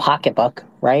 with your own pocketbook,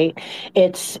 right?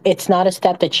 It's not a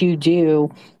step that you do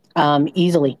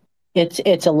easily.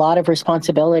 It's a lot of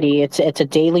responsibility. It's a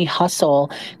daily hustle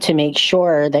to make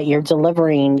sure that you're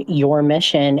delivering your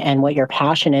mission and what your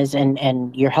passion is,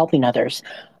 and you're helping others.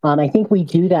 I think we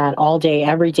do that all day,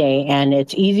 every day, and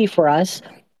it's easy for us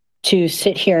to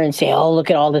sit here and say, oh, look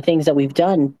at all the things that we've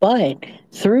done. But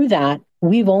through that,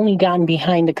 we've only gotten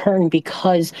behind the curtain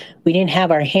because we didn't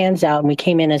have our hands out and we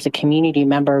came in as a community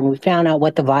member and we found out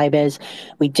what the vibe is.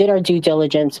 We did our due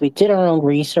diligence, we did our own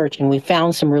research, and we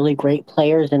found some really great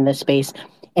players in this space.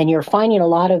 And you're finding a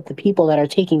lot of the people that are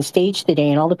taking stage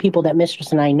today and all the people that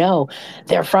Mistress and I know,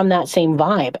 they're from that same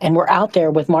vibe. And we're out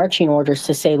there with marching orders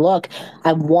to say, look,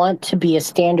 I want to be a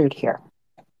standard here.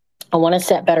 I want to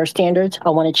set better standards.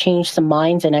 I want to change some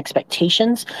minds and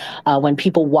expectations when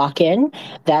people walk in,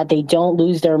 that they don't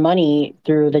lose their money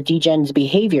through the degens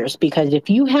behaviors. Because if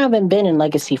you haven't been in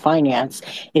legacy finance,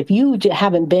 if you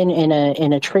haven't been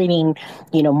in a trading,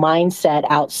 mindset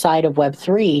outside of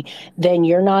Web3, then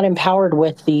you're not empowered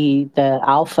with the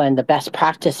alpha and the best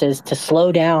practices to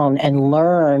slow down and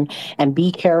learn and be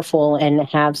careful and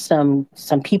have some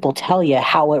people tell you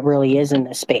how it really is in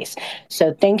this space.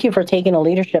 So thank you for taking a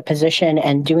leadership position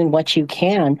and doing what you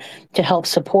can to help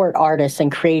support artists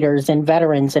and creators and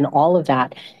veterans and all of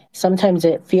that. Sometimes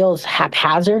it feels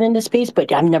haphazard in the space,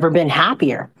 but I've never been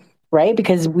happier, right?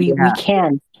 Because we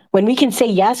can, when we can say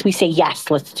yes, we say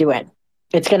yes, let's do it.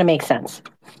 It's going to make sense.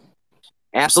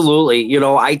 Absolutely.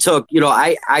 I took,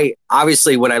 I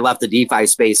obviously when I left the DeFi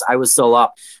space, I was still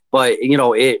up, but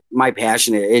my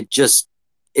passion, it just,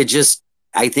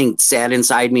 I think sat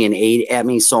inside me and ate at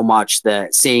me so much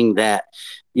that seeing that,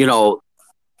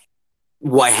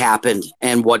 what happened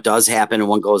and what does happen and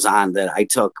what goes on, that I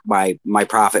took my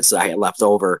profits that I had left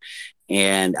over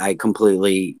and I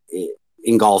completely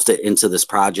engulfed it into this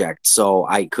project so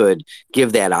I could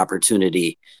give that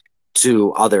opportunity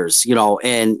to others,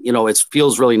 and, it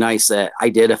feels really nice that I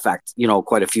did affect,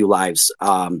 quite a few lives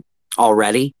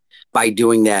already by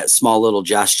doing that small little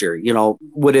gesture.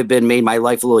 Would have been made my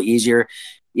life a little easier.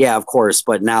 Yeah, of course.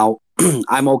 But now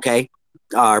I'm okay.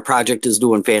 Our project is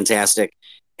doing fantastic.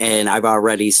 And I've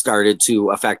already started to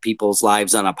affect people's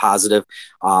lives on a positive.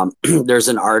 There's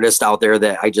an artist out there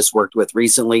that I just worked with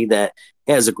recently that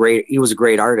he was a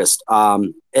great artist.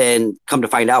 And come to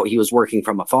find out, he was working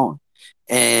from a phone.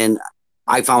 And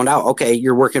I found out, okay,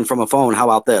 you're working from a phone. How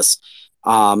about this?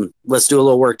 Let's do a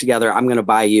little work together. I'm going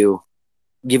to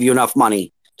give you enough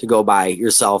money to go buy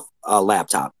yourself a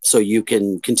laptop so you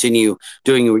can continue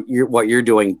doing what you're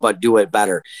doing, but do it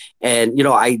better. And,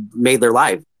 I made their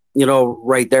life,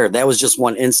 right there. That was just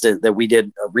one instant that we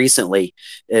did recently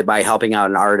by helping out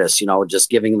an artist, just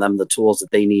giving them the tools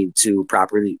that they need to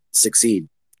properly succeed.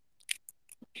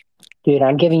 Dude,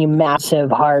 I'm giving you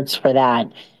massive hearts for that.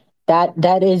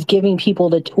 That is giving people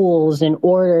the tools in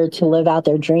order to live out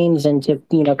their dreams and to,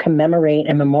 commemorate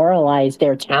and memorialize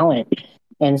their talent.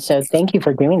 And so thank you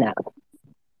for doing that.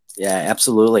 Yeah,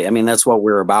 absolutely. I mean, that's what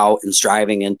we're about and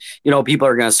striving. And, people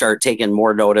are going to start taking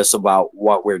more notice about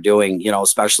what we're doing,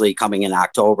 especially coming in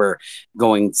October,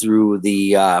 going through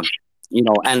the,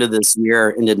 end of this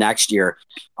year into next year.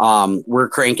 We're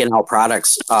cranking out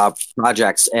projects,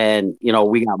 and,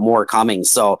 we got more coming.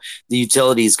 So the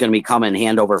utility is going to be coming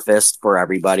hand over fist for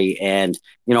everybody. And,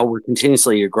 we're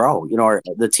continuously to grow.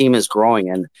 The team is growing.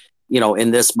 And,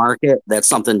 in this market, that's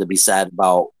something to be said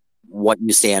about what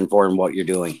you stand for and what you're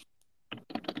doing.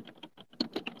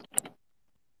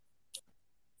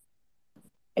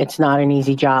 It's not an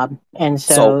easy job. And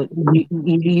So so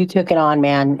you took it on,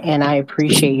 man. And I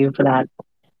appreciate you for that.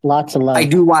 Lots of I love.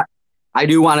 do want I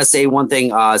do want to say one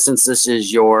thing. Since this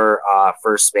is your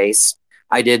first space,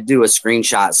 I did do a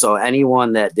screenshot. So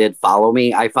anyone that did follow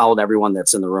me, I followed everyone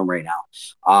that's in the room right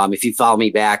now. If you follow me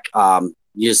back,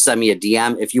 you just send me a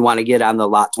DM. If you want to get on the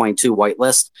Lot 22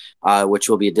 whitelist, which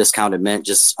will be a discounted mint,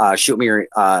 just shoot me your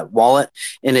wallet.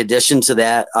 In addition to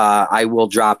that, I will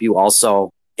drop you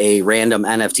also a random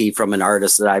NFT from an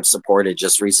artist that I've supported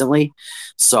just recently.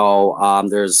 So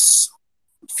there's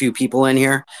few people in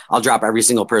here. I'll drop every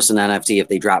single person NFT if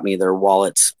they drop me their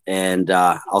wallets, and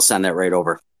I'll send that right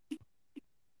over.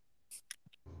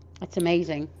 It's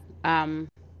amazing. Um,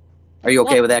 Are you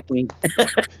okay well, with that, Queen?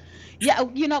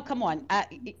 yeah, come on.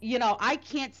 I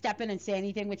can't step in and say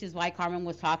anything, which is why Carmen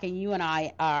was talking. You and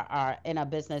I are in a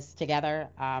business together,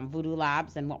 Voodoo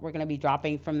Labs, and what we're going to be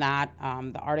dropping from that,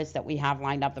 the artists that we have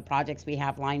lined up, the projects we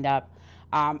have lined up.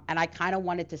 And I kind of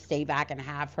wanted to stay back and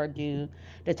have her do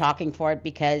the talking for it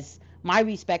because my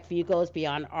respect for you goes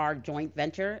beyond our joint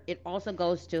venture. It also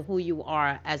goes to who you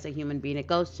are as a human being. It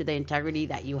goes to the integrity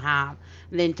that you have,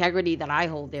 the integrity that I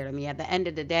hold dear to me. At the end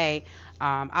of the day,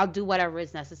 I'll do whatever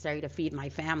is necessary to feed my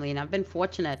family. And I've been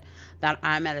fortunate that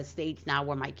I'm at a stage now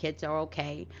where my kids are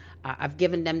okay. I've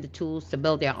given them the tools to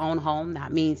build their own home.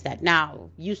 That means that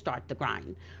now you start the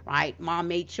grind, right? Mom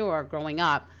made sure growing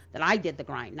up that I did the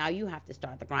grind. Now you have to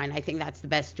start the grind. I think that's the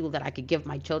best tool that I could give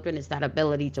my children is that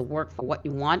ability to work for what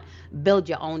you want, build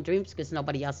your own dreams because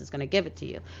nobody else is going to give it to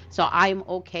you. So I'm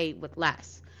okay with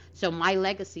less. So my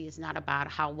legacy is not about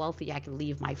how wealthy I can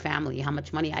leave my family, how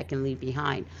much money I can leave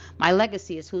behind. My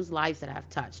legacy is whose lives that I've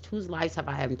touched, whose lives have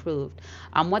I improved,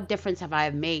 what difference have I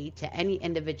made to any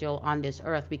individual on this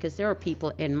earth? Because there are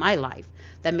people in my life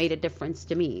that made a difference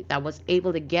to me, that was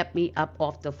able to get me up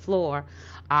off the floor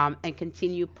and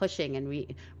continue pushing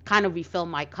and kind of refill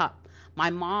my cup. My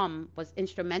mom was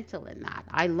instrumental in that.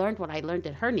 I learned what I learned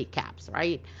at her kneecaps,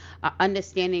 right?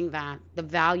 Understanding that the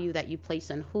value that you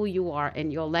place on who you are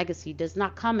and your legacy does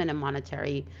not come in a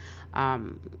monetary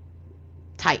um,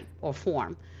 type or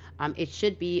form. It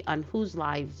should be on whose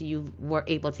lives you were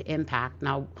able to impact.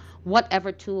 Now,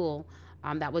 whatever tool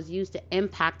that was used to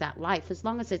impact that life, as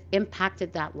long as it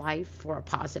impacted that life for a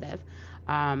positive.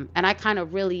 And I kind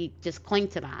of really just cling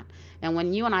to that. And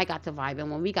when you and I got to vibe and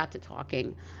when we got to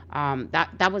talking,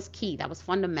 that was key. That was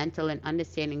fundamental in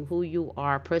understanding who you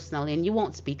are personally. And you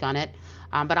won't speak on it,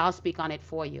 but I'll speak on it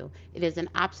for you. It is an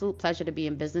absolute pleasure to be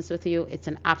in business with you. It's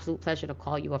an absolute pleasure to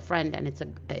call you a friend, and it's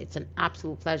an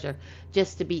absolute pleasure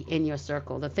just to be in your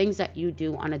circle. The things that you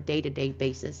do on a day-to-day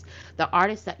basis, the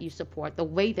artists that you support, the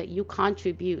way that you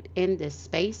contribute in this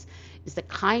space is the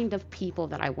kind of people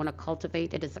that I want to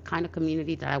cultivate. It is the kind of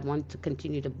community that I want to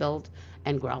continue to build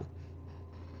and grow.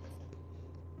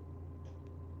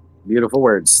 Beautiful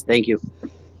words. Thank you.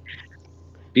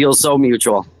 Feels so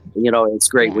mutual. It's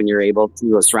great Yeah. when you're able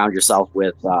to surround yourself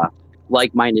with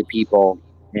like-minded people,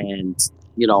 and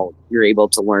you're able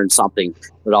to learn something,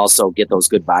 but also get those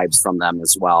good vibes from them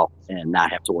as well, and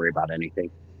not have to worry about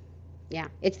anything. Yeah,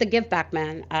 it's the give back,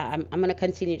 man. I'm going to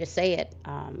continue to say it.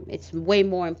 It's way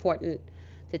more important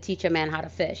to teach a man how to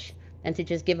fish than to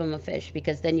just give him a fish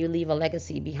because then you leave a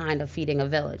legacy behind of feeding a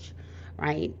village,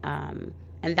 right?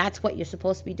 And that's what you're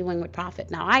supposed to be doing with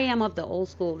profit. Now, I am of the old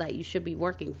school that you should be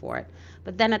working for it.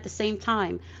 But then at the same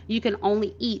time, you can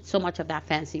only eat so much of that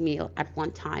fancy meal at one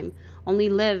time, only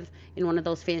live in one of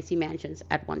those fancy mansions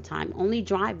at one time, only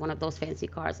drive one of those fancy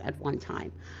cars at one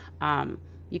time. Um,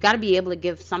 you got to be able to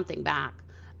give something back.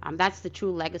 That's the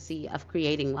true legacy of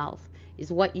creating wealth,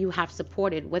 is what you have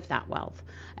supported with that wealth.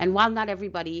 And while not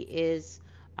everybody is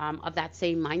of that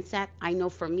same mindset, I know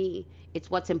for me, it's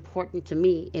what's important to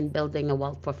me in building a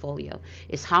wealth portfolio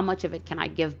is how much of it can I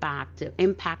give back to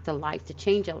impact a life, to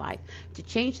change a life, to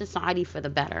change society for the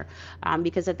better.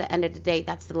 Because at the end of the day,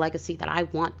 that's the legacy that I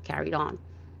want carried on,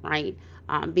 right?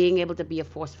 Being able to be a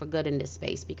force for good in this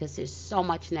space because there's so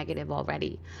much negative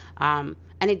already. And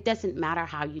it doesn't matter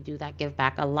how you do that give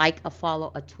back, a like, a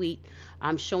follow, a tweet,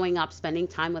 showing up, spending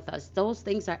time with us. Those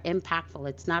things are impactful.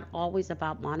 It's not always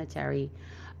about monetary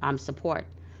support.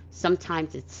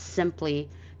 Sometimes it's simply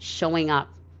showing up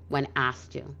when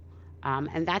asked to,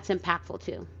 and that's impactful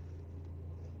too.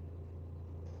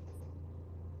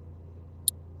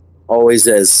 Always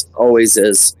is.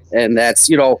 And that's,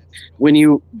 when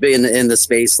you've been in the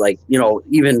space, like,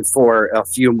 even for a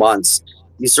few months,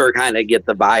 you sort of kind of get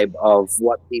the vibe of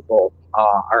what people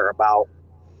are about.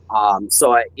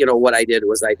 So what I did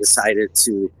was I decided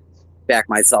to back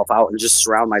myself out and just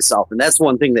surround myself. And that's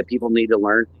one thing that people need to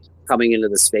learn coming into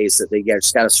the space, that they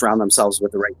just got to surround themselves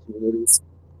with the right communities,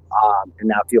 and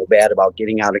not feel bad about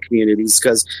getting out of communities,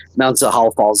 because mental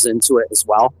health falls into it as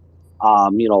well. A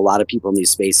lot of people in these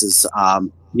spaces, I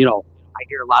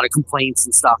hear a lot of complaints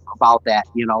and stuff about that,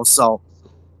 so,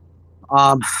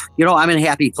 I'm in a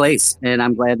happy place, and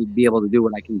I'm glad to be able to do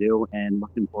what I can do, and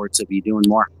looking forward to be doing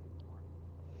more.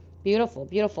 Beautiful,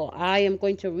 beautiful. I am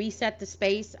going to reset the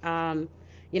space.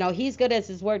 He's good as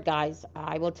his word, guys.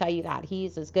 I will tell you that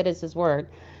he's as good as his word.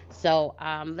 So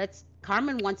let's.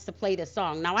 Carmen wants to play this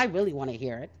song now. I really want to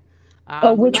hear it.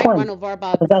 Oh, We which might one? run over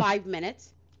about That's- 5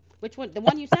 minutes. Which one? The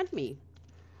one you sent me.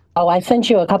 Oh, I sent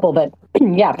you a couple, but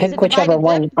yeah, Is pick it whichever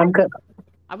divided dip? one. I'm good.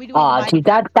 Are we doing Ah, divided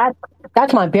dude, dip?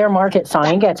 that's my bear market song.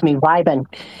 It That gets me vibing.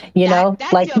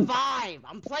 that's Like, your vibe.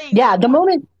 I'm playing yeah, that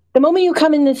one. the moment you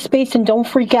come in this space and don't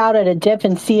freak out at a dip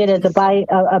and see it as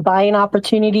a buying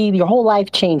opportunity, your whole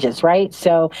life changes, right?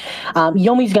 So,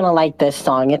 Yomi's gonna like this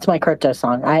song. It's my crypto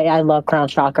song. I love Crown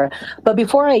Chakra. But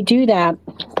before I do that,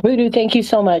 Voodoo, thank you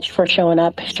so much for showing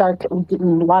up. Shark,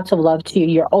 lots of love to you.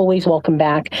 You're always welcome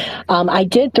back. I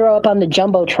did throw up on the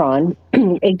jumbotron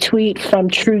a tweet from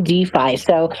True DeFi.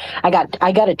 So I got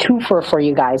a twofer for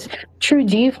you guys. True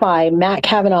DeFi, Matt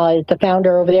Kavanaugh is the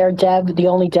founder over there, the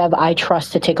only dev I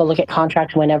trust to take a look at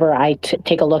contracts whenever I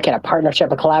take a look at a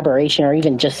partnership, a collaboration, or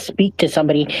even just speak to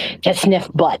somebody to sniff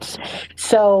butts.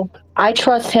 So I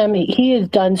trust him. He has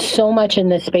done so much in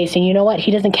this space. And you know what? He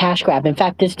doesn't cash grab. In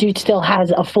fact, this dude still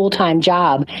has a full time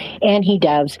job, and he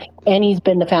devs, and he's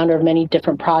been the founder of many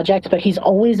different projects, but he's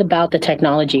always about the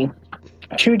technology.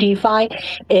 True DeFi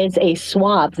is a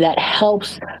swap that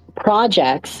helps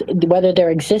projects, whether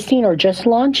they're existing or just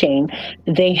launching,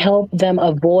 they help them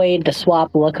avoid the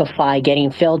swap lookify getting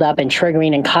filled up and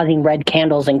triggering and causing red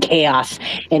candles and chaos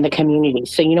in the community.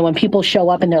 So, when people show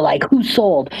up and they're like, who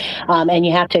sold? And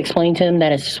you have to explain to them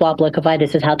that it's swap lookify.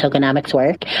 This is how tokenomics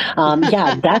work.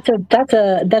 Yeah,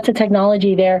 that's a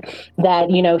technology there that,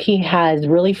 he has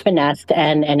really finessed,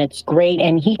 and it's great.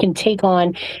 And he can take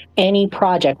on any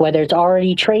project, whether it's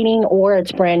already trading or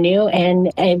it's brand new.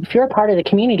 And if you're a part of the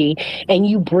community and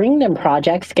you bring them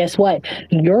projects, guess what?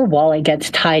 Your wallet gets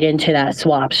tied into that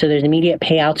swap. So there's immediate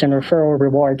payouts and referral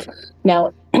rewards.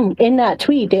 Now, in that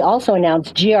tweet, they also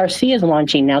announced GRC is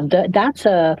launching. Now, that's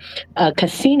a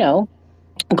casino,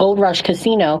 Gold Rush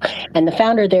Casino, and the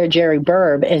founder there, Jerry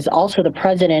Burb, is also the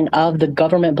president of the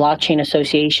Government Blockchain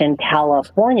Association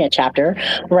California chapter.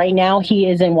 Right now, he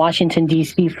is in Washington,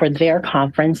 D.C. for their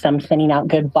conference. I'm sending out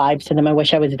good vibes to them. I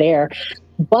wish I was there.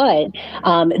 But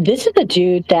this is a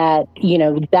dude that,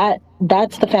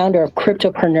 that's the founder of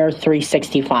Cryptopreneur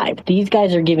 365. These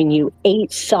guys are giving you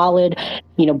 8 solid,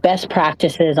 best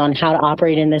practices on how to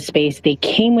operate in this space. They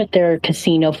came with their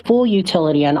casino full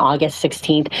utility on August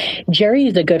 16th. Jerry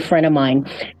is a good friend of mine.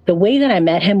 The way that I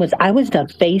met him was I was the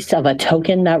face of a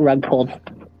token that rug pulled.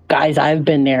 Guys, I've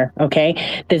been there.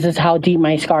 Okay. This is how deep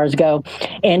my scars go.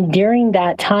 And during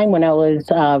that time when I was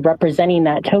representing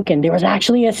that token, there was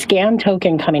actually a scam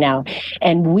token coming out.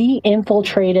 And we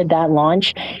infiltrated that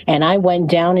launch. And I went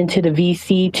down into the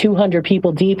VC 200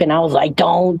 people deep. And I was like,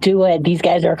 don't do it. These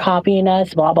guys are copying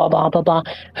us, blah, blah, blah, blah, blah.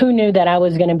 Who knew that I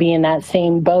was going to be in that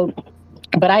same boat?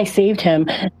 But I saved him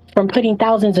from putting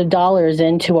thousands of dollars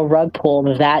into a rug pull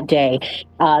that day.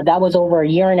 That was over a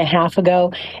year and a half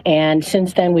ago. And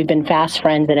since then, we've been fast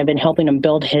friends and have been helping him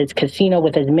build his casino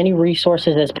with as many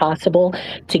resources as possible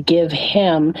to give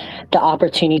him the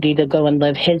opportunity to go and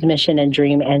live his mission and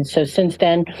dream. And so since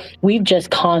then, we've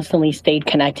just constantly stayed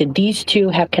connected. These two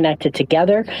have connected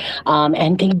together,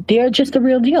 and they're just the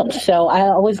real deal. So I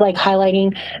always like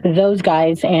highlighting those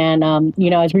guys. And,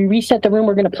 as we reset the room,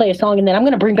 we're going to play a song, and then I'm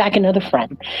going to bring back another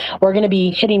friend. We're going to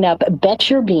be hitting up Bet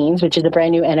Your Beans, which is a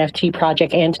brand new NFT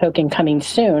project and token coming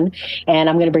soon. And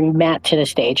I'm going to bring Matt to the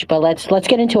stage. But let's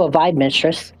get into a vibe,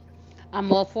 mistress.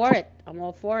 I'm all for it. I'm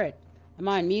all for it. Am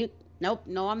I on mute? Nope.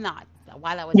 No, I'm not.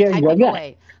 While I was You're typing good.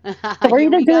 away. So we're Here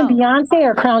either we doing go. Beyonce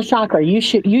or Crown Chakra. You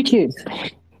choose.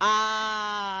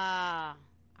 Ah,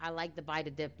 I like the bite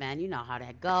of dip, man. You know how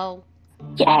that go.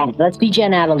 Yeah, let's be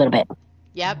Jen out a little bit.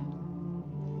 Yep.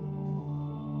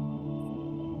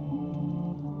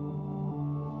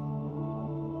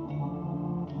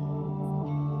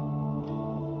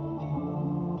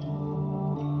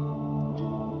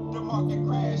 market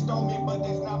crashed on me, but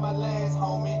that's not my last,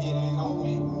 homie. It ain't over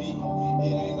for me.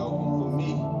 It ain't over for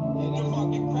me. The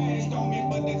market crashed on me,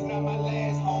 but that's not my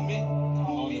last, homie.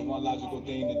 Only one logical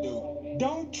thing to do.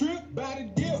 Don't trip by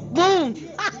the dip. Boom.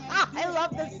 I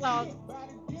love this song.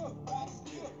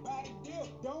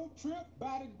 Don't trip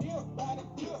by the dip, by the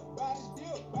dip, by the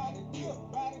dip, by the dip,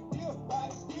 by the dip, by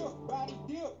the dip, by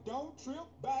the dip. Don't trip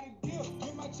by the dip.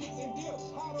 Get my chips and dip.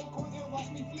 Hot on coins and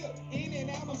watch me flip. In and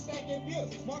out, I'm stacking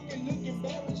bills. Market looking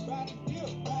embarrassed by the dip,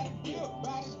 by the dip,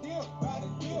 by the dip, by the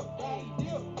dip, by the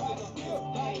dip, by the dip,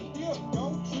 by the dip.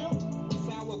 Don't trip.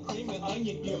 Sour cream and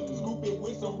onion dip. Scoop it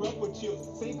with some rubber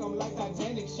chips. Sink 'em like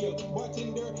Titanic ship.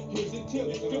 Bartender, here's a tip.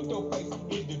 This crypto face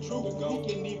is the truth.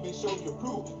 He can even show you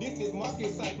proof. This is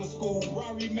market cycle school.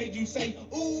 Rory made you say,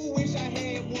 ooh, wish I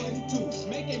had one too.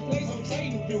 Making plays on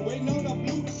trading view. Waiting on a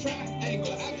blue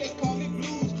triangle. I just call it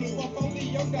blues clue.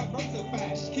 Portfolio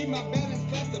diversified. Keep my balance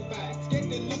classified. Scared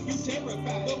to look you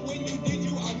terrified. But when you did,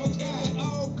 you almost died.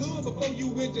 All good before you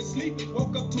went to sleep.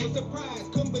 Woke up to a surprise.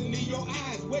 Couldn't believe your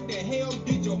eyes. Where the hell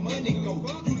did your money go?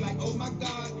 You like, oh my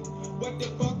God. What the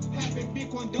fuck happened?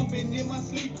 Bitcoin dumping in my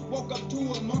sleep. Woke up to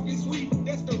a market sweep.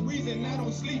 That's the reason I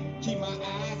don't sleep. Keep my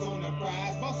eyes on the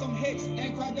prize. Bought some hex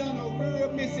and Cardano.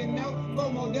 Real missing out.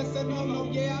 FOMO, that's a no-no.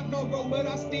 Yeah, I know, bro, but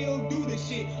I still do the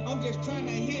shit. I'm just trying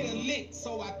to hit a lick.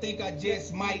 So I think I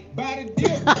just might buy the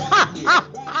dip.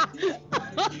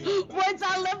 Words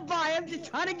I live by. I'm just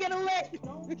trying to get a lick.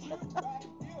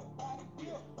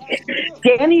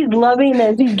 Danny's loving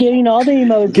this. He's getting all the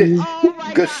Good, emojis. Oh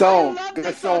my good God. I song. love Good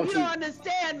this song. song You too. don't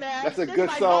understand, man. That's a This is good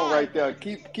my song vibe. right there.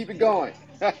 Keep it going.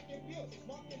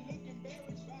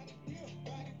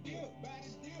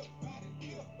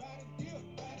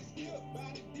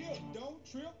 Don't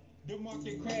trip. The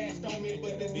market crashed on me,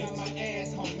 but it's not my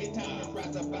ass, homie. Time to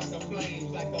rise up out the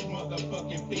flames like a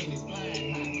motherfucking phoenix.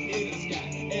 Flying high in the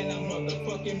sky, and I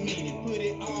motherfucking mean it. Put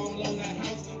it all on the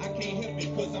house, I can't help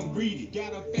it cause I'm greedy.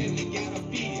 Got a family, gotta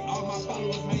feed it. All my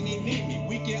followers, man, they need me.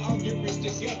 We can all get rich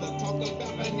together. Talk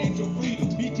about financial freedom.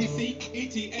 BTC,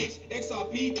 ETH,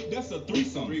 XRP, that's a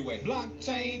threesome. Three-way.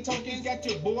 Blockchain tokens got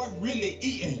your boy really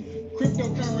eating.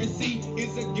 Cryptocurrency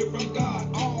is a gift from God.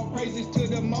 All praises to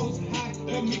the most high.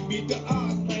 Let me beat the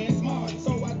odds, playing smart,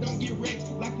 so I don't get wrecked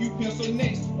like you pencil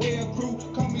next. Well, crew,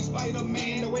 call me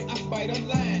Spider-Man, the way I fight a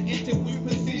line. Until we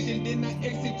position, then I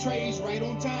exit trades right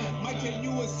on time. Might tell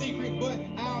you a secret, but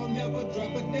I'll never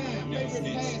drop a dime. Favorite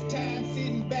pastime,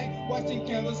 sitting back, watching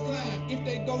candles climb. If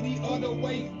they go the other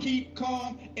way, keep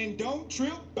calm and don't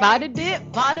trip. Buy the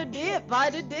dip. Buy the dip. Buy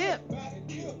the dip.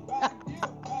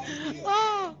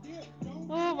 Oh,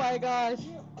 oh my gosh.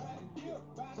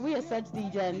 We are such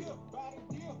DJs.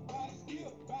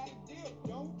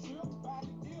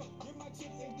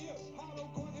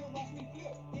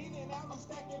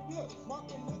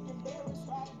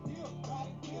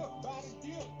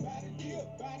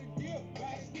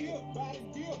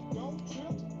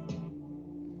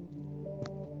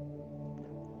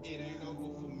 It ain't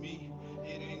over for me.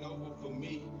 It ain't over for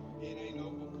me. It ain't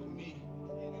over for me.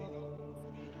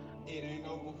 It ain't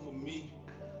over for me.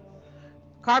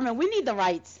 Carmen, we need the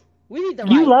rights. We need the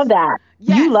You love rights. that.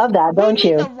 You Yes, love that, we don't need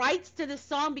you? the rights to this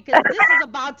song because this is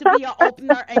about to be an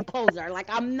opener and closer. Like,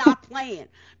 I'm not playing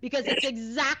because it's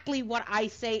exactly what I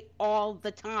say all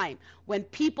the time. When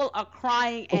people are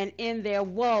crying and in their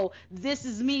woe, this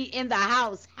is me in the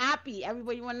house, happy.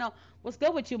 Everybody want to know what's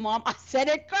good with you, mom. I said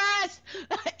it crashed.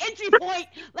 Entry point.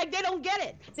 Like, they don't get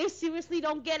it. They seriously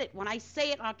don't get it. When I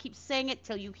say it, I'll keep saying it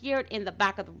till you hear it in the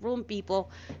back of the room,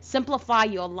 people. Simplify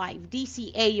your life.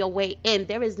 DCA your way in.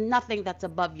 There is nothing that's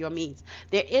above your means.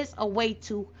 There is a way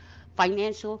to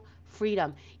financial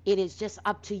freedom. It is just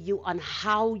up to you on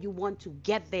how you want to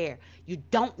get there. You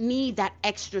don't need that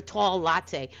extra tall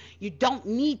latte. You don't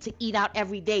need to eat out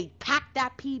every day. Pack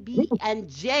that PB and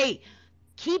J.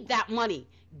 Keep that money.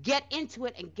 Get into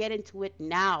it and get into it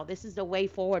now. This is the way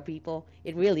forward, people.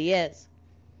 It really is.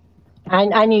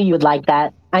 I knew you would like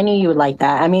that. I knew you would like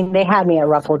that. I mean, they had me at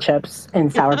Ruffle Chips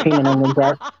and sour cream and onion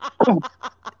dip.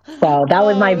 So that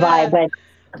was my Oh vibe. man. But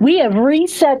we have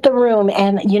reset the room.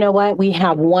 And you know what? We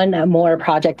have one more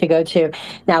project to go to.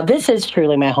 Now, this is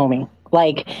truly my homie.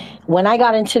 Like when I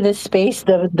got into this space,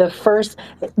 the first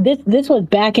this was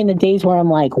back in the days where I'm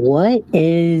like, what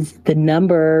is the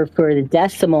number for the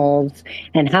decimals,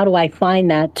 and how do I find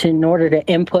that to in order to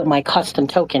input my custom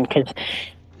token? Because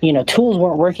tools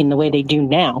weren't working the way they do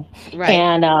now. Right.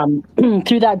 And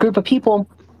through that group of people,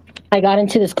 I got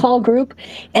into this call group,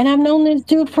 and I've known this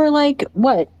dude for like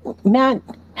what, Matt?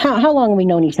 How long have we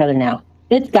known each other now?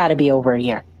 It's got to be over a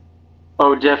year.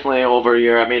 Oh, definitely over a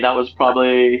year. I mean, that was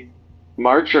probably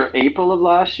March or April of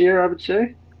last year, I would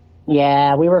say.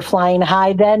 Yeah, we were flying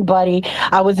high then, buddy.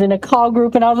 I was in a call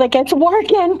group and I was like, "It's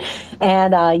working,"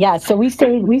 and yeah, so we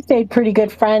stayed pretty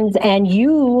good friends. And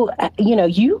you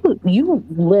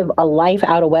live a life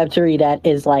out of Web three that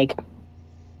is like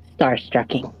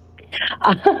starstrucking.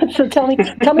 So tell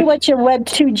me what your Web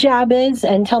two job is,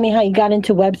 and tell me how you got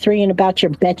into Web three and about your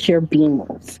bet your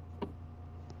beans.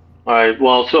 All right.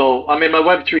 Well, so I mean, my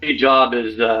Web3 job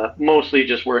is mostly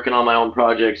just working on my own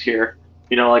projects here.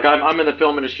 Like I'm in the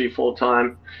film industry full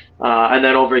time, and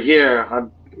then over here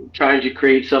I'm trying to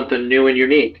create something new and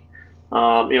unique.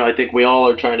 I think we all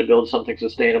are trying to build something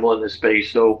sustainable in this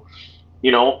space. So,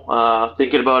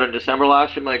 thinking about it in December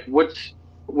last year, I'm like, what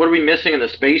are we missing in the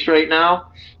space right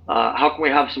now? How can we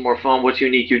have some more fun? What's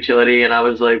unique utility? And I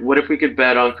was like, what if we could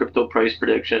bet on crypto price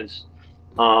predictions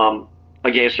um,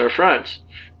 against our friends?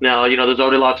 Now, there's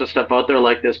already lots of stuff out there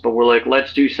like this, but we're like,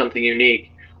 let's do something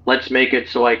unique. Let's make it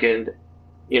so I can,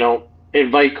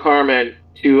 invite Carmen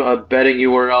to a betting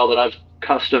URL that I've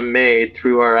custom made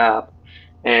through our app.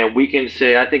 And we can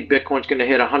say, I think Bitcoin's going to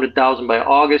hit 100,000 by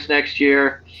August next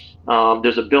year.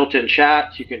 There's a built-in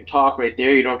chat. You can talk right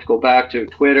there. You don't have to go back to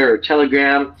Twitter or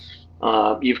Telegram.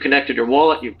 You've connected your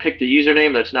wallet. You've picked a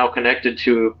username that's now connected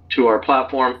to our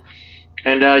platform,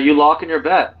 and you lock in your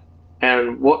bet.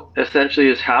 And what essentially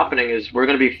is happening is we're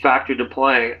going to be factory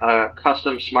deploying a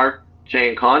custom smart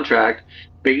chain contract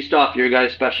based off your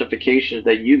guys' specifications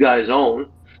that you guys own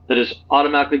that is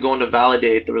automatically going to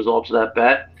validate the results of that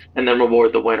bet and then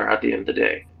reward the winner at the end of the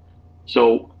day.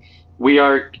 So we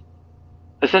are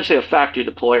essentially a factory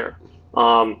deployer.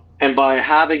 And by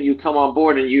having you come on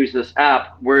board and use this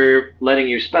app, we're letting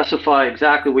you specify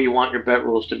exactly what you want your bet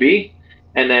rules to be.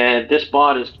 And then this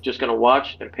bot is just going to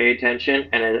watch and pay attention.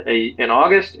 And in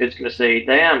August, it's going to say,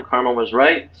 damn, Carmen was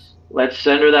right. Let's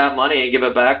send her that money and give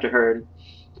it back to her.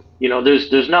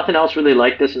 There's nothing else really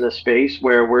like this in this space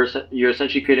where you're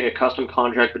essentially creating a custom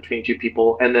contract between two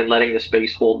people and then letting the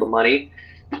space hold the money.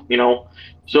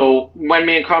 So when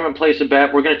me and Carmen place a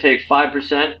bet, we're going to take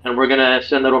 5% and we're going to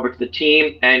send that over to the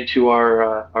team and to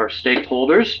our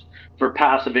stakeholders for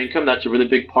passive income. That's a really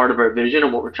big part of our vision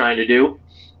and what we're trying to do.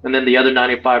 And then the other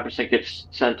 95% gets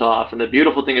sent off. And the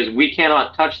beautiful thing is we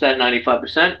cannot touch that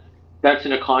 95%. That's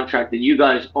in a contract that you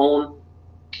guys own,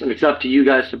 and it's up to you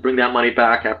guys to bring that money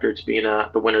back after it's been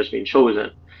the winner's been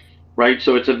chosen. Right?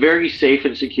 So it's a very safe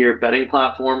and secure betting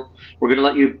platform. We're going to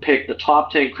let you pick the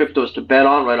top 10 cryptos to bet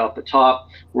on right off the top.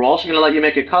 We're also going to let you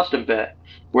make a custom bet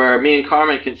where me and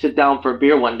Carmen can sit down for a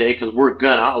beer one day because we're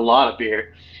a lot of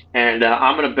beer. And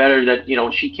I'm going to bet her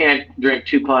that, she can't drink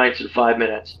 2 pints in 5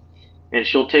 minutes. And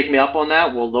she'll take me up on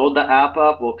that. We'll load the app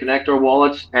up. We'll connect our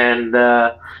wallets. And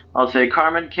I'll say,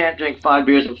 Carmen can't drink 5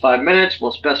 beers in 5 minutes.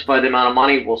 We'll specify the amount of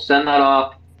money. We'll send that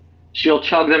off. She'll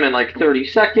chug them in like 30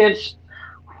 seconds.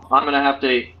 I'm going to have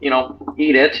to,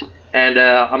 eat it. And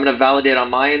I'm going to validate on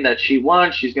mine that she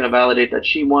won. She's going to validate that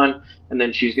she won. And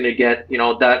then she's going to get,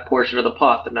 that portion of the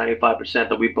pot, the 95%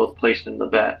 that we both placed in the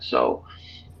bet. So,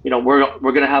 we're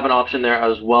going to have an option there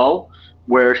as well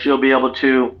where we'll be able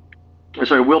to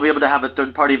have a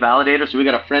third-party validator. So we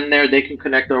got a friend there. They can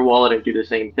connect their wallet and do the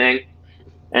same thing.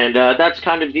 And that's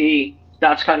kind of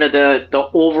the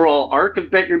overall arc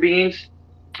of Bet Your Beans.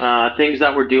 Things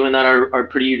that we're doing that are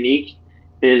pretty unique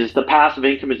is the passive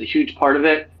income is a huge part of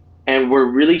it. And we're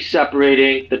really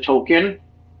separating the token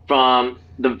from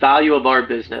the value of our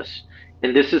business.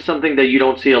 And this is something that you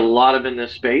don't see a lot of in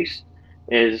this space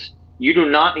is you do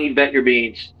not need Bet Your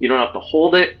Beans. You don't have to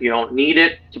hold it. You don't need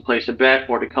it to place a bet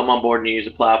or to come on board and use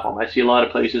a platform. I see a lot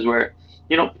of places where,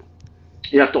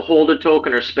 you have to hold a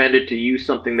token or spend it to use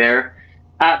something there.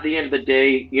 At the end of the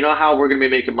day, you know how we're going to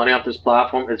be making money off this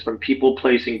platform is from people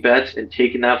placing bets and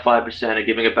taking that 5% and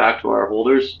giving it back to our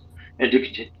holders and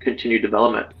to continue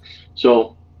development.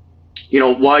 So,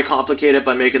 why complicate it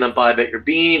by making them buy Bet Your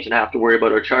Beans and have to worry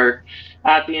about our chart?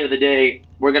 At the end of the day,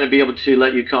 we're going to be able to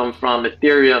let you come from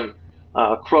Ethereum,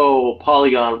 Crow,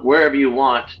 Polygon, wherever you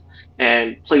want,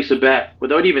 and place a bet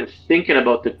without even thinking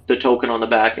about the token on the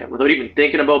back end, without even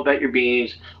thinking about Bet Your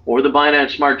Beans or the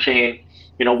Binance Smart Chain.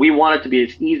 We want it to be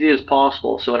as easy as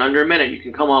possible. So in under a minute, you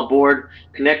can come on board,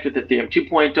 connect with Ethereum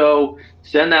 2.0,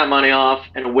 send that money off,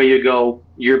 and away you go.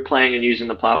 You're playing and using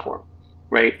the platform,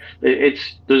 right?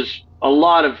 There's a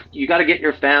lot of, you got to get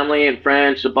your family and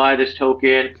friends to buy this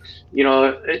token.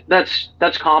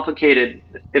 That's complicated.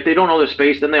 If they don't know the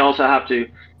space, then they also have to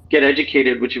get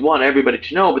educated, which you want everybody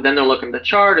to know, but then they're looking at the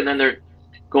chart and then they're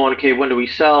going, okay, when do we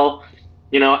sell?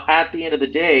 At the end of the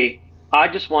day, I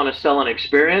just want to sell an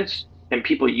experience, and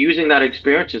people using that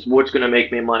experience is what's going to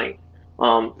make me money.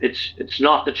 It's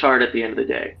not the chart at the end of the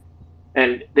day.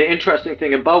 And the interesting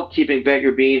thing about keeping Bet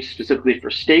Your Beans specifically for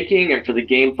staking and for the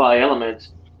GameFi elements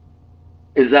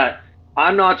is that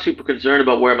I'm not super concerned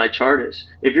about where my chart is.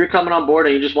 If you're coming on board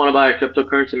and you just want to buy a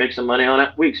cryptocurrency, make some money on it,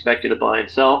 we expect you to buy and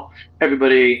sell.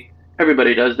 Everybody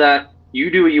does that. You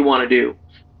do what you want to do.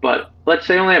 But let's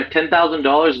say I only have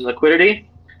 $10,000 in liquidity.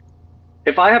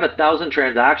 If I have 1,000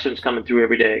 transactions coming through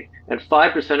every day and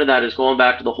 5% of that is going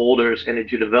back to the holders and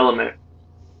into development,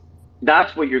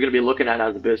 that's what you're going to be looking at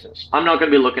as a business. I'm not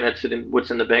going to be looking at what's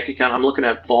in the bank account. I'm looking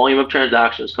at volume of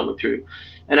transactions coming through.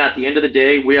 And at the end of the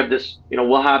day, we have this,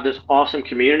 we'll have this awesome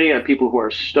community of people who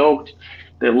are stoked.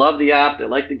 They love the app. They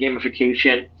like the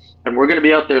gamification. And we're going to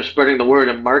be out there spreading the word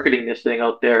and marketing this thing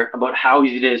out there about how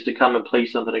easy it is to come and play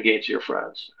something against your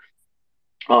friends.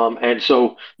 And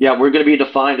so, yeah, we're going to be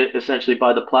defined essentially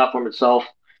by the platform itself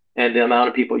and the amount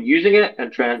of people using it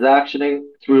and transactioning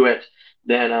through it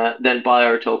than by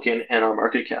our token and our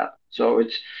market cap. So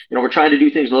it's, we're trying to do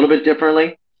things a little bit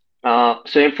differently.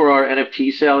 Same for our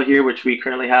NFT sale here, which we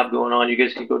currently have going on. You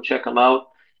guys can go check them out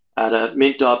at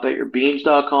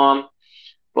mint.betyourbeans.com.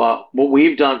 But what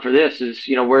we've done for this is,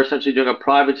 we're essentially doing a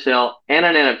private sale and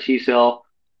an NFT sale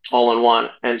all in one.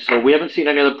 And so we haven't seen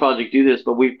any other project do this,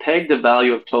 but we've pegged the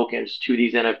value of tokens to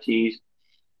these NFTs.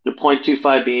 The 0.25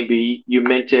 BNB, you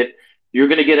mint it, you're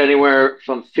going to get anywhere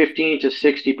from 15 to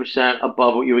 60%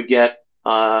 above what you would get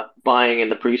buying in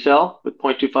the pre-sale with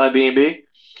 0.25 BNB.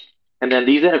 And then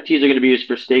these NFTs are going to be used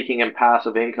for staking and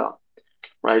passive income,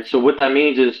 right? So what that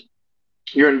means is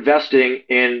you're investing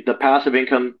in the passive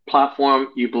income platform.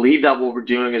 You believe that what we're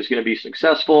doing is going to be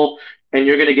successful, and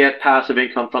you're going to get passive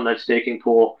income from that staking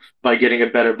pool by getting a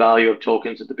better value of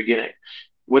tokens at the beginning.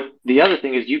 What the other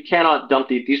thing is, you cannot dump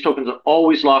these tokens are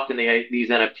always locked in these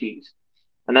NFTs.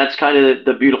 And that's kind of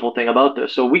the beautiful thing about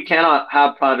this. So we cannot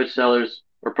have private sellers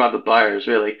or private buyers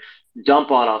really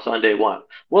dump on us on day one.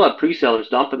 We'll have pre-sellers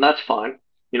dump, and that's fine,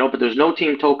 but there's no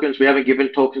team tokens. We haven't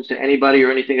given tokens to anybody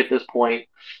or anything at this point.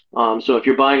 So if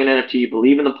you're buying an NFT, you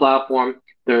believe in the platform,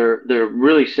 they're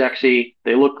really sexy.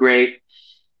 They look great.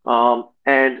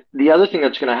 And the other thing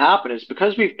that's going to happen is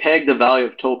because we've pegged the value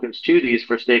of tokens to these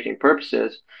for staking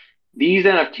purposes, these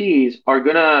NFTs are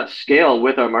going to scale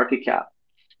with our market cap.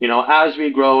 As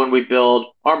we grow and we build,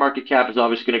 our market cap is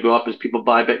obviously going to go up as people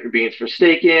buy Bet Your Beans for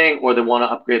staking, or they want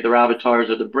to upgrade their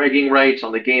avatars or the bragging rights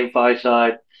on the GameFi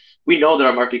side. We know that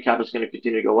our market cap is going to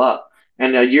continue to go up.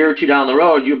 And a year or two down the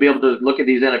road, you'll be able to look at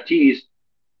these NFTs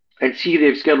and see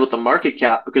they've scaled with the market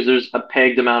cap because there's a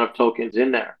pegged amount of tokens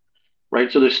in there,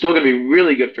 right? So they're still going to be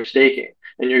really good for staking.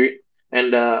 And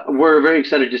we're very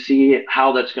excited to see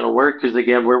how that's going to work because,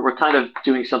 again, we're kind of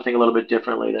doing something a little bit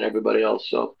differently than everybody else.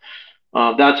 So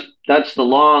that's the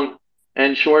long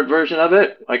and short version of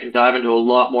it. I can dive into a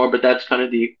lot more, but that's kind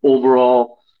of the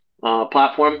overall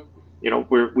platform.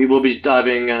 We will be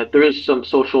diving. There is some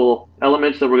social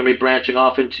elements that we're going to be branching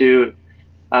off into,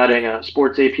 adding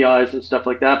sports APIs and stuff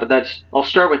like that. But I'll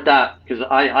start with that because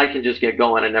I can just get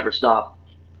going and never stop.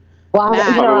 Well,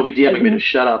 DMing me to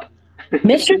shut up.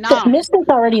 Mistress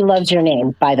already loves your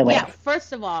name, by the way. Yeah,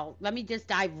 first of all, let me just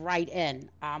dive right in.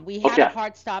 We had a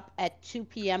hard stop at 2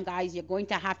 p.m., guys. You're going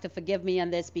to have to forgive me on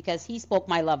this because he spoke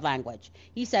my love language.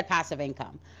 He said passive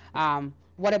income.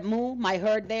 What a move, my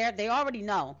herd there. They already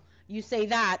know. You say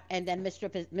that, and then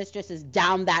Mistress is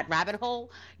down that rabbit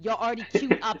hole. You're already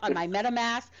queued up on my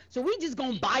MetaMask. So we just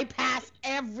going to bypass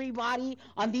everybody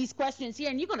on these questions here,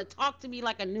 and you're going to talk to me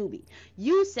like a newbie.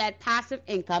 You said passive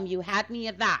income. You had me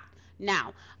at that.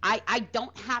 Now, I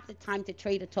don't have the time to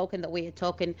trade a token the way a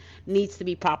token needs to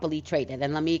be properly traded.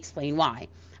 And let me explain why.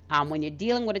 When you're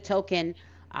dealing with a token,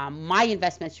 my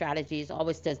investment strategy is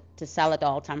always to sell at the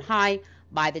all-time high,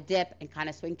 buy the dip, and kind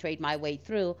of swing trade my way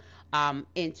through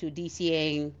into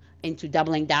DCAing, into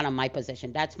doubling down on my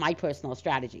position. That's my personal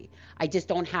strategy. I just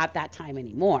don't have that time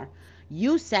anymore.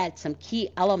 You said some key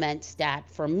elements that,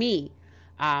 for me,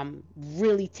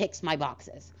 really ticks my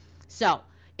boxes. So,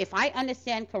 if I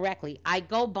understand correctly, I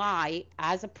go buy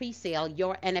as a pre-sale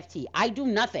your NFT. I do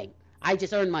nothing. I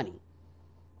just earn money.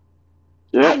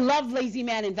 Yeah. I love lazy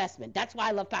man investment. That's why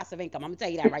I love passive income. I'm gonna tell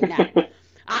you that right now.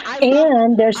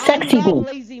 There's sexy. I love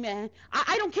lazy man.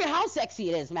 I don't care how sexy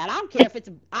it is, man. I don't care if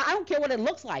I don't care what it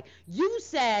looks like. You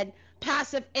said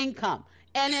passive income.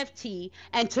 NFT,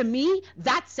 and to me,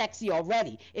 that's sexy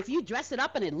already. If you dress it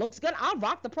up and it looks good, I'll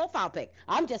rock the profile pic.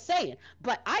 I'm just saying.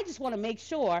 But I just want to make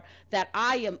sure that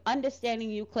I am understanding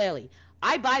you clearly.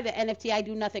 I buy the NFT, I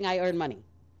do nothing, I earn money.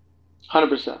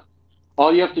 100%.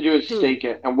 All you have to do is stake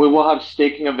it, and we will have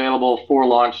staking available for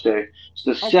launch day.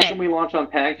 So the second we launch on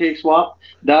PancakeSwap,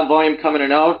 that volume coming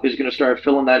in and out is going to start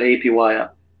filling that APY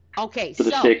up. Okay, for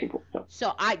the staking pool. Yeah.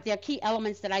 so I there are key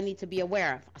elements that I need to be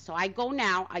aware of. So I go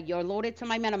now, you're loaded to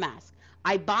my MetaMask.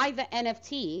 I buy the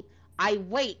NFT, I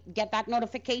wait, get that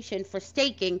notification for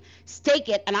staking, stake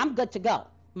it, and I'm good to go.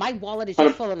 My wallet is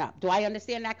just filling up. Do I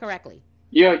understand that correctly?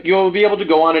 Yeah, you'll be able to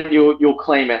go on and you'll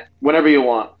claim it whenever you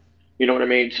want. You know what I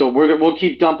mean? So we'll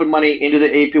keep dumping money into the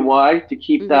APY to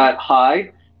keep Mm-hmm. that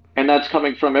high, and that's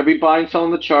coming from every buy and sell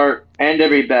on the chart and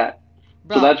every bet.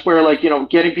 So Bro, that's where, like,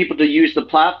 getting people to use the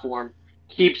platform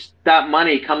keeps that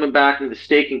money coming back into the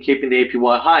stake and keeping the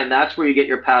APY high, and that's where you get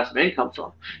your passive income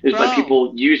from, is by bro.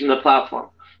 people using the platform.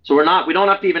 So we don't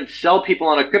have to even sell people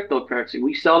on a cryptocurrency.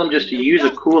 We sell them just to use a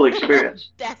That's cool experience.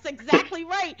 that's exactly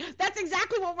right. That's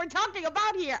exactly what we're talking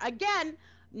about here. Again,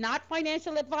 not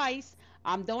financial advice.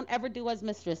 Don't ever do as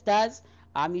Mistress does.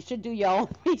 You should do your own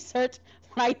research.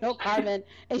 I know Carmen,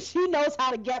 and she knows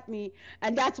how to get me,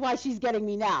 and that's why she's getting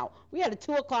me now. We had a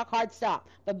 2 o'clock hard stop,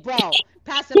 but bro,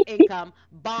 passive income,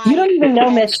 You buy don't even know,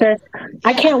 and mistress.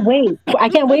 I yeah, can't wait. I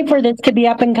can't wait for this to be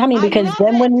up and coming, I because love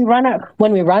then it.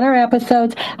 when we run our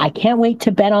episodes, I can't wait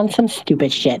to bet on some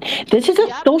stupid shit. This is a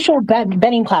Yep, social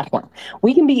betting platform.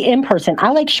 We can be in person.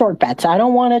 I like short bets. I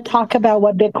don't want to talk about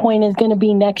what Bitcoin is going to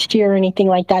be next year or anything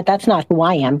like that. That's not who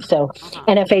I am. So, uh-huh.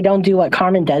 and if I don't do what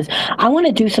Carmen does, I want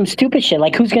to do some stupid shit,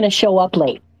 like who's going to show up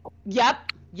late. Yep,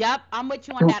 yep. I'm with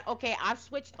you on that. Okay, I've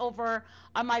switched over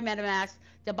on my MetaMask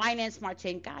to Binance Smart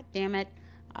Chain. God damn it.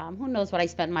 Who knows what I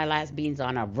spent my last beans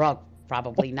on? A rug,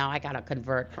 probably. Now I gotta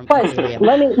convert from Plus, Ethereum.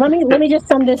 let me just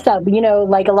sum this up.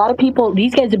 Like a lot of people,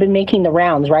 these guys have been making the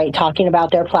rounds, right? Talking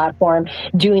about their platform,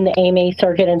 doing the AMA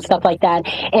circuit and stuff like that.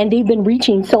 And they've been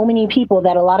reaching so many people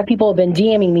that a lot of people have been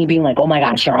DMing me, being like, "Oh my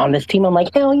gosh, you're on this team." I'm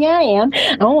like, "Hell yeah, I am.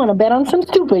 I want to bet on some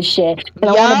stupid shit, and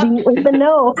I want to be Yup. in the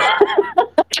know."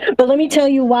 But let me tell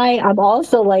you why I'm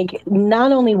also like,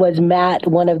 not only was Matt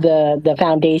one of the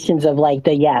foundations of like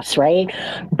the yes, right?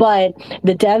 But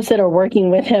the devs that are working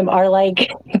with him are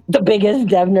like the biggest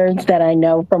dev nerds that I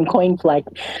know from CoinFlex.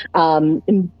 Um,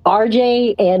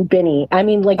 RJ and Benny. I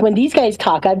mean, like when these guys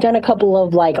talk, I've done a couple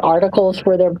of like articles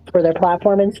for their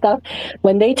platform and stuff.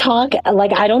 When they talk,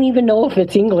 like I don't even know if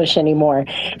it's English anymore,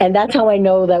 and that's how I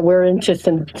know that we're into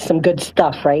some good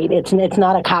stuff, right? It's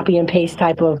not a copy and paste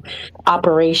type of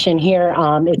operation here.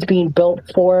 It's being built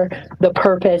for the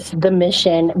purpose, the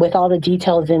mission, with all the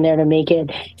details in there to make it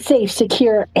safe,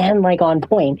 secure, and like on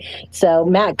point. So,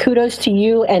 Matt, kudos to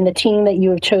you and the team that you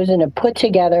have chosen to put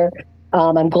together.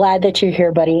 I'm glad that you're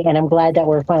here, buddy, and I'm glad that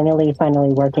we're finally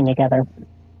working together.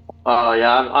 Oh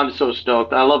yeah, I'm so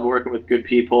stoked. I love working with good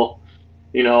people,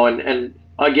 and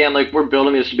again, like, we're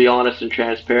building this to be honest and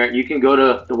transparent. You can go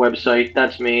to the website.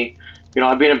 That's me.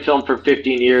 I've been in film for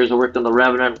 15 years. I worked on The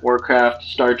Revenant, Warcraft,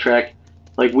 Star Trek.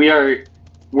 Like, we're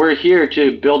here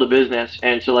to build a business,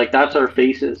 and so, like, that's our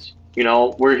faces.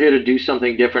 We're here to do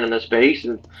something different in the space,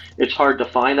 and it's hard to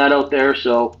find that out there.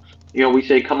 So, we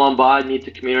say, come on by, meet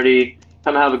the community,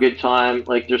 come have a good time.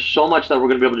 Like, there's so much that we're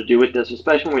going to be able to do with this,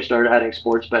 especially when we start adding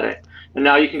sports betting. And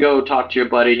now you can go talk to your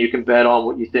buddy and you can bet on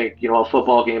what you think, a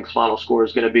football game's final score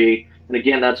is going to be. And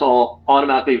again, that's all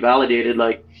automatically validated.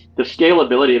 Like, the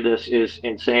scalability of this is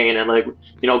insane. And, like,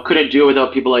 couldn't do it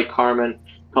without people like Carmen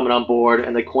coming on board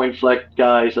and the CoinFlex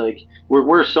guys. Like,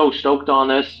 we're so stoked on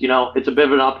this. It's a bit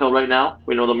of an uphill right now.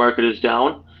 We know the market is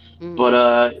down,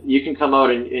 but Hmm. you can come out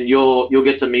and you'll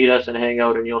get to meet us and hang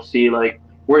out, and you'll see, like,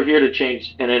 we're here to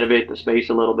change and innovate the space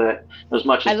a little bit as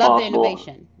much I as love the possible.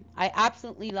 innovation. I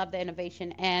absolutely love the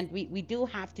innovation, and we do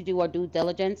have to do our due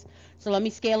diligence. So let me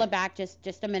scale it back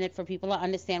just a minute for people to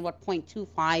understand what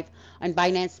 0.25 on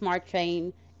Binance Smart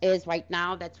Chain is right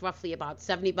now. That's roughly about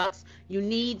 $70. You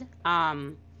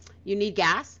need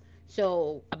gas.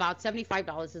 So about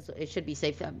 $75 is it should be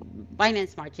safe. Binance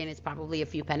Smart Chain is probably a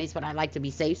few pennies, but I like to be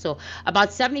safe. So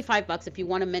about $75 if you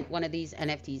want to mint one of these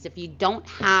NFTs. If you don't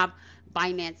have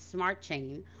Binance Smart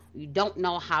Chain, you don't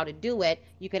know how to do it,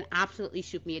 you can absolutely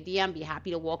shoot me a DM. Be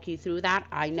happy to walk you through that.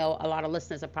 I know a lot of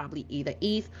listeners are probably either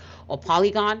ETH or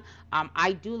Polygon.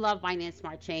 I do love Binance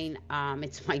Smart Chain.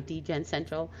 It's my DGen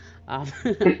Central. Um,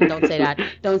 don't say that.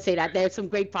 Don't say that. There's some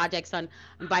great projects on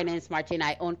Binance Smart Chain.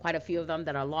 I own quite a few of them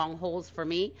that are long holds for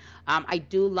me. I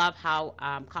do love how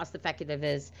cost effective it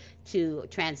is to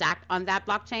transact on that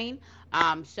blockchain.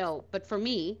 But for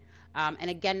me, and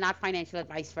again, not financial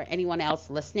advice for anyone else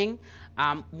listening.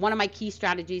 One of my key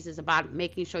strategies is about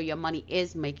making sure your money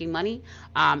is making money.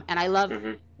 And I love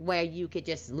Hmm. where you could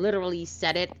just literally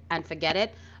set it and forget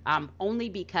it, only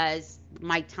because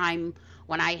my time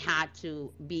when I had to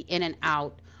be in and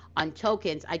out on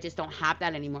tokens. I just don't have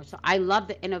that anymore. So I love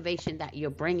the innovation that you're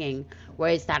bringing,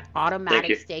 where it's that Thank automatic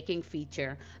you. staking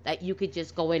feature that you could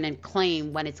just go in and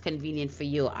claim when it's convenient for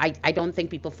you. I don't think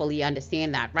people fully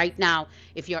understand that. Right now,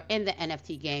 if you're in the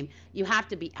NFT game, you have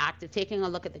to be active, taking a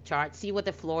look at the chart, see what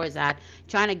the floor is at,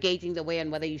 trying to gauging the way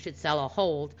and whether you should sell or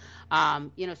hold.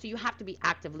 So you have to be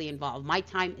actively involved. My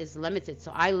time is limited,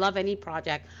 so I love any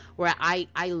project where I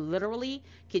literally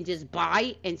can just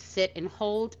buy and sit and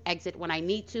hold, exit when I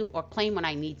need to, or claim when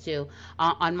I need to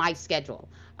on my schedule.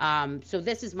 So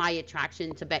this is my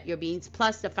attraction to Bet Your Beans,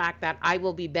 plus the fact that I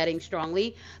will be betting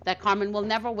strongly that Carmen will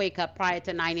never wake up prior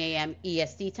to 9 a.m.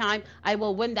 EST time. I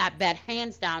will win that bet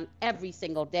hands down every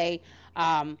single day.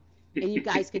 And you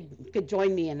guys could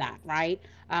join me in that, right?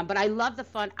 But I love the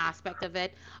fun aspect of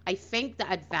it. I think the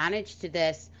advantage to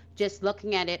this, just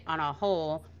looking at it on a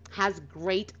whole, has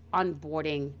great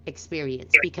onboarding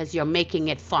experience because you're making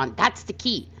it fun. That's the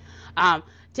key. Um,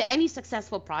 to any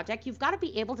successful project, you've got to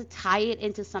be able to tie it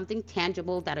into something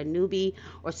tangible that a newbie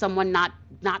or someone not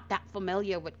that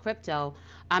familiar with crypto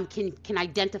can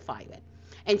identify with.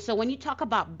 And so when you talk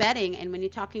about betting and when you're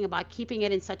talking about keeping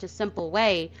it in such a simple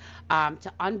way,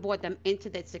 to onboard them into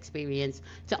this experience,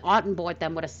 to onboard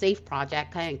them with a safe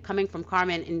project, and coming from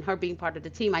Carmen and her being part of the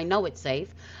team, I know it's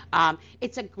safe.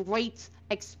 It's a great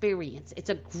experience. It's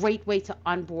a great way to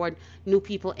onboard new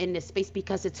people in this space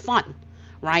because it's fun,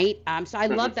 right? So I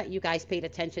love that you guys paid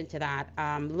attention to that.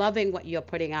 Loving what you're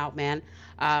putting out, man.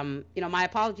 My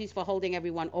apologies for holding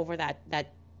everyone over that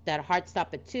hard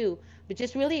stop at 2, but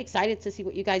just really excited to see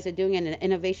what you guys are doing and the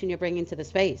innovation you're bringing to the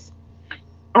space.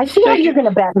 I see how Thank you're you.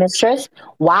 going to bet, mistress.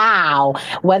 Wow.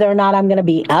 Whether or not I'm going to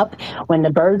be up when the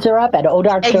birds are up at O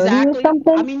Dark 30 or Exactly. I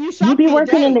something, mean, you you shocked be me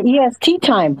working in the today. EST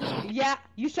time. Yeah,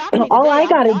 you shocked me All today. I I'll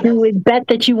got be to do honest. is bet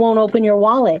that you won't open your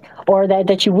wallet, or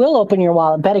that you will open your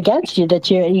wallet. Bet against you that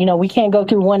we can't go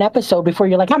through one episode before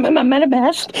you're like, I'm in my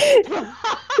MetaMask.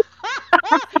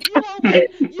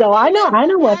 You So will I know, win I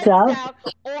know what's hands up.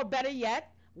 down, or better yet,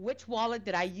 which wallet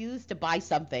did I use to buy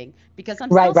something? Because I'm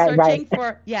Right, still right, right. searching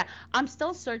for, yeah, I'm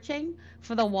still searching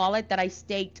for the wallet that I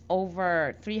staked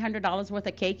over $300 worth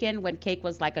of cake in when cake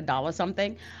was like a dollar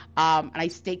something. And I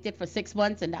staked it for 6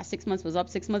 months, and that 6 months was up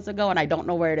 6 months ago, and I don't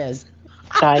know where it is.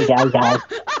 Ay, ay, ay.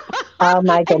 Oh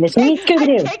my and goodness. Me, cake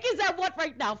Scooby and Doo. cake is at what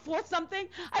right now? For something?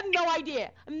 I have no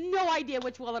idea. I have no idea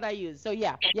which wallet I use. So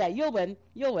yeah, yeah, you'll win.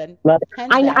 You'll win. Love it.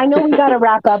 Hands I down. know we got to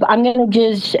wrap up. I'm going to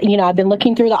just, I've been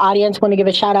looking through the audience. Want to give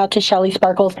a shout out to Shelly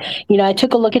Sparkles. I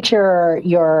took a look at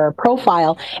your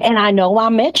profile, and I know I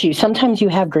met you. Sometimes you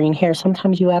have green hair,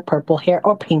 sometimes you have purple hair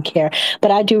or pink hair, but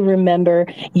I do remember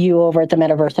you over at the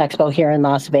Metaverse Expo here in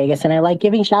Las Vegas. And I like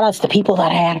giving shout outs to people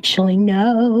that I actually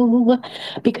know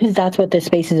because that's what this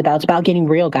space is about. It's about getting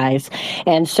real, guys.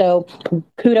 And so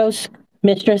kudos,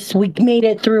 mistress. We made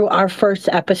it through our first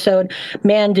episode.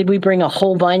 Man, did we bring a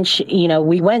whole bunch.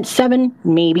 We went 7,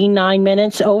 maybe 9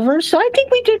 minutes over, so I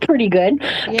think we did pretty good.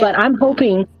 But Yeah. I'm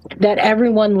hoping that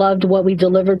everyone loved what we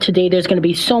delivered today. There's going to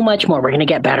be so much more. We're going to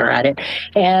get better at it.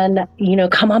 And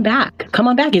come on back, come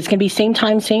on back. It's going to be same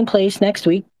time, same place next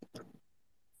week.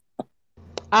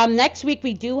 Next week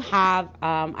we do have.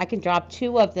 I can drop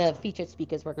 2 of the featured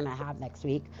speakers we're gonna have next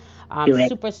week. Do it.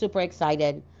 Super super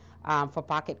excited for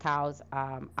Pocket Cows.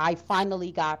 I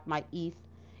finally got my ETH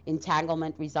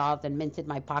entanglement resolved and minted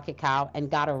my Pocket Cow and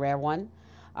got a rare one.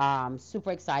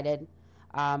 Super excited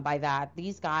by that.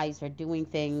 These guys are doing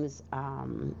things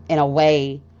in a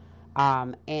way,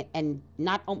 and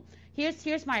not.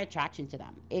 Here's my attraction to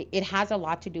them. It has a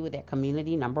lot to do with their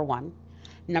community. Number one.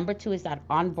 Number two is that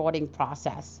onboarding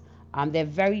process. They're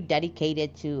very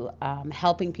dedicated to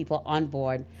helping people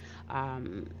onboard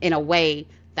in a way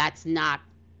that's not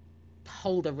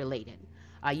holder related.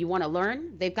 You want to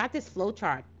learn? They've got this flow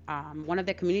chart. One of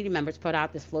their community members put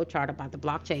out this flow chart about the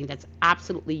blockchain that's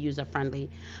absolutely user friendly,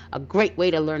 a great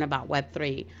way to learn about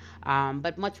Web3.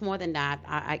 But much more than that,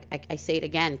 I say it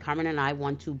again, Carmen and I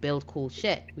want to build cool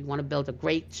shit. We want to build a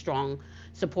great, strong,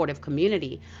 supportive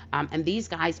community. And these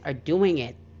guys are doing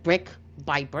it brick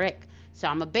by brick. So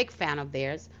I'm a big fan of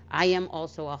theirs. I am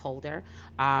also a holder.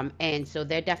 And so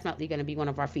they're definitely going to be one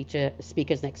of our feature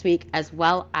speakers next week, as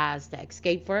well as the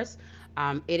Escape Verse.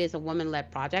 It is a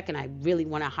women-led project, and I really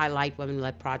want to highlight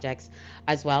women-led projects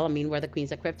as well. I mean, we're the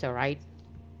queens of crypto, right?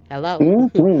 Hello.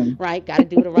 Hmm. Right, got to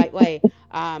do it the right way.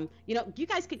 You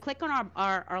guys could click on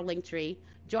our link tree,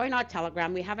 join our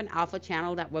Telegram. We have an alpha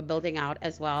channel that we're building out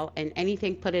as well, and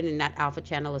anything put in that alpha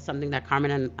channel is something that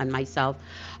Carmen and myself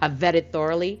have vetted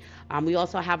thoroughly. We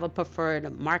also have a preferred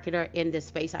marketer in this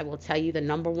space. I will tell you the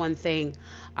number one thing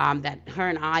that her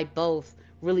and I both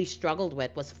really struggled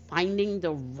with was finding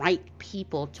the right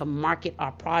people to market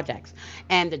our projects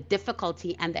and the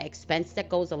difficulty and the expense that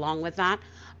goes along with that.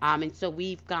 And so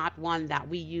we've got one that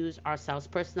we use ourselves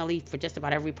personally for just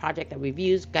about every project that we've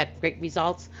used, got great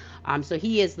results. So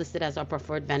he is listed as our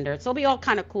preferred vendor. So it'll be all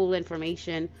kind of cool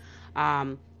information.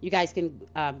 You guys can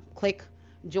click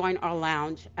join our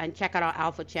lounge and check out our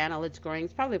alpha channel. It's growing.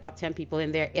 It's probably about 10 people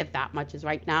in there, if that much is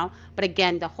right now. But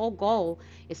again, the whole goal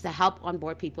is to help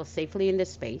onboard people safely in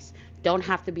this space. Don't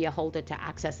have to be a holder to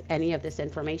access any of this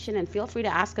information, and feel free to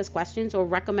ask us questions or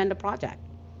recommend a project.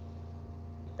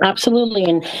 Absolutely.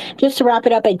 And just to wrap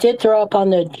it up, I did throw up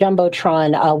on the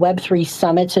Jumbotron Web3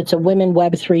 Summit. So it's a Women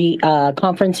Web3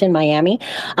 conference in Miami.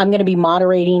 I'm going to be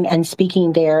moderating and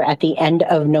speaking there at the end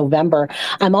of November.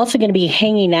 I'm also going to be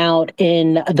hanging out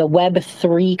in the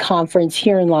Web3 conference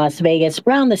here in Las Vegas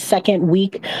around the second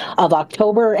week of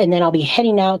October. And then I'll be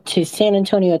heading out to San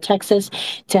Antonio, Texas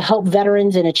to help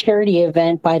veterans in a charity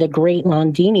event by the great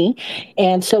Londini.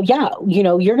 And so, yeah,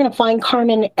 you're going to find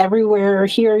Carmen everywhere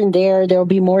here and there. There'll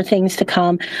be more things to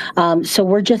come. So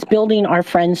we're just building our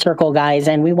friend circle, guys,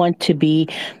 and we want to be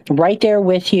right there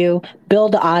with you,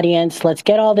 build the audience. Let's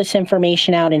get all this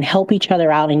information out and help each other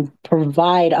out and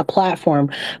provide a platform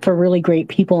for really great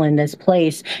people in this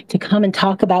place to come and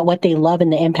talk about what they love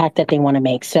and the impact that they want to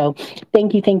make. So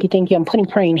thank you, thank you, thank you. I'm putting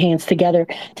praying hands together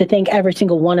to thank every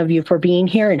single one of you for being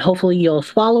here, and hopefully you'll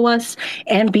follow us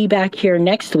and be back here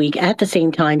next week at the same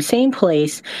time, same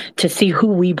place, to see who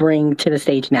we bring to the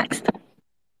stage next.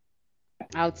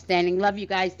 Outstanding. Love you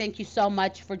guys. Thank you so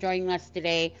much for joining us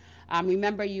today.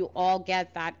 Remember, you all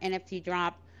get that NFT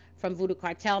drop from Voodoo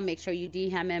Cartel. Make sure you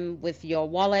DM him with your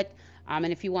wallet. And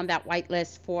if you want that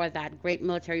whitelist for that great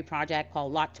military project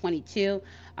called Lot 22,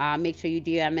 make sure you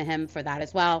DM him for that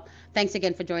as well. Thanks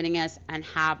again for joining us, and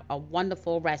have a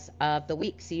wonderful rest of the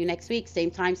week. See you next week. Same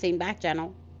time, same back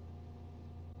channel.